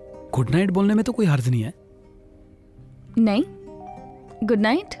गुड नाइट बोलने में तो कोई हर्ज नहीं है। नहीं, गुड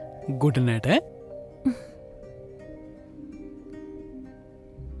नाइट। गुड नाइट है।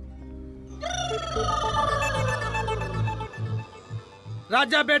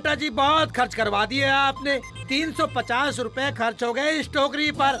 राजा बेटा जी बहुत खर्च करवा दिए आपने। 350 रुपए खर्च हो गए इस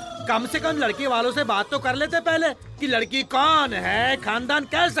टोकरी पर। कम से कम लड़की वालों से बात तो कर लेते पहले कि लड़की कौन है, खानदान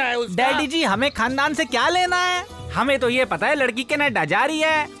कैसा है उसका। डैडी जी हमें खानदान से क्या लेना है, हमें तो ये पता है लड़की कनाडा जा रही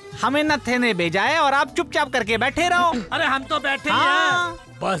है। हमें नत्थे ने भेजा है और आप चुपचाप करके बैठे रहो। अरे हम तो बैठे ही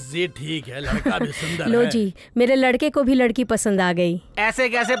हैं। बस जी ठीक है, लड़का भी सुंदर लो है। जी मेरे लड़के को भी लड़की पसंद आ गई। ऐसे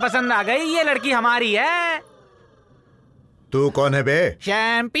कैसे पसंद आ गई? ये लड़की हमारी है। तू कौन है बे?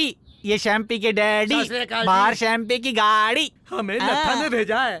 शैम्पी, ये शैम्पी के डैडी, बाहर शैम्पी की गाड़ी। हमें नत्था ने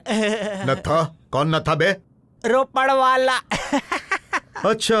भेजा है। नत्था? कौन नत्था बे? रोपड़ वाला।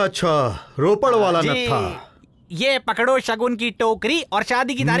 अच्छा अच्छा, रोपड़ वाला नत्था। ये पकड़ो शगुन की टोकरी और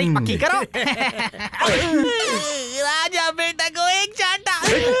शादी की तारीख पक्की करो। राजा बेटा को एक चाटा,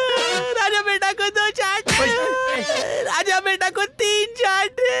 राजा बेटा को 2 चाट, राजा बेटा को 3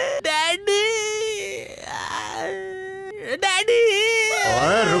 चाट। डैडी डैडी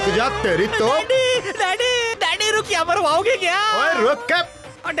ओए रुक जा तेरी तो। डैडी रुक, क्या मरवाओगे क्या? ओए रुक के।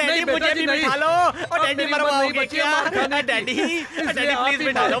 और डैडी मुझे भी बिठा लो। और डैडी मरवाओगे क्या? डैडी प्लीज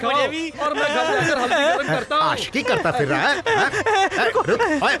बिठा लो मुझे भी। और मैं घर जाकर हल्दी गरम करता हूं। आशिकी करता फिर रहा है? रुक,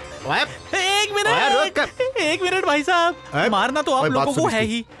 ओए ओए एक मिनट भाई साहब, मारना तो आप लोगों को है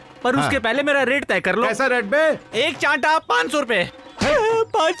ही, पर उसके पहले मेरा रेट तय कर लो। कैसा रेट बे? एक चांटा 500 रुपए।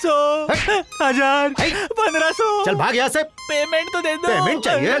 500, 1000, 1500। चल भाग यहाँ से। पेमेंट तो दे दो। पेमेंट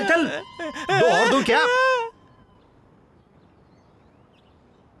चाहिए? चल 2 और दूं क्या?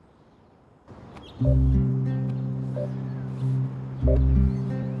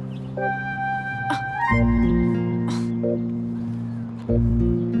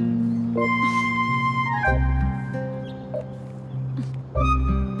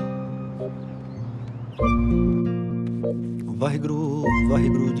 वाहिगुरु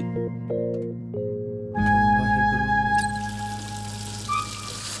वाहिगुरु जी, वाहिगुरु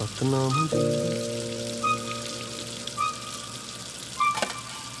सतनाम जी।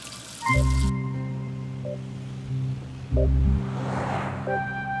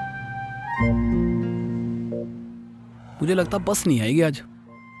 मुझे लगता बस नहीं आएगी आज।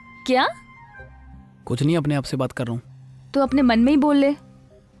 क्या? कुछ नहीं, अपने आप से बात कर रहा हूँ। तो अपने मन में ही बोल ले।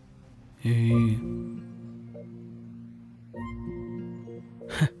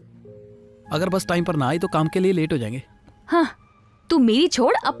 अगर बस टाइम पर ना आई तो काम के लिए लेट हो जाएंगे। हाँ, तू मेरी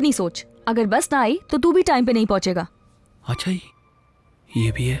छोड़ अपनी सोच। अगर बस ना आई तो तू भी टाइम पे नहीं पहुंचेगा। अच्छा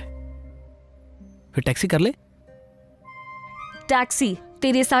ये भी है। फिर टैक्सी कर ले। टैक्सी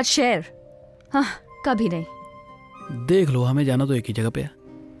तेरे साथ शेयर? हाँ, कभी नहीं। देख लो, हमें जाना तो एक ही जगह पे है,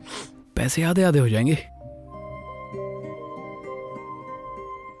 पैसे आधे आधे हो जाएंगे।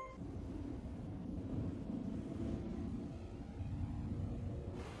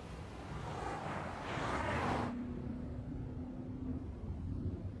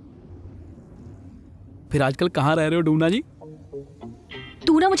 फिर आजकल कहाँ रह रहे हो डूमना जी?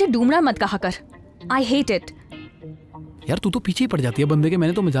 तू ना मुझे डूमना मत कहा कर। I hate it. यार तू तो पीछे ही पड़ जाती है बंदे के।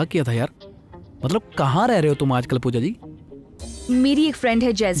 मैंने तो मजाक किया था यार। मतलब कहाँ रह रहे हो तुम आजकल पूजा जी? मेरी एक फ्रेंड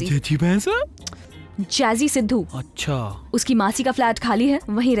है जैजी। जैजी भैंसा? जैजी सिद्धू। अच्छा। उसकी मासी का फ्लैट खाली है,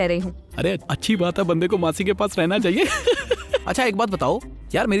 वहीं रह रही हूँ। अरे अच्छी बात है, बंदे को मासी के पास रहना चाहिए। अच्छा एक बात बताओ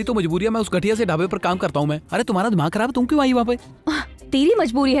यार, मेरी तो मजबूरी है, मैं उस घटिया से ढाबे पर काम करता हूँ मैं। अरे तुम्हारा दिमाग खराब, तुम क्यों आई वहाँ पे? तेरी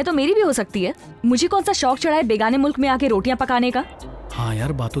मजबूरी है तो मेरी भी हो सकती है। मुझे कौन सा शौक चढ़ा है बेगाने मुल्क में आके रोटियां पकाने का? हाँ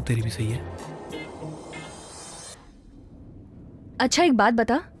यार, बात तो तेरी भी सही है। अच्छा एक बात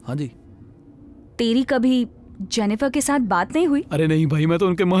बता। हाँ जी। तेरी कभी जेनिफर के साथ बात नहीं हुई? अरे नहीं भाई, मैं तो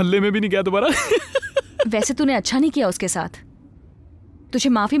उनके मोहल्ले में भी नहीं गया दोबारा। वैसे तूने अच्छा नहीं किया उसके साथ। तुझे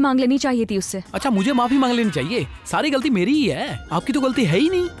माफी मांग लेनी चाहिए थी उससे। अच्छा मुझे माफी मांग लेनी चाहिए? सारी गलती मेरी ही है, आपकी तो गलती है ही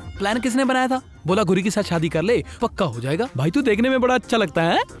नहीं। प्लान किसने बनाया था? बोला गुरी के साथ शादी कर ले, पक्का हो जाएगा। भाई तू देखने में बड़ा अच्छा लगता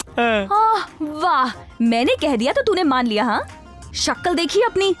है। वाह, मैंने कह दिया तो तूने मान लिया। हाँ, शक्ल देखी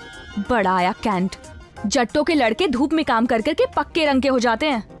अपनी, बड़ा आया कैंट। जट्टों के लड़के धूप में काम कर करके पक्के रंग के हो जाते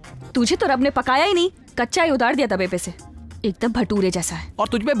हैं। तुझे तो रब ने पकाया ही नहीं, कच्चा ही उतार दिया तवे पे से। एकदम भटूरे जैसा है। और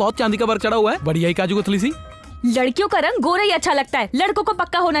तुझ पे बहुत चांदी का वर्क चढ़ा हुआ है, बढ़िया ही काजू कतली सी। लड़कियों का रंग गोरा ही अच्छा लगता है, लड़कों को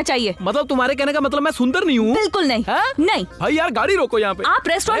पक्का होना चाहिए। मतलब तुम्हारे कहने का मतलब मैं सुंदर नहीं हूँ? बिल्कुल नहीं। नहीं भाई यार गाड़ी रोको यहाँ पे। आप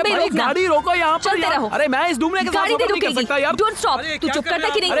रेस्टोरेंट में रोकना। गाड़ी रोको यहाँ पर। चलते रहो। अरे मैं इस डूमने के साथ गाड़ी नहीं कर सकता यार। Don't stop. तू चुप करता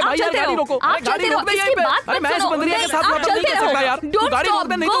कि नहीं? अरे आप भाई यार चलते गाड़ी रहो। रोको। आप चलते रहो। इसकी बात अरे मैं इस बंदरिया के साथ आप चलते रहो यार। रहो। गाड़ी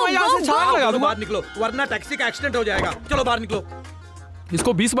रोकते नहीं तो मैं यहाँ से छलांग लगा दूंगा। बाहर निकलो वरना टैक्सी का एक्सीडेंट हो जाएगा। चलो बाहर निकलो।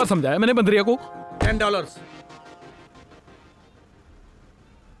 इसको 20 बार समझाया मैंने बंदरिया को। $10।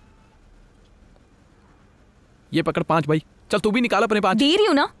 ये पकड़ 5 भाई। चल तू भी निकाल अपने 5। दे रही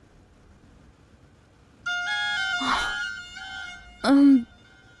हूँ ना।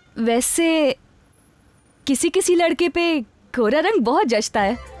 वैसे किसी किसी लड़के पे गोरा रंग बहुत जचता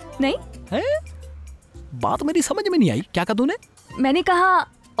है, नहीं है? बात मेरी समझ में नहीं आई, क्या कहा तूने? मैंने कहा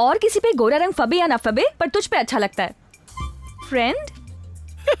और किसी पे गोरा रंग फबे या ना फबे, पर तुझ पे अच्छा लगता है। फ्रेंड?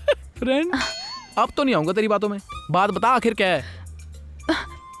 फ्रेंड? अब तो नहीं आऊंगा तेरी बातों में। बात बता आखिर क्या है?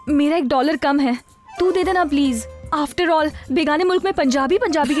 मेरा $1 कम है, तू दे देना प्लीज। आफ्टर ऑल बेगाने मुल्क में पंजाबी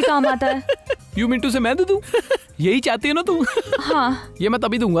के काम आता है। यू मीन टू से मैं दे दूं? यही चाहती है ना तू? हाँ। ये मैं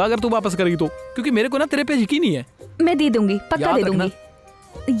तभी दूंगा अगर तू वापस करेगी तो, क्योंकि मेरे को ना तेरे पे यकीन नहीं है। मैं दे दूंगी, पक्का दे दूंगी,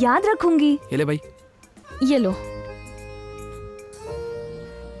 याद रखूंगी। ये ले भाई। ये लो।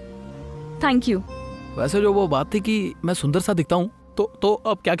 Thank you. वैसे जो वो बात थी कि मैं सुंदर सा दिखता हूँ, तो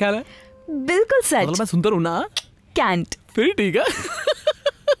अब क्या ख्याल है? बिल्कुल सच। मतलब मैं सुंदर हूँ ना? कैंट। फिर ठीक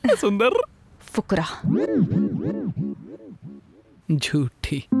है। सुंदर फुकरा।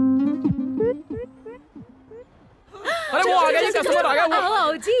 झूठी। अरे वो आ गया, ये कस्टमर आ गया। वो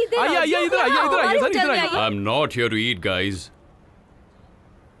आओ जी, इधर आइए इधर आइए सर, इधर आइए। I'm not here to eat, guys.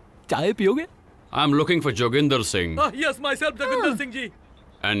 चाय पियोगे? I'm looking for Joginder Singh. Yes, myself, Joginder Singh ji.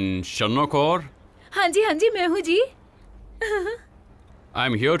 And Shanok Kaur? हाँ जी, मैं हूँ जी।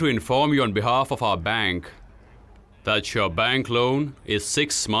 I'm here to inform you on behalf of our bank that your bank loan is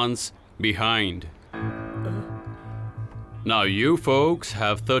 6 months behind. Now you folks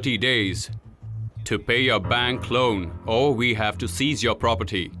have 30 days to pay your bank loan or we have to seize your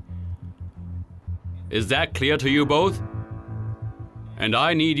property. Is that clear to you both? And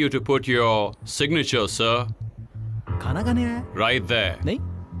I need you to put your signature, sir. खाना खाने आया? Right there. नहीं?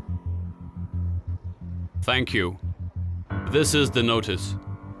 Thank you. This is the notice.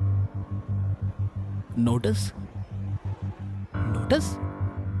 Notice? Notice?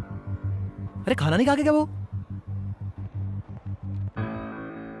 अरे खाना नहीं खा के क्या वो?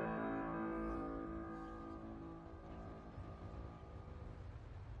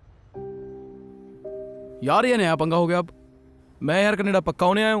 यार ये नया पंगा हो गया। अब मैं यार कनाडा पक्का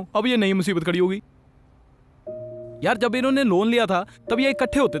होने आया हूं, अब ये नई मुसीबत खड़ी होगी। यार जब इन्होंने लोन लिया था तब ये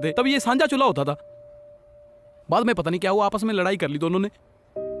इकट्ठे होते थे, तब ये साझा चूल्हा होता था। बाद में पता नहीं क्या हुआ, आपस में लड़ाई कर ली दोनों ने।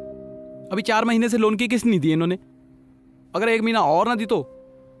 अभी 4 महीने से लोन की किस्त नहीं दी इन्होंने। अगर 1 महीना और ना दी तो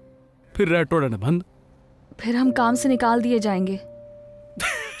फिर रेस्टोरेंट बंद। फिर हम काम से निकाल दिए जाएंगे।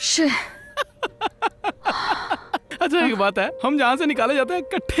 अच्छा एक बात है, हम जहाँ से निकाले जाते हैं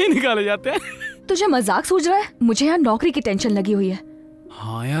इकट्ठे ही निकाले जाते हैं। तुझे मजाक सूझ रहा है? मुझे यहाँ नौकरी की टेंशन लगी हुई है।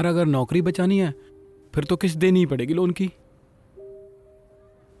 हाँ यार, अगर नौकरी बचानी है फिर तो किस्त देनी ही पड़ेगी लोन की।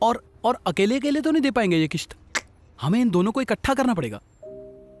 और अकेले अकेले तो नहीं दे पाएंगे ये किस्त, हमें इन दोनों को इकट्ठा करना पड़ेगा।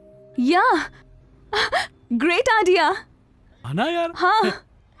 या ग्रेट आइडिया है ना यार? हाँ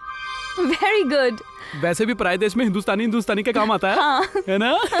वेरी गुड। वैसे भी पराये देश में हिंदुस्तानी के काम आता है। हाँ है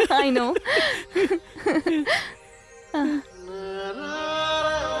ना? I know.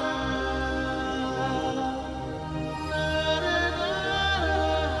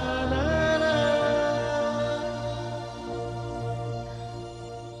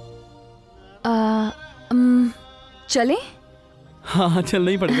 चले? हाँ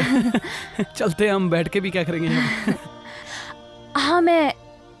चलना ही पड़ेगा। चलते हम, बैठ के भी क्या करेंगे हम। हाँ मैं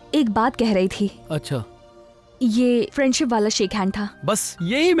एक बात कह रही थी। अच्छा, ये फ्रेंडशिप वाला शेक हैंड था। बस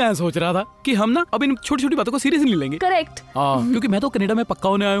यही मैं सोच रहा था कि हम ना अब इन छोटी छोटी बातों को सीरियस नहीं लेंगे। करेक्ट। हाँ, क्योंकि मैं तो कनाडा में पक्का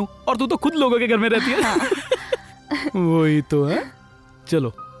होने आया हूँ और तू तो खुद लोगों के घर में रहती है। वही तो है।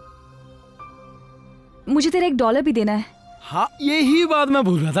 चलो, मुझे तेरा $1 भी देना है। हाँ यही बात मैं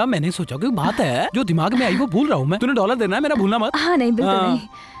भूल रहा था। मैंने सोचा कि बात है जो दिमाग में आई वो भूल रहा हूँ मैं। तूने $1 देना है, मेरा भूलना मत। हाँ नहीं बिल्कुल नहीं।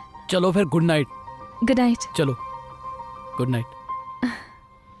 चलो फिर गुड नाइट। Good night. चलो गुड नाइट।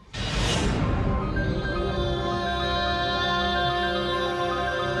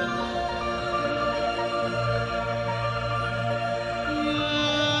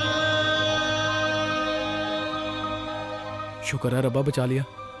 शुक्र है रब्बा बचा लिया,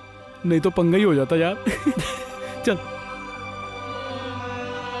 नहीं तो पंगा ही हो जाता यार। चल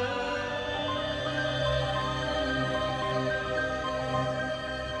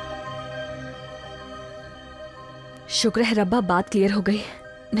शुक्र है रब्बा बात क्लियर हो गई,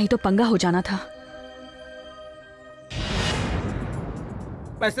 नहीं तो पंगा हो जाना था।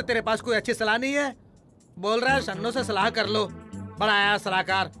 वैसे तेरे पास कोई अच्छी सलाह नहीं है? बोल रहा है शन्नो से सलाह कर लो। बड़ा आया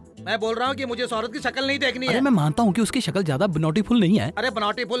सलाहकार। मैं बोल रहा हूँ कि मुझे उस औरत की शक्ल नहीं देखनी है। अरे मैं मानता हूँ कि उसकी शक्ल ज्यादा ब्यूटीफुल नहीं है। अरे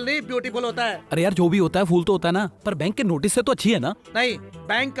ब्यूटीफुल नहीं, ब्यूटीफुल होता है। अरे यार जो भी होता है फूल तो होता है ना, पर बैंक के नोटिस से तो अच्छी है ना। नहीं,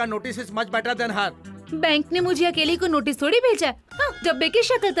 बैंक का notice is much better than her. Bank ने मुझे अकेले को नोटिस थोड़ी भेजा है। हाँ, डब्बे की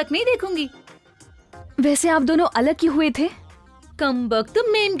शक्ल तक नहीं देखूंगी। वैसे आप दोनों अलग क्यों हुए थे? कम वक्त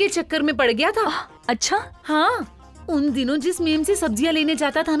मेम के चक्कर में पड़ गया था। अच्छा। हाँ, उन दिनों जिस मेम से सब्जियां लेने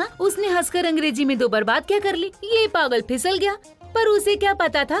जाता था ना, उसने हंसकर अंग्रेजी में 2 बार बात क्या कर ली। ये पागल फिसल गया, पर उसे क्या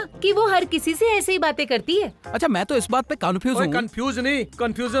पता था कि वो हर किसी से ऐसे ही बातें करती है। अच्छा मैं तो इस बात पे कंफ्यूज हूँ। कंफ्यूज नहीं,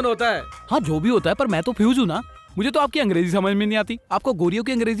 कंफ्यूजन होता है। हाँ जो भी होता है, पर मैं तो फ्यूज हूँ ना। मुझे तो आपकी अंग्रेजी समझ में नहीं आती। आपको गोरियों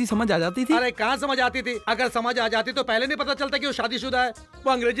की अंग्रेजी समझ आ जाती थी? अरे कहाँ समझ आती थी? अगर समझ आ जाती तो पहले नहीं पता चलता कि वो शादीशुदा है।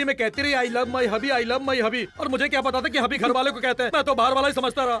 वो अंग्रेजी में कहती रही I love my hubby, I love my हबी, और मुझे क्या पता था कि हबी घर वाले को कहते हैं। मैं तो बाहर वाला ही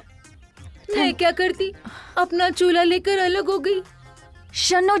समझता रहा। मैं क्या करती, अपना चूल्हा लेकर अलग हो गई।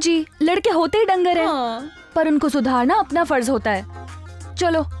 शन्नो जी, लड़के होते ही डंगर हैं। हाँ। पर उनको सुधारना अपना फर्ज होता है।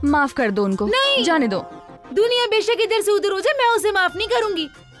 चलो माफ कर दो उनको। नहीं, जाने दो। दुनिया बेशक इधर से उधर हो जाए, मैं उसे माफ नहीं करूंगी।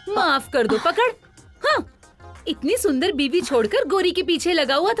 माफ कर दो, पकड़। हाँ, इतनी सुंदर बीवी छोड़कर गोरी के पीछे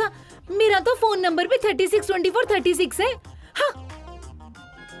लगा हुआ था। मेरा तो फोन नंबर भी 362436 है। हाँ।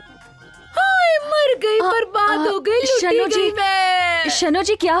 हाय, मर गई, बर्बाद हो गई, शन्नो जी, मैं। शन्नो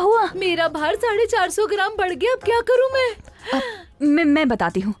जी क्या हुआ? मेरा भार 450 ग्राम बढ़ गया। अब क्या करूं मैं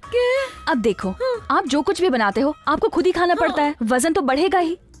बताती हूँ। अब देखो, आप जो कुछ भी बनाते हो आपको खुद ही खाना पड़ता है। वजन तो बढ़ेगा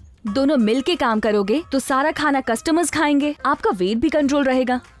ही। दोनों मिल के काम करोगे तो सारा खाना कस्टमर्स खाएंगे, आपका वेट भी कंट्रोल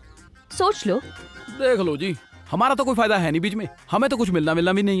रहेगा। सोच लो। देख लो जी, हमारा तो कोई फायदा है नहीं बीच में, हमें तो कुछ मिलना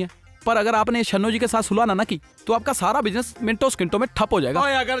भी नहीं है। पर अगर आपने शन्नो जी के साथ सुलह ना की तो आपका सारा बिजनेस मिनटों सेकंडों में ठप हो जाएगा।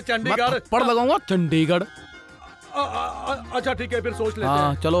 अगर चंडीगढ़ पढ़ लगाऊंगा चंडीगढ़। अच्छा ठीक है, फिर सोच लेते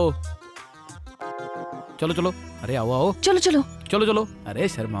हैं। चलो चलो चलो, अरे आओ आओ, चलो चलो चलो चलो, अरे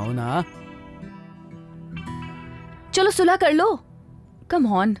शर्माओ ना, चलो सुलह कर लो,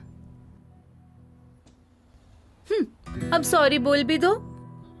 कम ऑन। अब सॉरी बोल भी दो।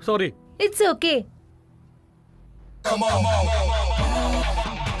 Sorry, it's okay.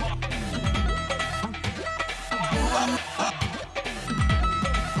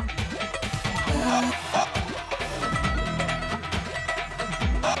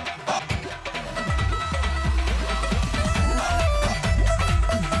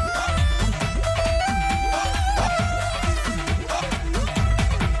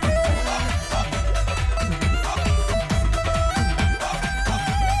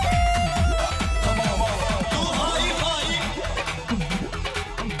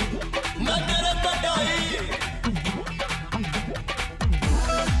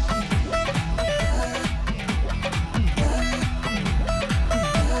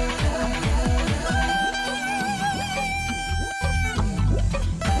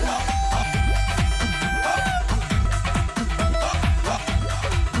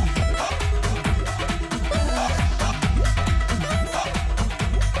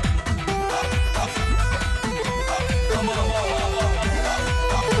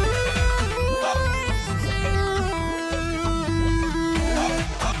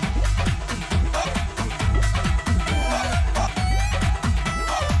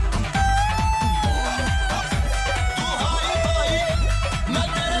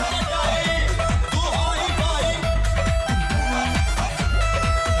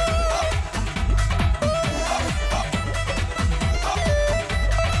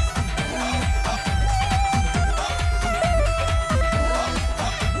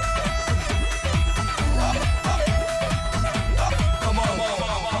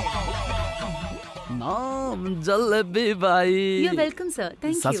 नाम जलेबी भाई। You're welcome, sir.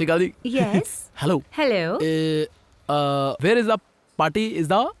 Thank you. सत श्री अकाल जी। Yes. Hello. Hello. Where is the party? Is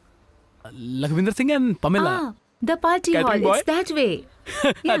the Lakhwinder Singh and Pamela? The party hall. Catering boy? It's that way.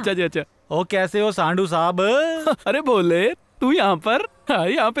 अच्छा जी अच्छा। ओ कैसे हो सांडू साहब? अरे बोले तू यहाँ पर? हाँ,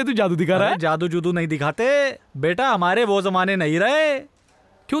 यहाँ पे तू जादू दिखा रहा है? जादू जुदू नहीं दिखाते बेटा, हमारे वो जमाने नहीं रहे।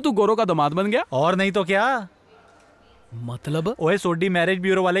 क्यों तू गोरो का दामाद बन गया? और नहीं तो क्या। मतलब? ओए सोडी मैरिज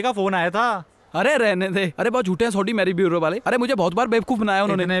ब्यूरो वाले का फोन आया था। अरे रहने दे। अरे बहुत झूठे हैं सऊदी मैरिज ब्यूरो वाले। अरे मुझे बहुत बार बेवकूफ बनाया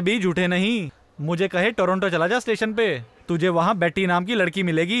उन्होंने। इतने भी झूठे नहीं। मुझे कहे टोरंटो चला जा स्टेशन पे, तुझे वहाँ बेटी नाम की लड़की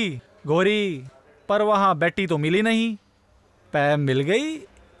मिलेगी गोरी। पर वहाँ बेटी तो मिली नहीं, पैम मिल गई।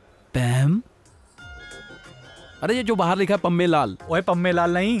 पैम? अरे ये जो बाहर लिखा है पम्मे लाल। ओए पम्मे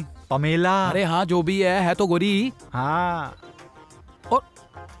लाल नहीं, पमेला। अरे हाँ जो भी है तो गोरी। हाँ।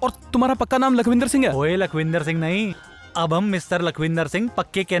 और तुम्हारा पक्का नाम लखविंदर सिंह है? ओए लखविंदर सिंह नहीं, अब हम मिस्टर लखविंदर सिंह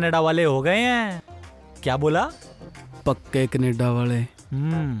पक्के कनाडा वाले हो गए हैं। क्या बोला? पक्के कनाडा वाले।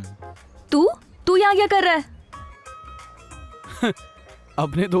 तू यहाँ क्या कर रहा है?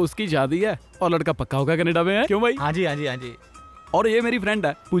 अपने दोस्त की शादी है और लड़का पक्का होगा कनाडा में है। क्यों भाई? हाँ जी हाँ जी हाँ जी। और ये मेरी फ्रेंड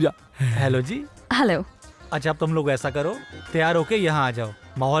है पूजा। हेलो जी। हेलो। अच्छा अब तुम लोग ऐसा करो, तैयार होके यहाँ आ जाओ,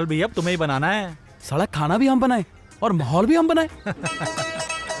 माहौल भी अब तुम्हें ही बनाना है। सड़क खाना भी हम बनाए और माहौल भी हम बनाए।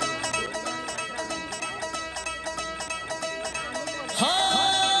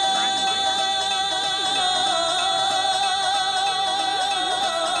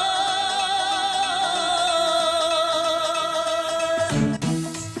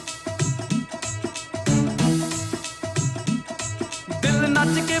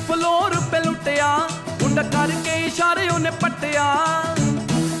 फ्लोर पे लुटिया मुंडा करके इशारे उन्हें पटिया।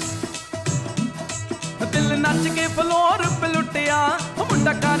 दिल नच के फ्लोर पे लुटिया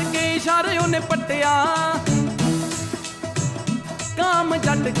मुंडा करके इशारे उन्हें पटिया। काम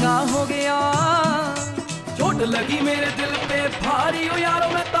जट का हो गया, चोट लगी मेरे दिल पे भारी ओ यारो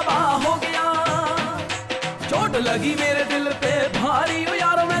मैं तबाह हो गया। चोट लगी मेरे दिल पे भारी ओ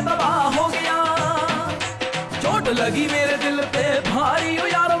यारो मैं तबाह हो गया। चोट लगी मेरे दिल पे भारी ओ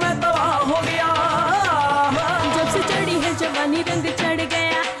यारो मैं तबाह हो गया। जब से चढ़ी है जवानी रंग चढ़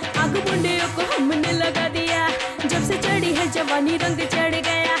गया, आग मुंडियों को हमने लगा दिया। जब से चढ़ी है जवानी रंग चढ़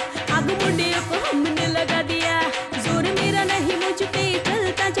गया, आग मुंडियों को हमने लगा दिया। जोर मेरा नहीं मुझ पे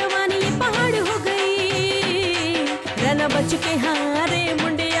चलता जवानी ये पहाड़ हो गई। रहना बच के हारे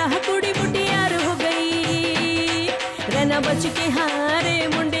मुंडिया कुड़ी मुटियार हो गई। रहना बच के हारे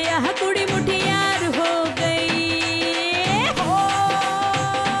मुंडिया कुड़ी मुटियार हो गई।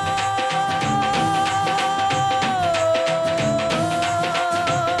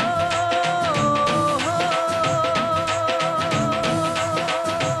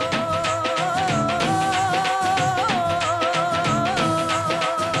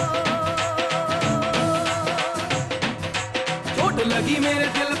 लगी मेरे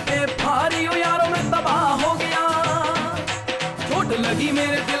दिल पे भारी ओ यारो मैं तबाह हो गया। चोट लगी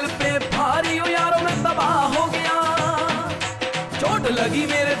मेरे दिल पे भारी ओ यारो मैं तबाह हो गया। चोट लगी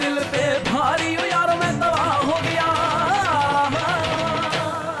मेरे दिल पे भारी ओ यारो मैं तबाह हो गया।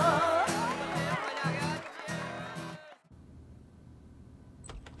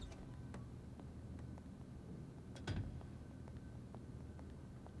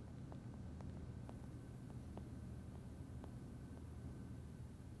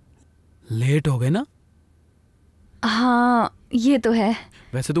 लेट हो गए ना? हाँ ये तो है।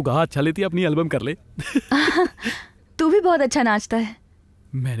 वैसे तू गा अच्छा लेती है, अपनी एल्बम कर ले। तू भी बहुत अच्छा नाचता है।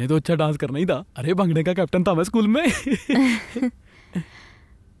 मैंने तो अच्छा डांस करना ही था। अरे भंगड़े का कैप्टन था मैं स्कूल में।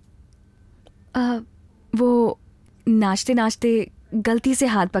 वो नाचते नाचते गलती से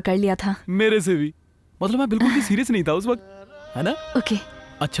हाथ पकड़ लिया था। मेरे से भी। मतलब मैं बिल्कुल भी सीरियस नहीं था उस वक्त, है ना? ओके।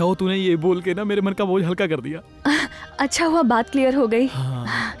 अच्छा हो तूने ये बोल के ना मेरे मन का बोझ हल्का कर दिया। अच्छा हुआ बात क्लियर हो गई।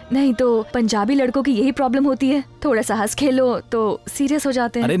 नहीं तो पंजाबी लड़कों की यही प्रॉब्लम होती है, थोड़ा सा हंस खेलो तो सीरियस हो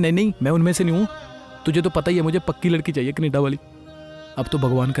जाते हैं। अरे नहीं नहीं, मैं उनमें से नहीं हूँ। तुझे तो पता ही है मुझे पक्की लड़की चाहिए कनाडा वाली। अब तो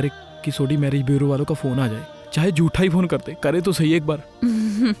भगवान करे कि सऊदी मैरिज ब्यूरो वालों का फोन आ जाए, चाहे झूठा ही फोन करते, करे तो सही एक बार।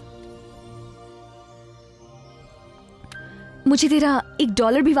 मुझे तेरा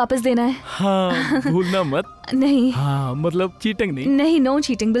 $1 भी वापस देना है। हाँ भूलना मत। नहीं। हाँ मतलब चीटिंग नहीं। नहीं, नो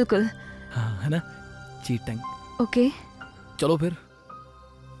चीटिंग बिल्कुल। हाँ है ना, चीटिंग। ओके चलो फिर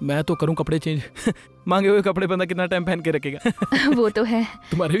मैं तो करूं कपड़े चेंज। मांगे हुए कपड़े बंदा कितना टाइम पहन के रखेगा? वो तो है।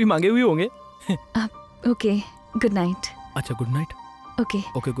 तुम्हारे भी मांगे हुए होंगे। Okay good night. अच्छा good night. Okay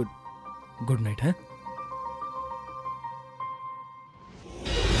okay good night है।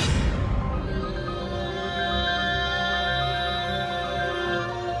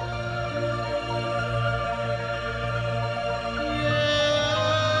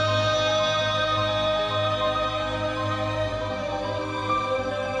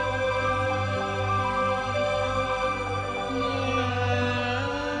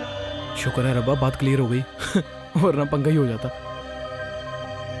 शुक्र है रब्बा बात क्लियर हो गई वरना पंगा ही हो जाता।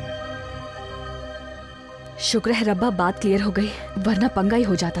 शुक्र है रब्बा बात क्लियर हो गई, वरना पंगा ही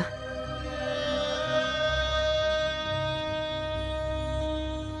हो जाता।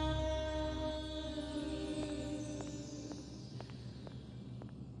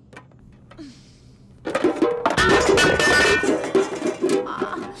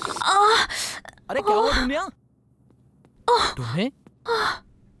 अरे क्या हुआ दुनिया? तुम्हें?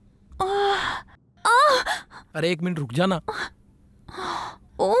 अरे एक मिनट रुक जाना।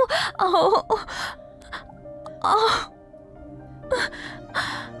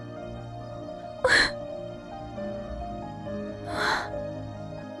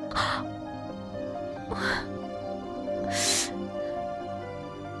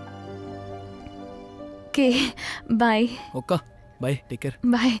 के बाय। ओका बाय, टेक केयर।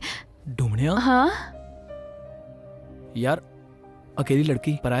 बाय। ढूंढिया? हाँ यार अकेली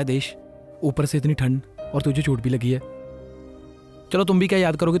लड़की, पराया देश, ऊपर से इतनी ठंड और तुझे चोट भी लगी है। चलो तुम भी क्या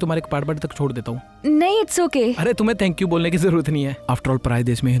याद करोगे, तुम्हारे अपार्टमेंट तक छोड़ देता हूँ। नहीं इट्स ओके। अरे तुम्हें थैंक यू बोलने की जरूरत नहीं है, आफ्टर ऑल पराये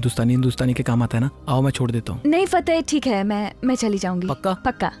देश में हिंदुस्तानी के काम आता है ना। आओ मैं छोड़ देता हूँ। नहीं फतेह ठीक है, मैं चली जाऊंगी। पक्का?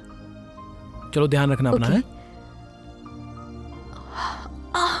 पक्का। चलो ध्यान रखना अपना। है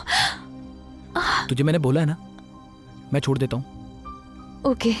तुझे मैंने बोला है ना, मैं छोड़ देता हूँ।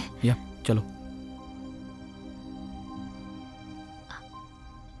 ओके या चलो।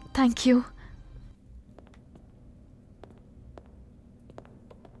 Thank you.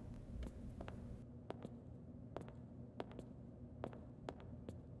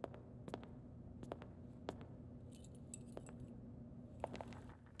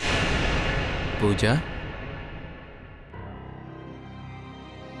 पूजा,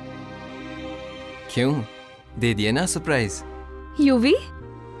 क्यों दे दिया ना सरप्राइज? यूवी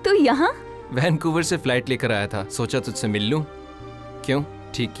तू यहाँ? वैंकूवर से फ्लाइट लेकर आया था, सोचा तुझसे मिल लूं। क्यों,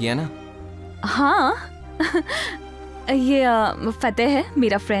 ठीक किया ना? हाँ ये फतेह है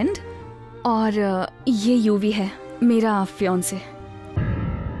मेरा फ्रेंड, और ये यूवी है मेरा फियांसे।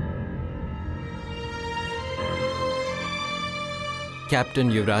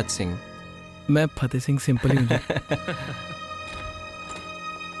 कैप्टन युवराज सिंह। मैं फतेह सिंह सिंपल ही हूँ।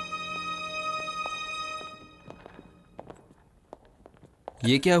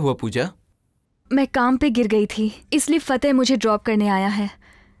 ये क्या हुआ पूजा? मैं काम पे गिर गई थी, इसलिए फतेह मुझे ड्रॉप करने आया है।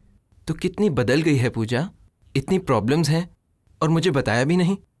 तो कितनी बदल गई है पूजा, इतनी प्रॉब्लम्स हैं और मुझे बताया भी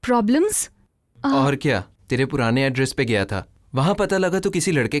नहीं। प्रॉब्लम्स? और क्या, तेरे पुराने एड्रेस पे गया था, वहाँ पता लगा तो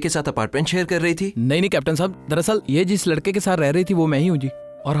किसी लड़के के साथ अपार्टमेंट शेयर कर रही थी। नहीं कैप्टन साहब, दरअसल ये जिस लड़के के साथ रह रही थी वो मैं ही हूँ जी,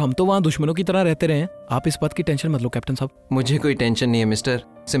 और हम तो वहाँ दुश्मनों की तरह रहते रहे हैं। आप इस बात की टेंशन मत लो कैप्टन साहब। मुझे कोई टेंशन नहीं है मिस्टर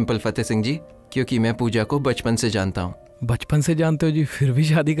सिंपल फतेह सिंह जी, क्योंकि मैं पूजा को बचपन से जानता हूँ। बचपन से जानते हो जी, फिर भी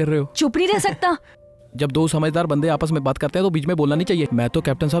शादी कर रहे हो? चुप नहीं रह सकता। जब दो समझदार बंदे आपस में बात करते हैं तो बीच में बोलना नहीं चाहिए। मैं तो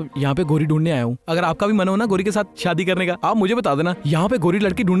कैप्टन साहब यहाँ पे गोरी ढूंढने आया हूँ, अगर आपका भी मन हो ना गोरी के साथ शादी करने का, आप मुझे बता देना। यहाँ पे गोरी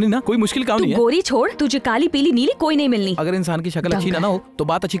लड़की ढूंढनी ना कोई मुश्किल काम नहीं है। गोरी छोड़, तुझे काली पीली नीली कोई नहीं मिलनी। अगर इंसान की शक्ल अच्छी ना हो तो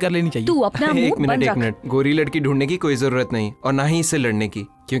बात अच्छी कर लेनी चाहिए। तू अपना एक मिनट, गोरी लड़की ढूंढने की कोई जरूरत नहीं, और ना ही इससे लड़ने की,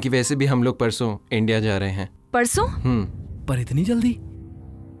 क्योंकि वैसे भी हम लोग परसों इंडिया जा रहे हैं। परसों? पर इतनी जल्दी?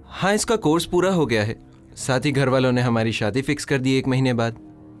 हाँ, इसका कोर्स पूरा हो गया है, साथ ही घर वालों ने हमारी शादी फिक्स कर दी 1 महीने बाद।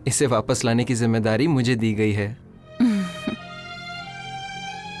 इसे वापस लाने की जिम्मेदारी मुझे दी गई है।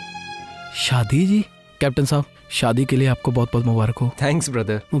 शादी जी? कैप्टन साहब शादी के लिए आपको बहुत बहुत मुबारक हो। Thanks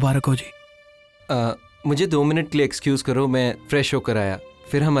brother. मुबारक हो जी। मुझे 2 मिनट के लिए एक्सक्यूज करो, मैं फ्रेश होकर आया,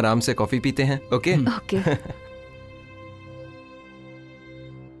 फिर हम आराम से कॉफी पीते हैं। Okay okay.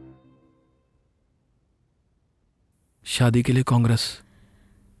 शादी के लिए कांग्रेस?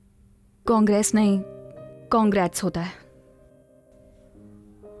 कांग्रेस नहीं, कांग्रेट्स होता है।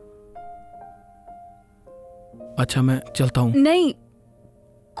 अच्छा मैं चलता हूँ। नहीं,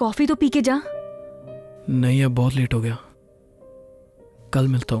 कॉफी तो पी के जा। नहीं अब बहुत लेट हो गया, कल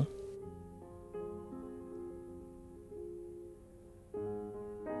मिलता हूँ।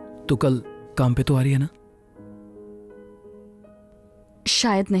 तो कल काम पे तो आ रही है ना?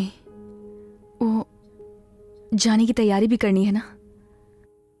 शायद नहीं, वो जाने की तैयारी भी करनी है ना।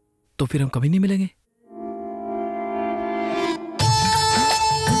 तो फिर हम कभी नहीं मिलेंगे?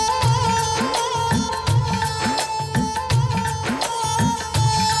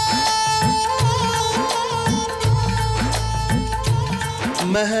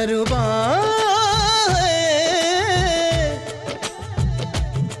 मेहरबान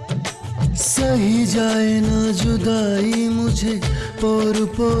सही जाए ना जुदाई, मुझे पोर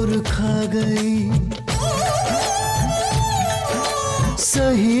पोर खा गई।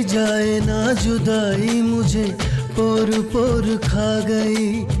 सही जाए ना जुदाई, मुझे पोर पोर खा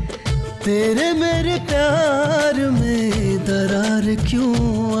गई। तेरे मेरे प्यार में दरार क्यों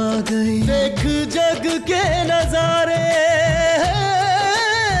आ गई। देख जग के नजारे,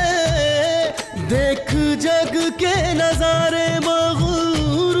 देख जग के नजारे,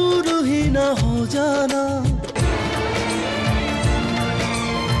 मगरूर ही ना हो जाना।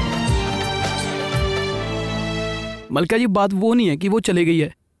 मलका जी, बात वो नहीं है कि वो चली गई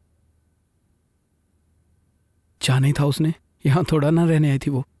है, जाना ही था उसने, यहां थोड़ा ना रहने आई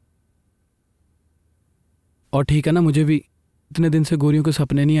थी वो। और ठीक है ना, मुझे भी इतने दिन से गोरियों के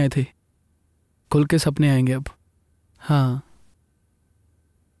सपने नहीं आए थे, खुल के सपने आएंगे अब। हाँ,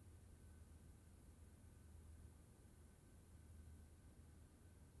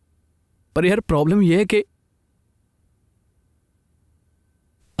 पर यार प्रॉब्लम यह है कि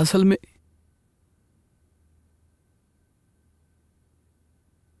असल में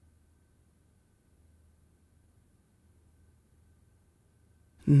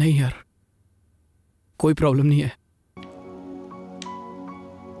नहीं यार, कोई प्रॉब्लम नहीं है।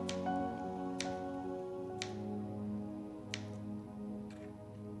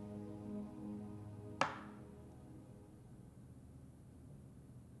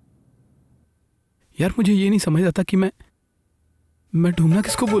 यार मुझे ये नहीं समझ आता कि मैं ढूंढना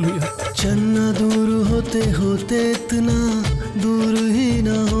किसको बोलूं यार। चन्ना दूर होते होते इतना दूर ही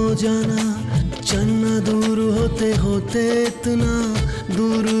ना हो जाना। चन्ना दूर होते होते इतना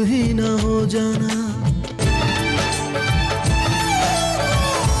दूर ही ना हो जाना।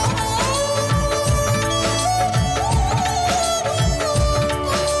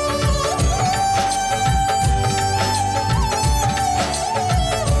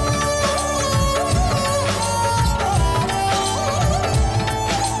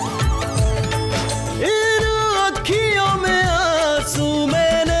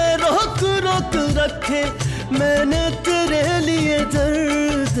 मैंने तेरे लिए दर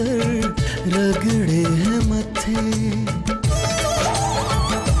दर रगड़े हैं मत्थे।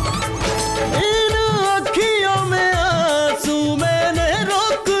 इन अखियों में आंसू मैंने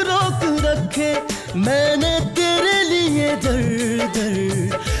रोक रोक रखे। मैंने तेरे लिए दर दर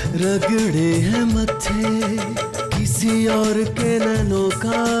रगड़े हैं मत्थे। किसी और के नैनों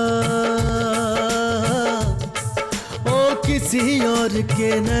का, ओ किसी और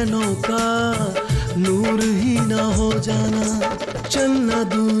के नैनों का नूर ही ना हो जाना। चलना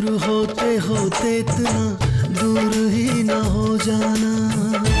दूर होते होते इतना दूर ही ना हो जाना।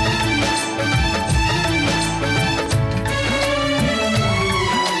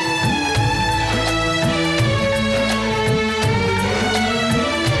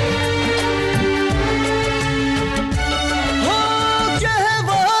 हो क्या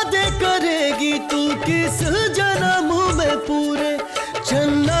वादे करेगी तू किस जन्म में पूरे।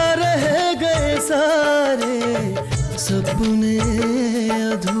 चलना रह गए सारे सपने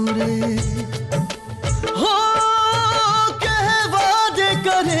अधूरे। हो क्या वादे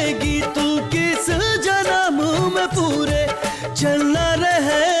करेगी तू किस जन्म में पूरे। चलना रह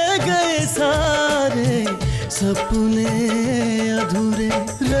गए सारे सपने अधूरे।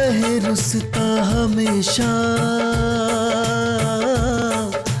 रहे रुसता हमेशा,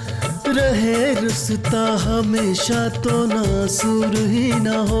 रहे रुसता हमेशा तो नासूर ही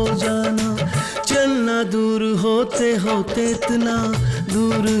ना हो जाना। चलना दूर होते होते इतना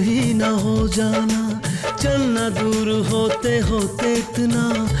दूर ही ना हो जाना। चलना दूर होते होते इतना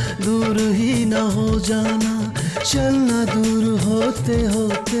दूर ही ना हो जाना। चलना दूर होते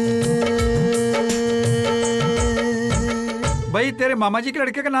होते। भाई तेरे मामा जी के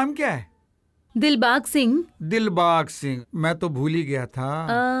लड़के का नाम क्या है? दिलबाग सिंह। दिलबाग सिंह, मैं तो भूल ही गया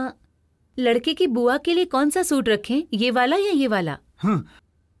था। लड़के की बुआ के लिए कौन सा सूट रखें, ये वाला या ये वाला?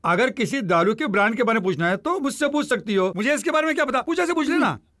 अगर किसी दारू के ब्रांड के बारे में पूछना है तो मुझसे पूछ सकती हो, मुझे इसके बारे में क्या पता, पूजा से पूछ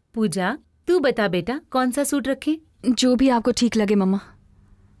लेना। पूजा तू बता बेटा, कौन सा सूट रखें? जो भी आपको ठीक लगे मम्मा।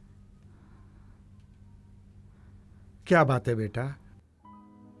 क्या बात है बेटा,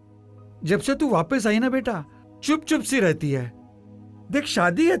 जब से तू वापस आई ना बेटा चुप चुप सी रहती है। देख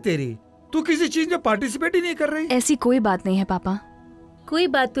शादी है तेरी, तू किसी चीज में पार्टिसिपेट ही नहीं कर रही। ऐसी कोई बात नहीं है पापा। कोई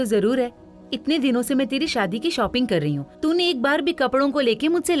बात तो जरूर है। इतने दिनों से मैं तेरी शादी की शॉपिंग कर रही हूँ, तूने एक बार भी कपड़ों को लेके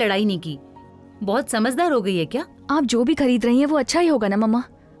मुझसे लड़ाई नहीं की। बहुत समझदार हो गई है क्या? आप जो भी खरीद रही हैं वो अच्छा ही होगा ना मम्मा।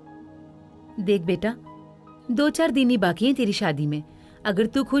 देख बेटा, 2-4 दिन ही बाकी हैं तेरी शादी में। अगर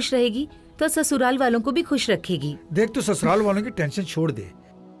तू खुश रहेगी तो ससुराल वालों को भी खुश रखेगी। देख तू ससुराल वालों की टेंशन छोड़ दे।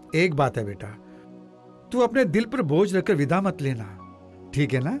 एक बात है बेटा, तू अपने दिल पर बोझ रखकर विदा मत लेना,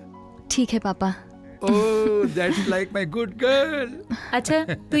 ठीक है ना? ठीक है पापा। Oh, that's like my good girl. अच्छा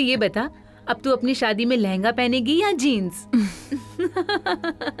तो ये बता, अब तू अपनी शादी में लहंगा पहनेगी या जीन्स?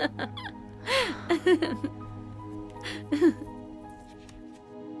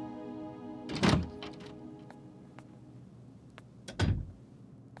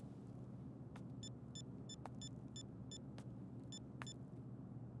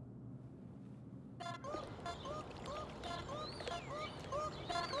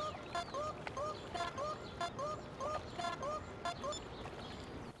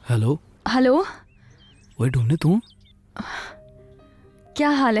 हेलो हेलो, वही ढूंढने तू? क्या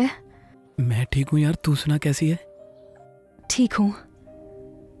हाल है? मैं ठीक हूँ यार, तू सुना कैसी है? ठीक हूँ।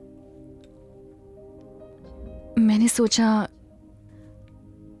 मैंने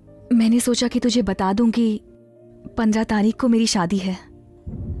सोचा कि तुझे बता दूं कि 15 तारीख को मेरी शादी है।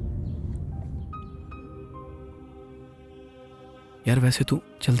 यार वैसे तू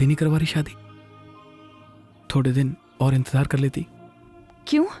जल्दी नहीं करवा रही शादी? थोड़े दिन और इंतजार कर लेती।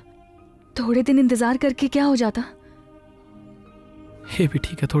 क्यों? थोड़े दिन इंतजार करके क्या हो जाता? ये भी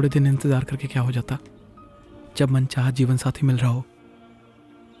ठीक है, थोड़े दिन इंतजार करके क्या हो जाता? जब मन चाहा जीवन साथी मिल रहा हो,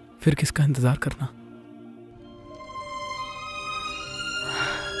 फिर किसका इंतजार करना?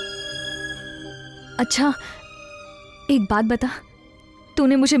 अच्छा, एक बात बता,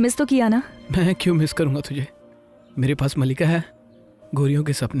 तूने मुझे मिस तो किया ना? मैं क्यों मिस करूंगा तुझे? मेरे पास मलिका है, गोरियों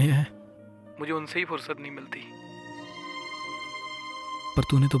के सपने हैं, मुझे उनसे ही फुर्सत नहीं मिलती। पर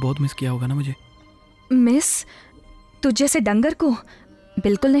तूने तो बहुत मिस किया होगा ना मुझे। मिस? तुझ जैसे डंगर को?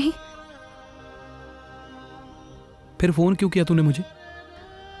 बिल्कुल नहीं। फिर फोन क्यों किया तूने मुझे?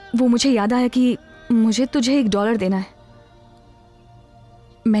 वो मुझे याद आया कि मुझे तुझे $1 देना है।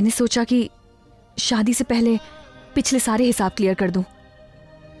 मैंने सोचा कि शादी से पहले पिछले सारे हिसाब क्लियर कर दूं।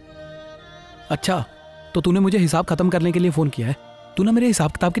 अच्छा, तो तूने मुझे हिसाब खत्म करने के लिए फोन किया है? तू ना मेरे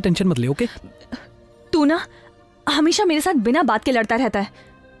हिसाब किताब की टेंशन मत ले, ओके? तू ना हमेशा मेरे साथ बिना बात के लड़ता रहता है।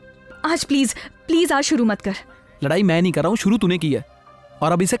 आज प्लीज प्लीज आज शुरू मत कर। लड़ाई मैं नहीं कर रहा हूँ, शुरू तूने की है,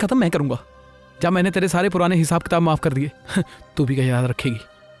 और अब इसे खत्म मैं करूंगा। जब मैंने तेरे सारे पुराने हिसाब किताब माफ कर दिए, तू भी क्या याद रखेगी?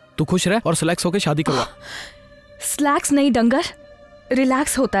 तू खुश रह और स्लैक्स होके शादी करवा। स्लैक्स नहीं डंगर,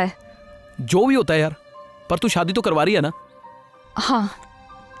 रिलैक्स होता है। जो भी होता है यार, पर तू शादी तो करवा रही है ना? हाँ,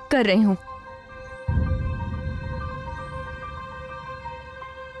 कर रही हूँ।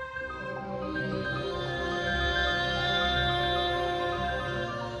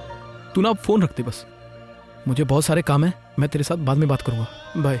 तू ना अब फोन रखते बस, मुझे बहुत सारे काम है, मैं तेरे साथ बाद में बात करूंगा।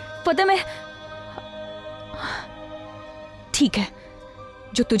 बाय। पता मैं ठीक है,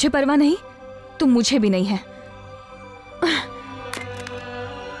 जो तुझे परवाह नहीं तो मुझे भी नहीं है।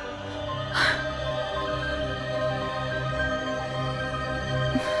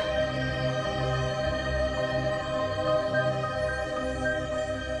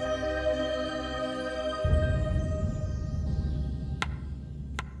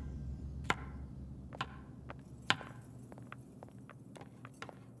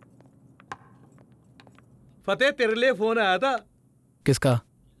 फतेह, तेरे लिए फोन आया था। किसका?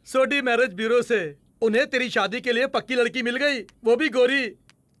 सोडी मैरिज ब्यूरो से। उन्हें तेरी शादी के लिए पक्की लड़की मिल गई, वो भी गोरी।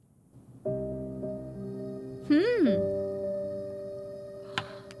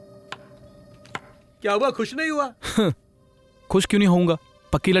 क्या हुआ, खुश नहीं हुआ? खुश क्यों नहीं होऊंगा?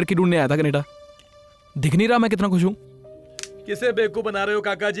 पक्की लड़की ढूंढने आया था कनाडा, दिख नहीं रहा मैं कितना खुश हूं? किसे बेवकूफ बना रहे हो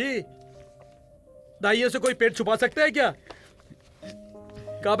काका जी? दाइयों से कोई पेट छुपा सकता है क्या?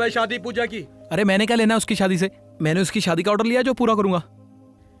 कब है शादी पूजा की? अरे मैंने क्या लेना उसकी शादी से? मैंने उसकी शादी का ऑर्डर लिया जो पूरा करूंगा।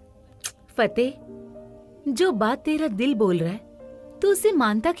 फतेह, जो बात तेरा दिल बोल रहा है तो उसे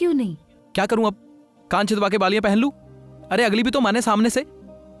मानता क्यों नहीं? क्या करूं अब? कान छिदवा के बालियां पहन लूं? अरे अगली भी तो माने सामने से।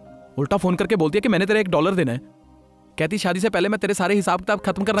 उल्टा फोन करके बोलती है कि मैंने तेरा $1 देना है। कहती शादी से पहले मैं तेरे सारे हिसाब किताब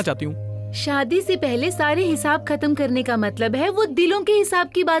खत्म करना चाहती हूँ। शादी से पहले सारे हिसाब खत्म करने का मतलब है वो दिलों के हिसाब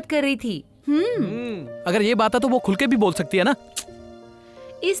की बात कर रही थी। अगर ये बात है तो वो खुल के भी बोल सकती है ना?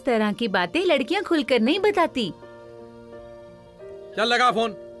 इस तरह की बातें लड़कियां खुलकर नहीं बताती। चल लगा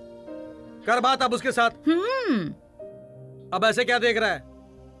फोन, कर बात अब उसके साथ। अब ऐसे क्या देख रहा है?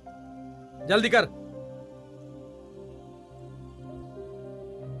 जल्दी कर।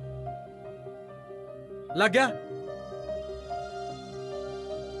 लग गया?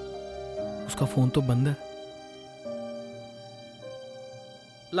 उसका फोन तो बंद है।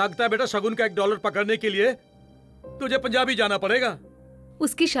 लगता है बेटा शगुन का $1 पकड़ने के लिए तुझे पंजाबी जाना पड़ेगा।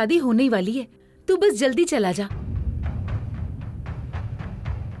 उसकी शादी होने ही वाली है, तू बस जल्दी चला जा।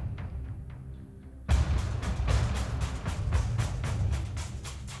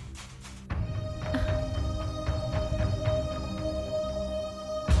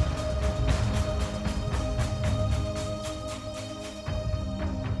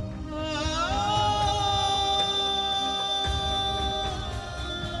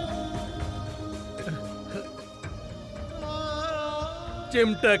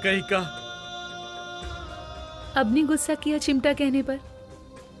 चिमटा कहीं का। अब नहीं गुस्सा किया चिमटा कहने पर?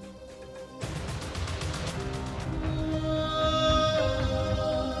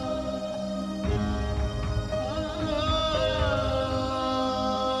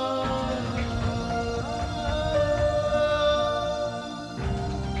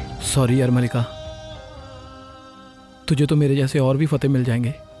 सॉरी यार मलिका, तुझे तो मेरे जैसे और भी फतेह मिल जाएंगे,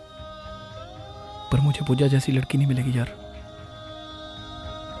 पर मुझे पूजा जैसी लड़की नहीं मिलेगी यार।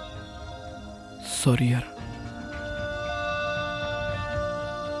 सॉरी यार।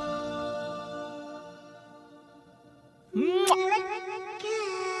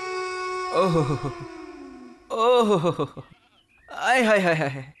 ओह, आय हाय हाय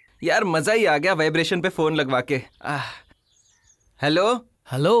हाय यार, मजा ही आ गया वाइब्रेशन पे फोन लगवा के। Hello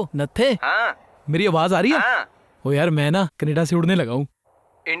hello नत्थे। हाँ मेरी आवाज आ रही है? हाँ। ओ यार मैं ना कनाडा से उड़ने लगा हूँ।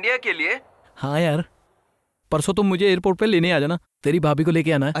 इंडिया के लिए? हाँ यार, परसों तुम मुझे एयरपोर्ट पे लेने आ जाना, तेरी भाभी को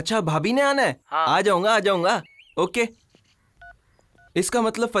लेके आना है। अच्छा भाभी ने आना है? हाँ। आ जाऊंगा। ओके। इसका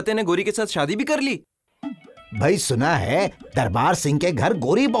मतलब फतेह ने गोरी के साथ शादी भी कर ली? भाई सुना है दरबार सिंह के घर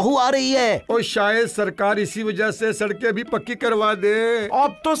गोरी बहू आ रही है। और शायद सरकार इसी वजह से सड़कें भी पक्की करवा दे।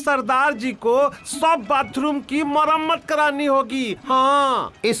 अब तो सरदार जी को सब बाथरूम की मरम्मत करानी होगी।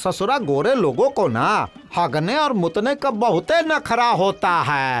 हाँ, इस ससुरा गोरे लोगों को ना हगने और मुतने का बहुत नखरा होता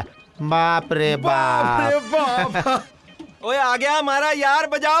है। बाप रे बाप। ओए आ गया हमारा यार,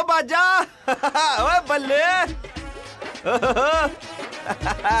 बजाओ बाजा। ओए बल्ले।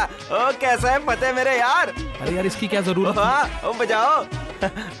 ओ कैसा है फतेह मेरे यार? अरे यार इसकी क्या जरूरत है? ओ बजाओ।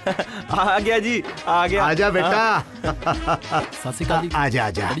 आ गया जी, आ गया। आजा बेटा। आजा।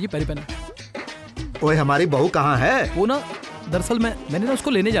 पैरी पहना। ओए हमारी बहू कहाँ है? वो ना दरअसल मैंने ना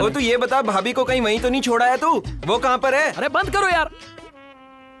उसको लेने जाना। तू ये बता, भाभी को कहीं वहीं तो नहीं छोड़ा है तू? वो कहाँ पर है? अरे बंद करो यार,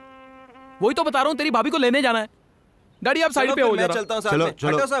 वही तो बता रहा हूँ, तेरी भाभी को लेने जाना है। डैडी आप साइड पे हो जरा। चलता हूँ साथ में।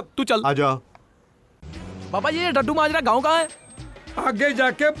 चलो सब तू चल। आ जाओ। पापा ये डड्डू माजरा गाँव कहाँ है? आगे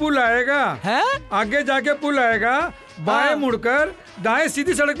जाके पुल आएगा। है? आगे जाके पुल आएगा, बाएं मुड़कर दाएं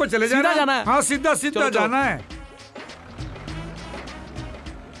सीधी सड़क पर चले सीधा जाना है। हाँ सीधा जाना है।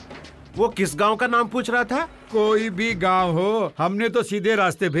 वो किस गांव का नाम पूछ रहा था? कोई भी गांव हो, हमने तो सीधे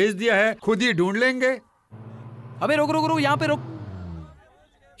रास्ते भेज दिया है, खुद ही ढूंढ लेंगे। अबे रुक यहाँ पे रुक।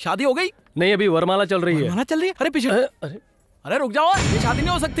 शादी हो गई? नहीं, अभी वरमाला चल रही है। वरमाला चल रही है? अरे पीछे। अरे रुक जाओ, ये शादी नहीं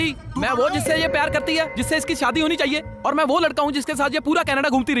हो सकती। मैं वो जिससे ये प्यार करती है, जिससे इसकी शादी होनी चाहिए, और मैं वो लड़का हूँ जिसके साथ ये पूरा कनाडा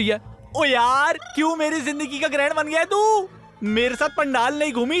घूमती रही है। ओ यार, क्यों मेरी जिंदगी का ग्रैंड बन गया तू? मेरे साथ पंडाल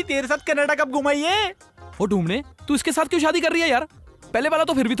नहीं घूमी, तेरे साथ कनाडा कब घुमाई है? वो ढूंढने तू इसके साथ क्यों शादी कर रही है यार? पहले वाला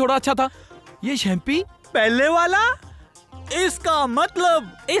तो फिर भी थोड़ा अच्छा था, ये शैम्पी। पहले वाला? इसका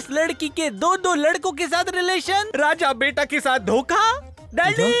मतलब इस लड़की के दो लड़कों के साथ रिलेशन, राजा बेटा के साथ धोखा।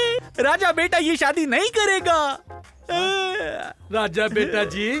 डैडी, राजा बेटा ये शादी नहीं करेगा। राजा बेटा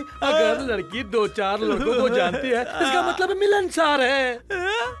जी, अगर लड़की 2-4 लड़कों को जानती है, इसका मतलब मिलनसार है,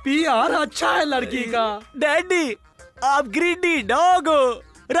 पीआर अच्छा है लड़की का। डैडी, आप ग्रीडी डॉग हो।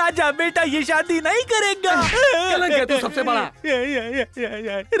 राजा बेटा ये शादी नहीं करेगा। कलंक है तू सबसे बड़ा।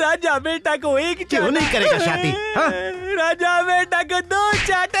 राजा बेटा को एक क्यों नहीं करेगा शादी? राजा बेटा को 2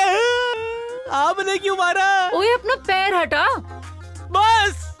 चाटे। आपने क्यों मारा? ओए अपना पैर हटा।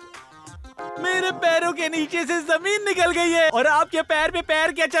 बस, मेरे पैरों के नीचे से जमीन निकल गई है और आपके पैर पे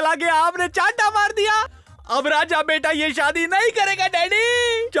पैर क्या चला गया? आपने चांटा मार दिया। अब राजा बेटा ये शादी नहीं करेगा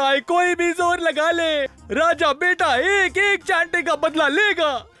डैडी, चाहे कोई भी जोर लगा ले। राजा बेटा एक चांटे का बदला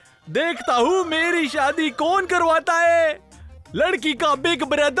लेगा। देखता हूँ मेरी शादी कौन करवाता है। लड़की का बिग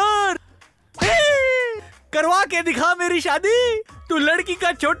ब्रदर करवा के दिखा मेरी शादी। तू लड़की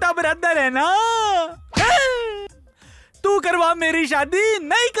का छोटा ब्रदर है ना? तू करवा मेरी शादी।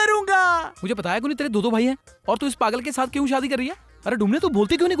 नहीं करूंगा। मुझे बताया क्यों नहीं तेरे 2 भाई हैं, और तू इस पागल के साथ क्यों शादी कर रही है? अरे ढूंढने तू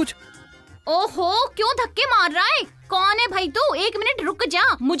बोलती क्यों नहीं कुछ? ओहो, क्यों धक्के मार रहा है? कौन है भाई तू? 1 मिनट रुक जा,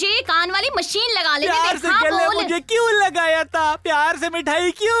 मुझे ये कान वाली मशीन लगा लेने दे। प्यार से गले मुझे क्यों लगाया था? प्यार से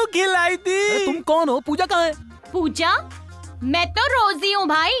मिठाई क्यों खिलाई थी? तुम कौन हो? पूजा कहाँ है? पूजा? मैं तो रोजी हूँ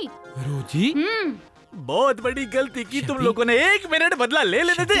भाई। रोजी? बहुत बड़ी गलती की तुम लोगों ने। 1 मिनट बदला ले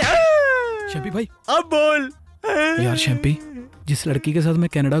लेने थे। शैम्पी भाई अब बोल। यार शैम्पी, जिस लड़की के साथ मैं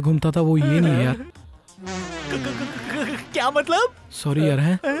कनाडा घूमता था वो ये नहीं है यार। क्या मतलब? सॉरी यार,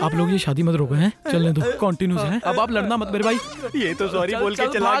 हैं आप लोग ये शादी मत रोको, हैं चलने दो, कंटिन्यूस है। अब आप लड़ना मत मेरे भाई। ये तो सॉरी बोल के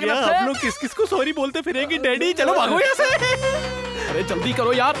चला गया। हम लोग किस को सॉरी बोलते फिरेंगे डैडी? चलो भागो यहाँ से। अरे जल्दी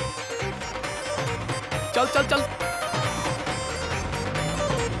करो यार, चल।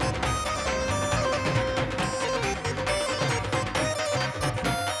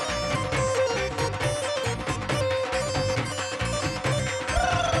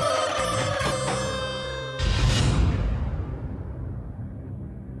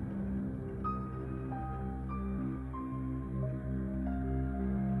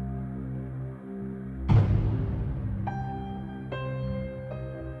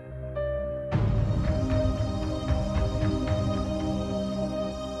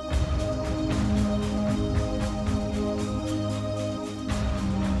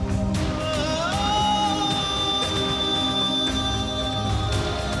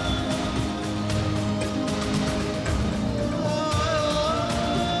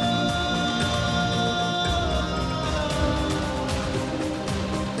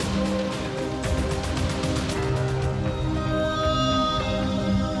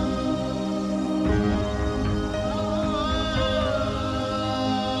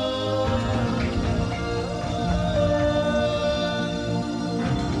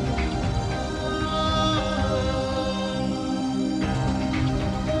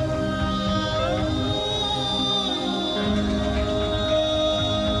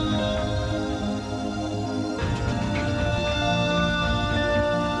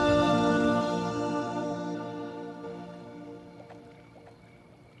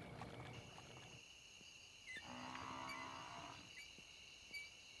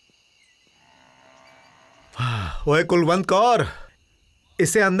 ओए कुलवंत कौर,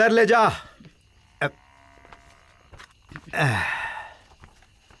 इसे अंदर ले जा।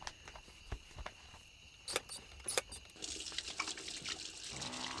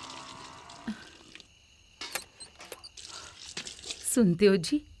 सुनते हो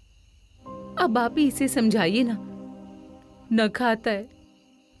जी, अब आप ही इसे समझाइए ना। न खाता है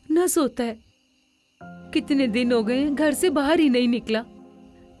न सोता है, कितने दिन हो गए घर से बाहर ही नहीं निकला।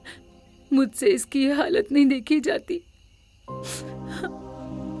 मुझसे इसकी ये हालत नहीं देखी जाती।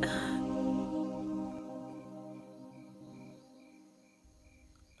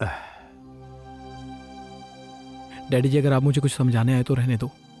 डैडी जी, अगर आप मुझे कुछ समझाने आए तो रहने दो,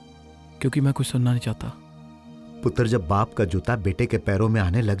 क्योंकि मैं कुछ सुनना नहीं चाहता। पुत्र, जब बाप का जूता बेटे के पैरों में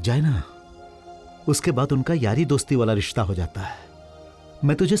आने लग जाए ना, उसके बाद उनका यारी दोस्ती वाला रिश्ता हो जाता है।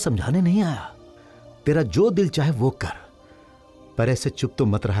 मैं तुझे समझाने नहीं आया, तेरा जो दिल चाहे वो कर, पर ऐसे चुप तो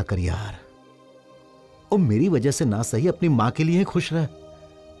मत रहा कर यार। और मेरी वजह से ना सही अपनी मां के लिए खुश रह।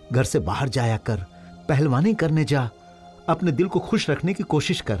 घर से बाहर जाया कर, पहलवानी करने जा, अपने दिल को खुश रखने की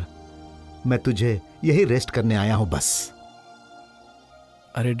कोशिश कर। मैं तुझे यही रेस्ट करने आया हूं बस।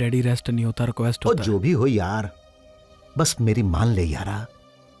 अरे डैडी, रेस्ट नहीं होता, रिक्वेस्ट होता है। जो भी हो यार, बस मेरी मान ले यारा।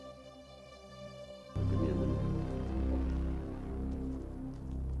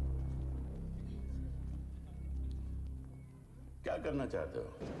 क्या करना चाहते हो?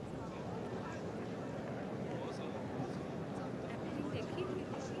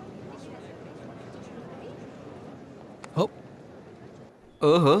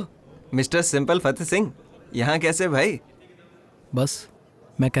 ओहो, मिस्टर सिंपल फतेह सिंह, यहाँ कैसे भाई? बस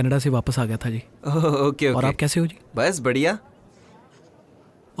मैं कनाडा से वापस आ गया था जी। ओके। और आप कैसे हो जी? बस बढ़िया।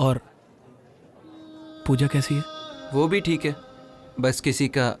 और पूजा कैसी है? वो भी ठीक है, बस किसी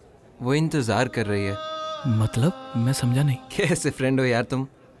का वो इंतजार कर रही है। मतलब मैं समझा नहीं। कैसे फ्रेंड हो यार तुम?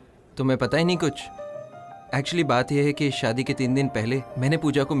 तुम्हें पता ही नहीं कुछ। एक्चुअली बात यह है कि शादी के 3 दिन पहले मैंने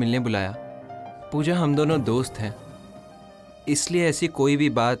पूजा को मिलने बुलाया। पूजा, हम दोनों दोस्त हैं, इसलिए ऐसी कोई भी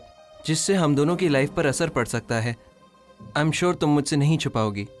बात जिससे हम दोनों की लाइफ पर असर पड़ सकता है, आई एम श्योर तुम मुझसे नहीं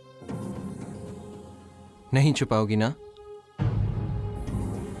छुपाओगी। नहीं छुपाओगी ना?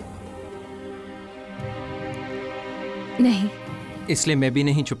 नहीं। इसलिए मैं भी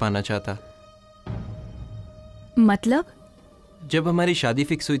नहीं छुपाना चाहता। मतलब? जब हमारी शादी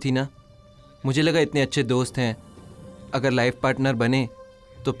फिक्स हुई थी ना, मुझे लगा इतने अच्छे दोस्त हैं, अगर लाइफ पार्टनर बने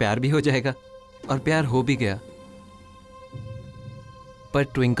तो प्यार भी हो जाएगा, और प्यार हो भी गया, पर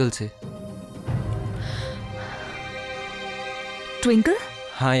ट्विंकल से। ट्विंकल?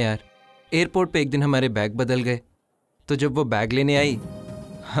 हाँ यार, एयरपोर्ट पे एक दिन हमारे बैग बदल गए, तो जब वो बैग लेने आई,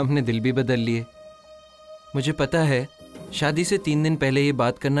 हमने दिल भी बदल लिए। मुझे पता है शादी से 3 दिन पहले ये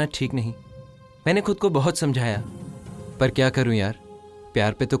बात करना ठीक नहीं। मैंने खुद को बहुत समझाया, पर क्या करूं यार,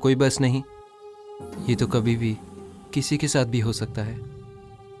 प्यार पे तो कोई बस नहीं। ये तो कभी भी किसी के साथ भी हो सकता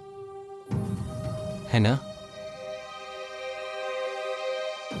है ना?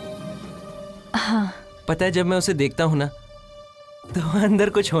 हाँ। पता है, जब मैं उसे देखता हूं ना, तो अंदर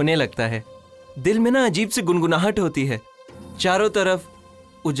कुछ होने लगता है। दिल में ना अजीब सी गुनगुनाहट होती है, चारों तरफ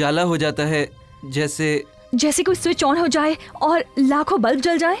उजाला हो जाता है, जैसे कोई स्विच ऑन हो जाए और लाखों बल्ब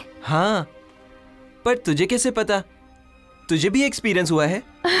जल जाए। हाँ, पर तुझे कैसे पता? तुझे भी एक्सपीरियंस हुआ है?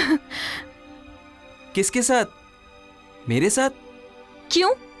 किसके साथ? मेरे साथ?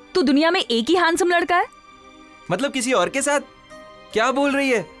 क्यों? तू दुनिया में एक ही हैंडसम लड़का है? मतलब किसी और के साथ? क्या बोल रही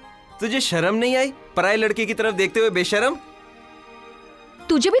है? तुझे शर्म नहीं आई पराये लड़के की तरफ देखते हुए, बेशर्म?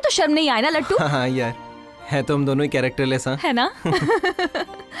 तुझे भी तो शर्म नहीं आई ना लट्टू? हाँ यार, है तो हम दोनों ही कैरेक्टरलेस, हाँ? है ना?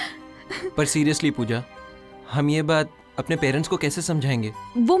 पर सीरियसली पूजा, हम ये बात अपने पेरेंट्स को कैसे समझाएंगे?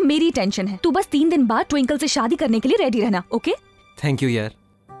 वो मेरी टेंशन है। तू बस 3 दिन बाद ट्विंकल से शादी करने के लिए रेडी रहना, ओके? थैंक यू यार।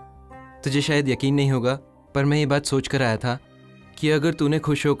 तुझे शायद यकीन नहीं होगा, पर मैं ये बात सोच कर आया था कि अगर तूने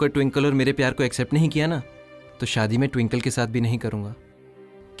खुश होकर ट्विंकल और मेरे प्यार को एक्सेप्ट नहीं किया ना, तो शादी में ट्विंकल के साथ भी नहीं करूंगा,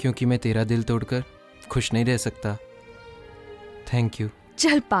 क्योंकि मैं तेरा दिल तोड़कर खुश नहीं रह सकता। Thank you.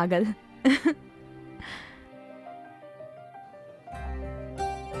 चल पागल।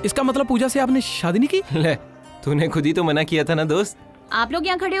 इसका मतलब पूजा से आपने शादी नहीं की? ले, तूने खुद ही तो मना किया था ना दोस्त। आप लोग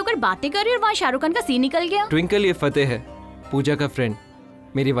यहाँ खड़े होकर बातें कर रहे और वहाँ शाहरुख खान का सीन निकल गया। ट्विंकल, ये फतेह है, पूजा का फ्रेंड,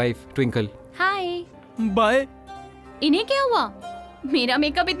 मेरी वाइफ ट्विंकल। हाय। बाय। इन्हें क्या हुआ? मेरा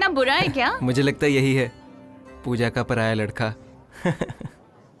मेकअप इतना बुरा है क्या? मुझे लगता है यही है पूजा का पराया लड़का।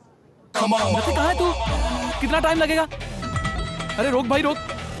 कहाँ है तू? कितना टाइम लगेगा? अरे रोक भाई, रोक।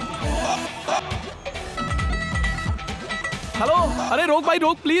 हेलो, अरे रोक भाई,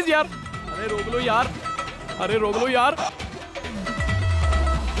 रोक प्लीज यार। अरे रोक लो यार, अरे रोक लो यार।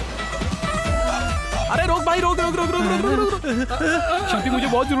 अरे रोक भाई, रोक रोक रोक रोक रोक रोक रोक। शम्पी मुझे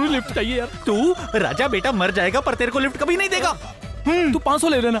बहुत जरूरी लिफ्ट चाहिए यार। तू राजा बेटा मर जाएगा पर तेरे को लिफ्ट कभी नहीं देगा। तू 500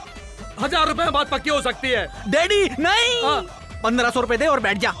 ले लेना। 1000 रुपए में बात पक्की हो सकती है। डैडी नहीं, 1500 रुपए दे और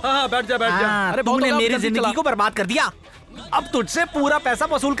बैठ जा। हाँ बैठ जा बैठ जा। अरे तूने मेरी जिंदगी को बर्बाद कर दिया, अब तुझसे पूरा पैसा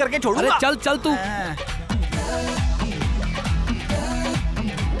वसूल करके छोड़ूंगा। अरे चल चल तू।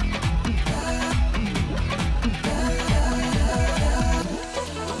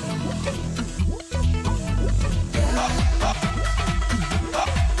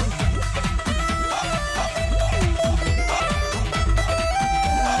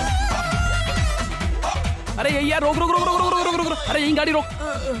 अरे यही यार, रोक रोक रोक रोक रोक रोक रोक रोक। अरे यही गाड़ी रोक।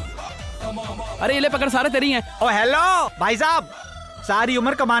 अरे ये ले पकड़, सारे तेरी हैं। ओ हेलो भाई साहब, सारी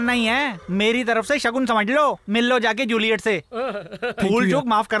उम्र कमाना ही है, मेरी तरफ से शगुन समझ लो, मिल लो जाके जूलियट से। भूल चूक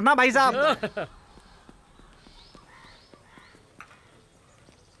माफ करना भाई साहब।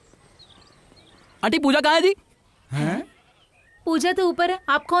 आंटी पूजा कहाँ है जी? हैं? पूजा तो ऊपर है,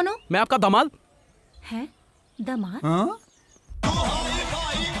 आप कौन हो? मैं आपका दामाद। हैं? दामाद? हाँ?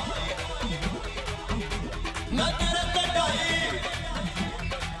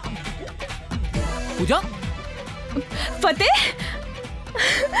 पूजा? फतेह?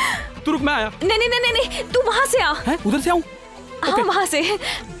 तू रुक, मैं आया। नहीं नहीं नहीं नहीं, तू वहां से आ। हैं? उधर से आऊं? हाँ वहां से।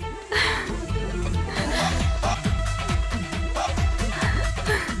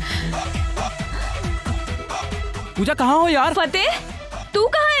 पूजा कहाँ हो यार? फतेह तू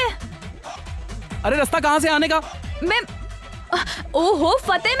कहाँ है? अरे रास्ता कहाँ से आने का? मैं ओहो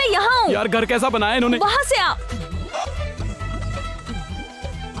फतेह मैं यहाँ हूँ। यार घर कैसा बनाया इन्होंने? वहां से आ।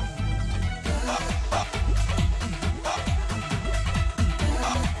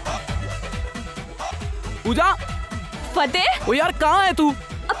 पूजा? फतेह? ओ यार कहाँ है तू?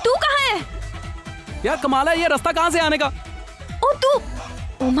 अब तू कहाँ है? यार कमाल है, ये रास्ता कहाँ से आने का? ओ तू,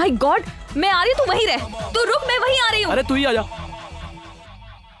 ओ माय गॉड, मैं आ रही हूँ, तू वहीं रह। तू रुक, मैं वहीं आ रही हूँ। अरे तू ही आ जा।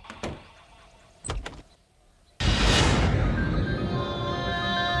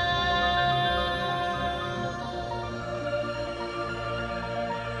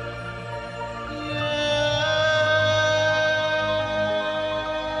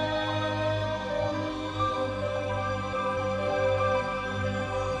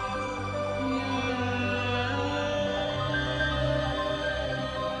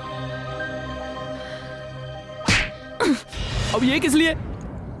 अब ये किस लिए?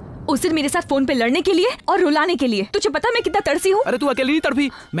 उस दिन मेरे साथ फोन पे लड़ने के लिए और रुलाने के लिए। तुझे पता मैं कितना तड़सी हूँ? अरे तू अकेली नहीं तड़पी,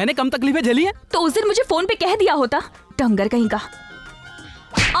 मैंने कम तकलीफें झेली हैं। तो उस दिन मुझे फोन पे कह दिया होता, डंगर कहीं का।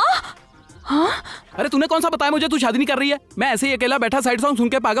 हाँ? अरे तूने कौन सा बताया मुझे तू शादी नहीं कर रही है? मैं ऐसे ही अकेला बैठा साइड सॉन्ग सुन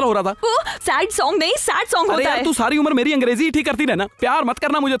के पागल हो रहा था। सैड सॉन्ग नहीं, सैड सॉन्ग होता है। तू सारी उम्र मेरी अंग्रेजी ही ठीक करती रहना, प्यार मत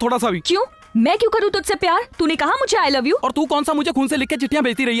करना मुझे थोड़ा सा भी। क्यों? मैं क्यों करूँ तुझसे प्यार? तूने कहा मुझे आई लव यू। और तू कौन सा मुझे खून से लिख के चिट्ठियां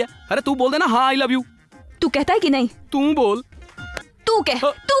भेजती रही है? अरे तू बोल देना हाँ आई लव यू। तू कहता है कि नहीं? तू बोल। तू कह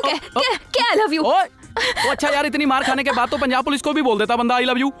क्या आई लव यू। अच्छा यार, इतनी मार खाने के बाद तो पंजाब पुलिस को भी बोल देता बंदा आई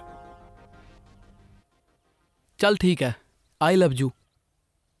लव यू। चल ठीक है, आई लव यू।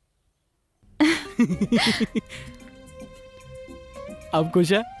 अब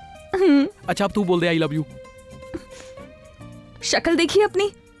खुश है? अच्छा अब तू बोल दे आई लव यू। शक्ल देखी अपनी?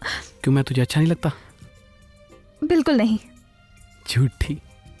 क्यों, मैं तुझे अच्छा नहीं लगता? बिल्कुल नहीं। झूठी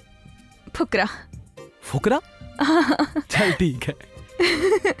फुकरा। फुकरा? चल ठीक है।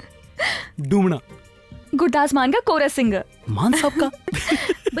 डूमना। गुरदास मान का कोरस सिंगर। मान साहब का?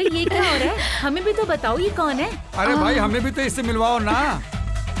 भाई ये क्या हो रहा है? हमें भी तो बताओ ये कौन है? अरे भाई हमें भी तो इससे मिलवाओ ना।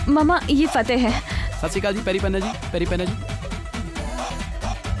 मामा ये फतेह है। सत श्री अकाल जी, पेरी पन्ना जी, पेरी पन्ना जी।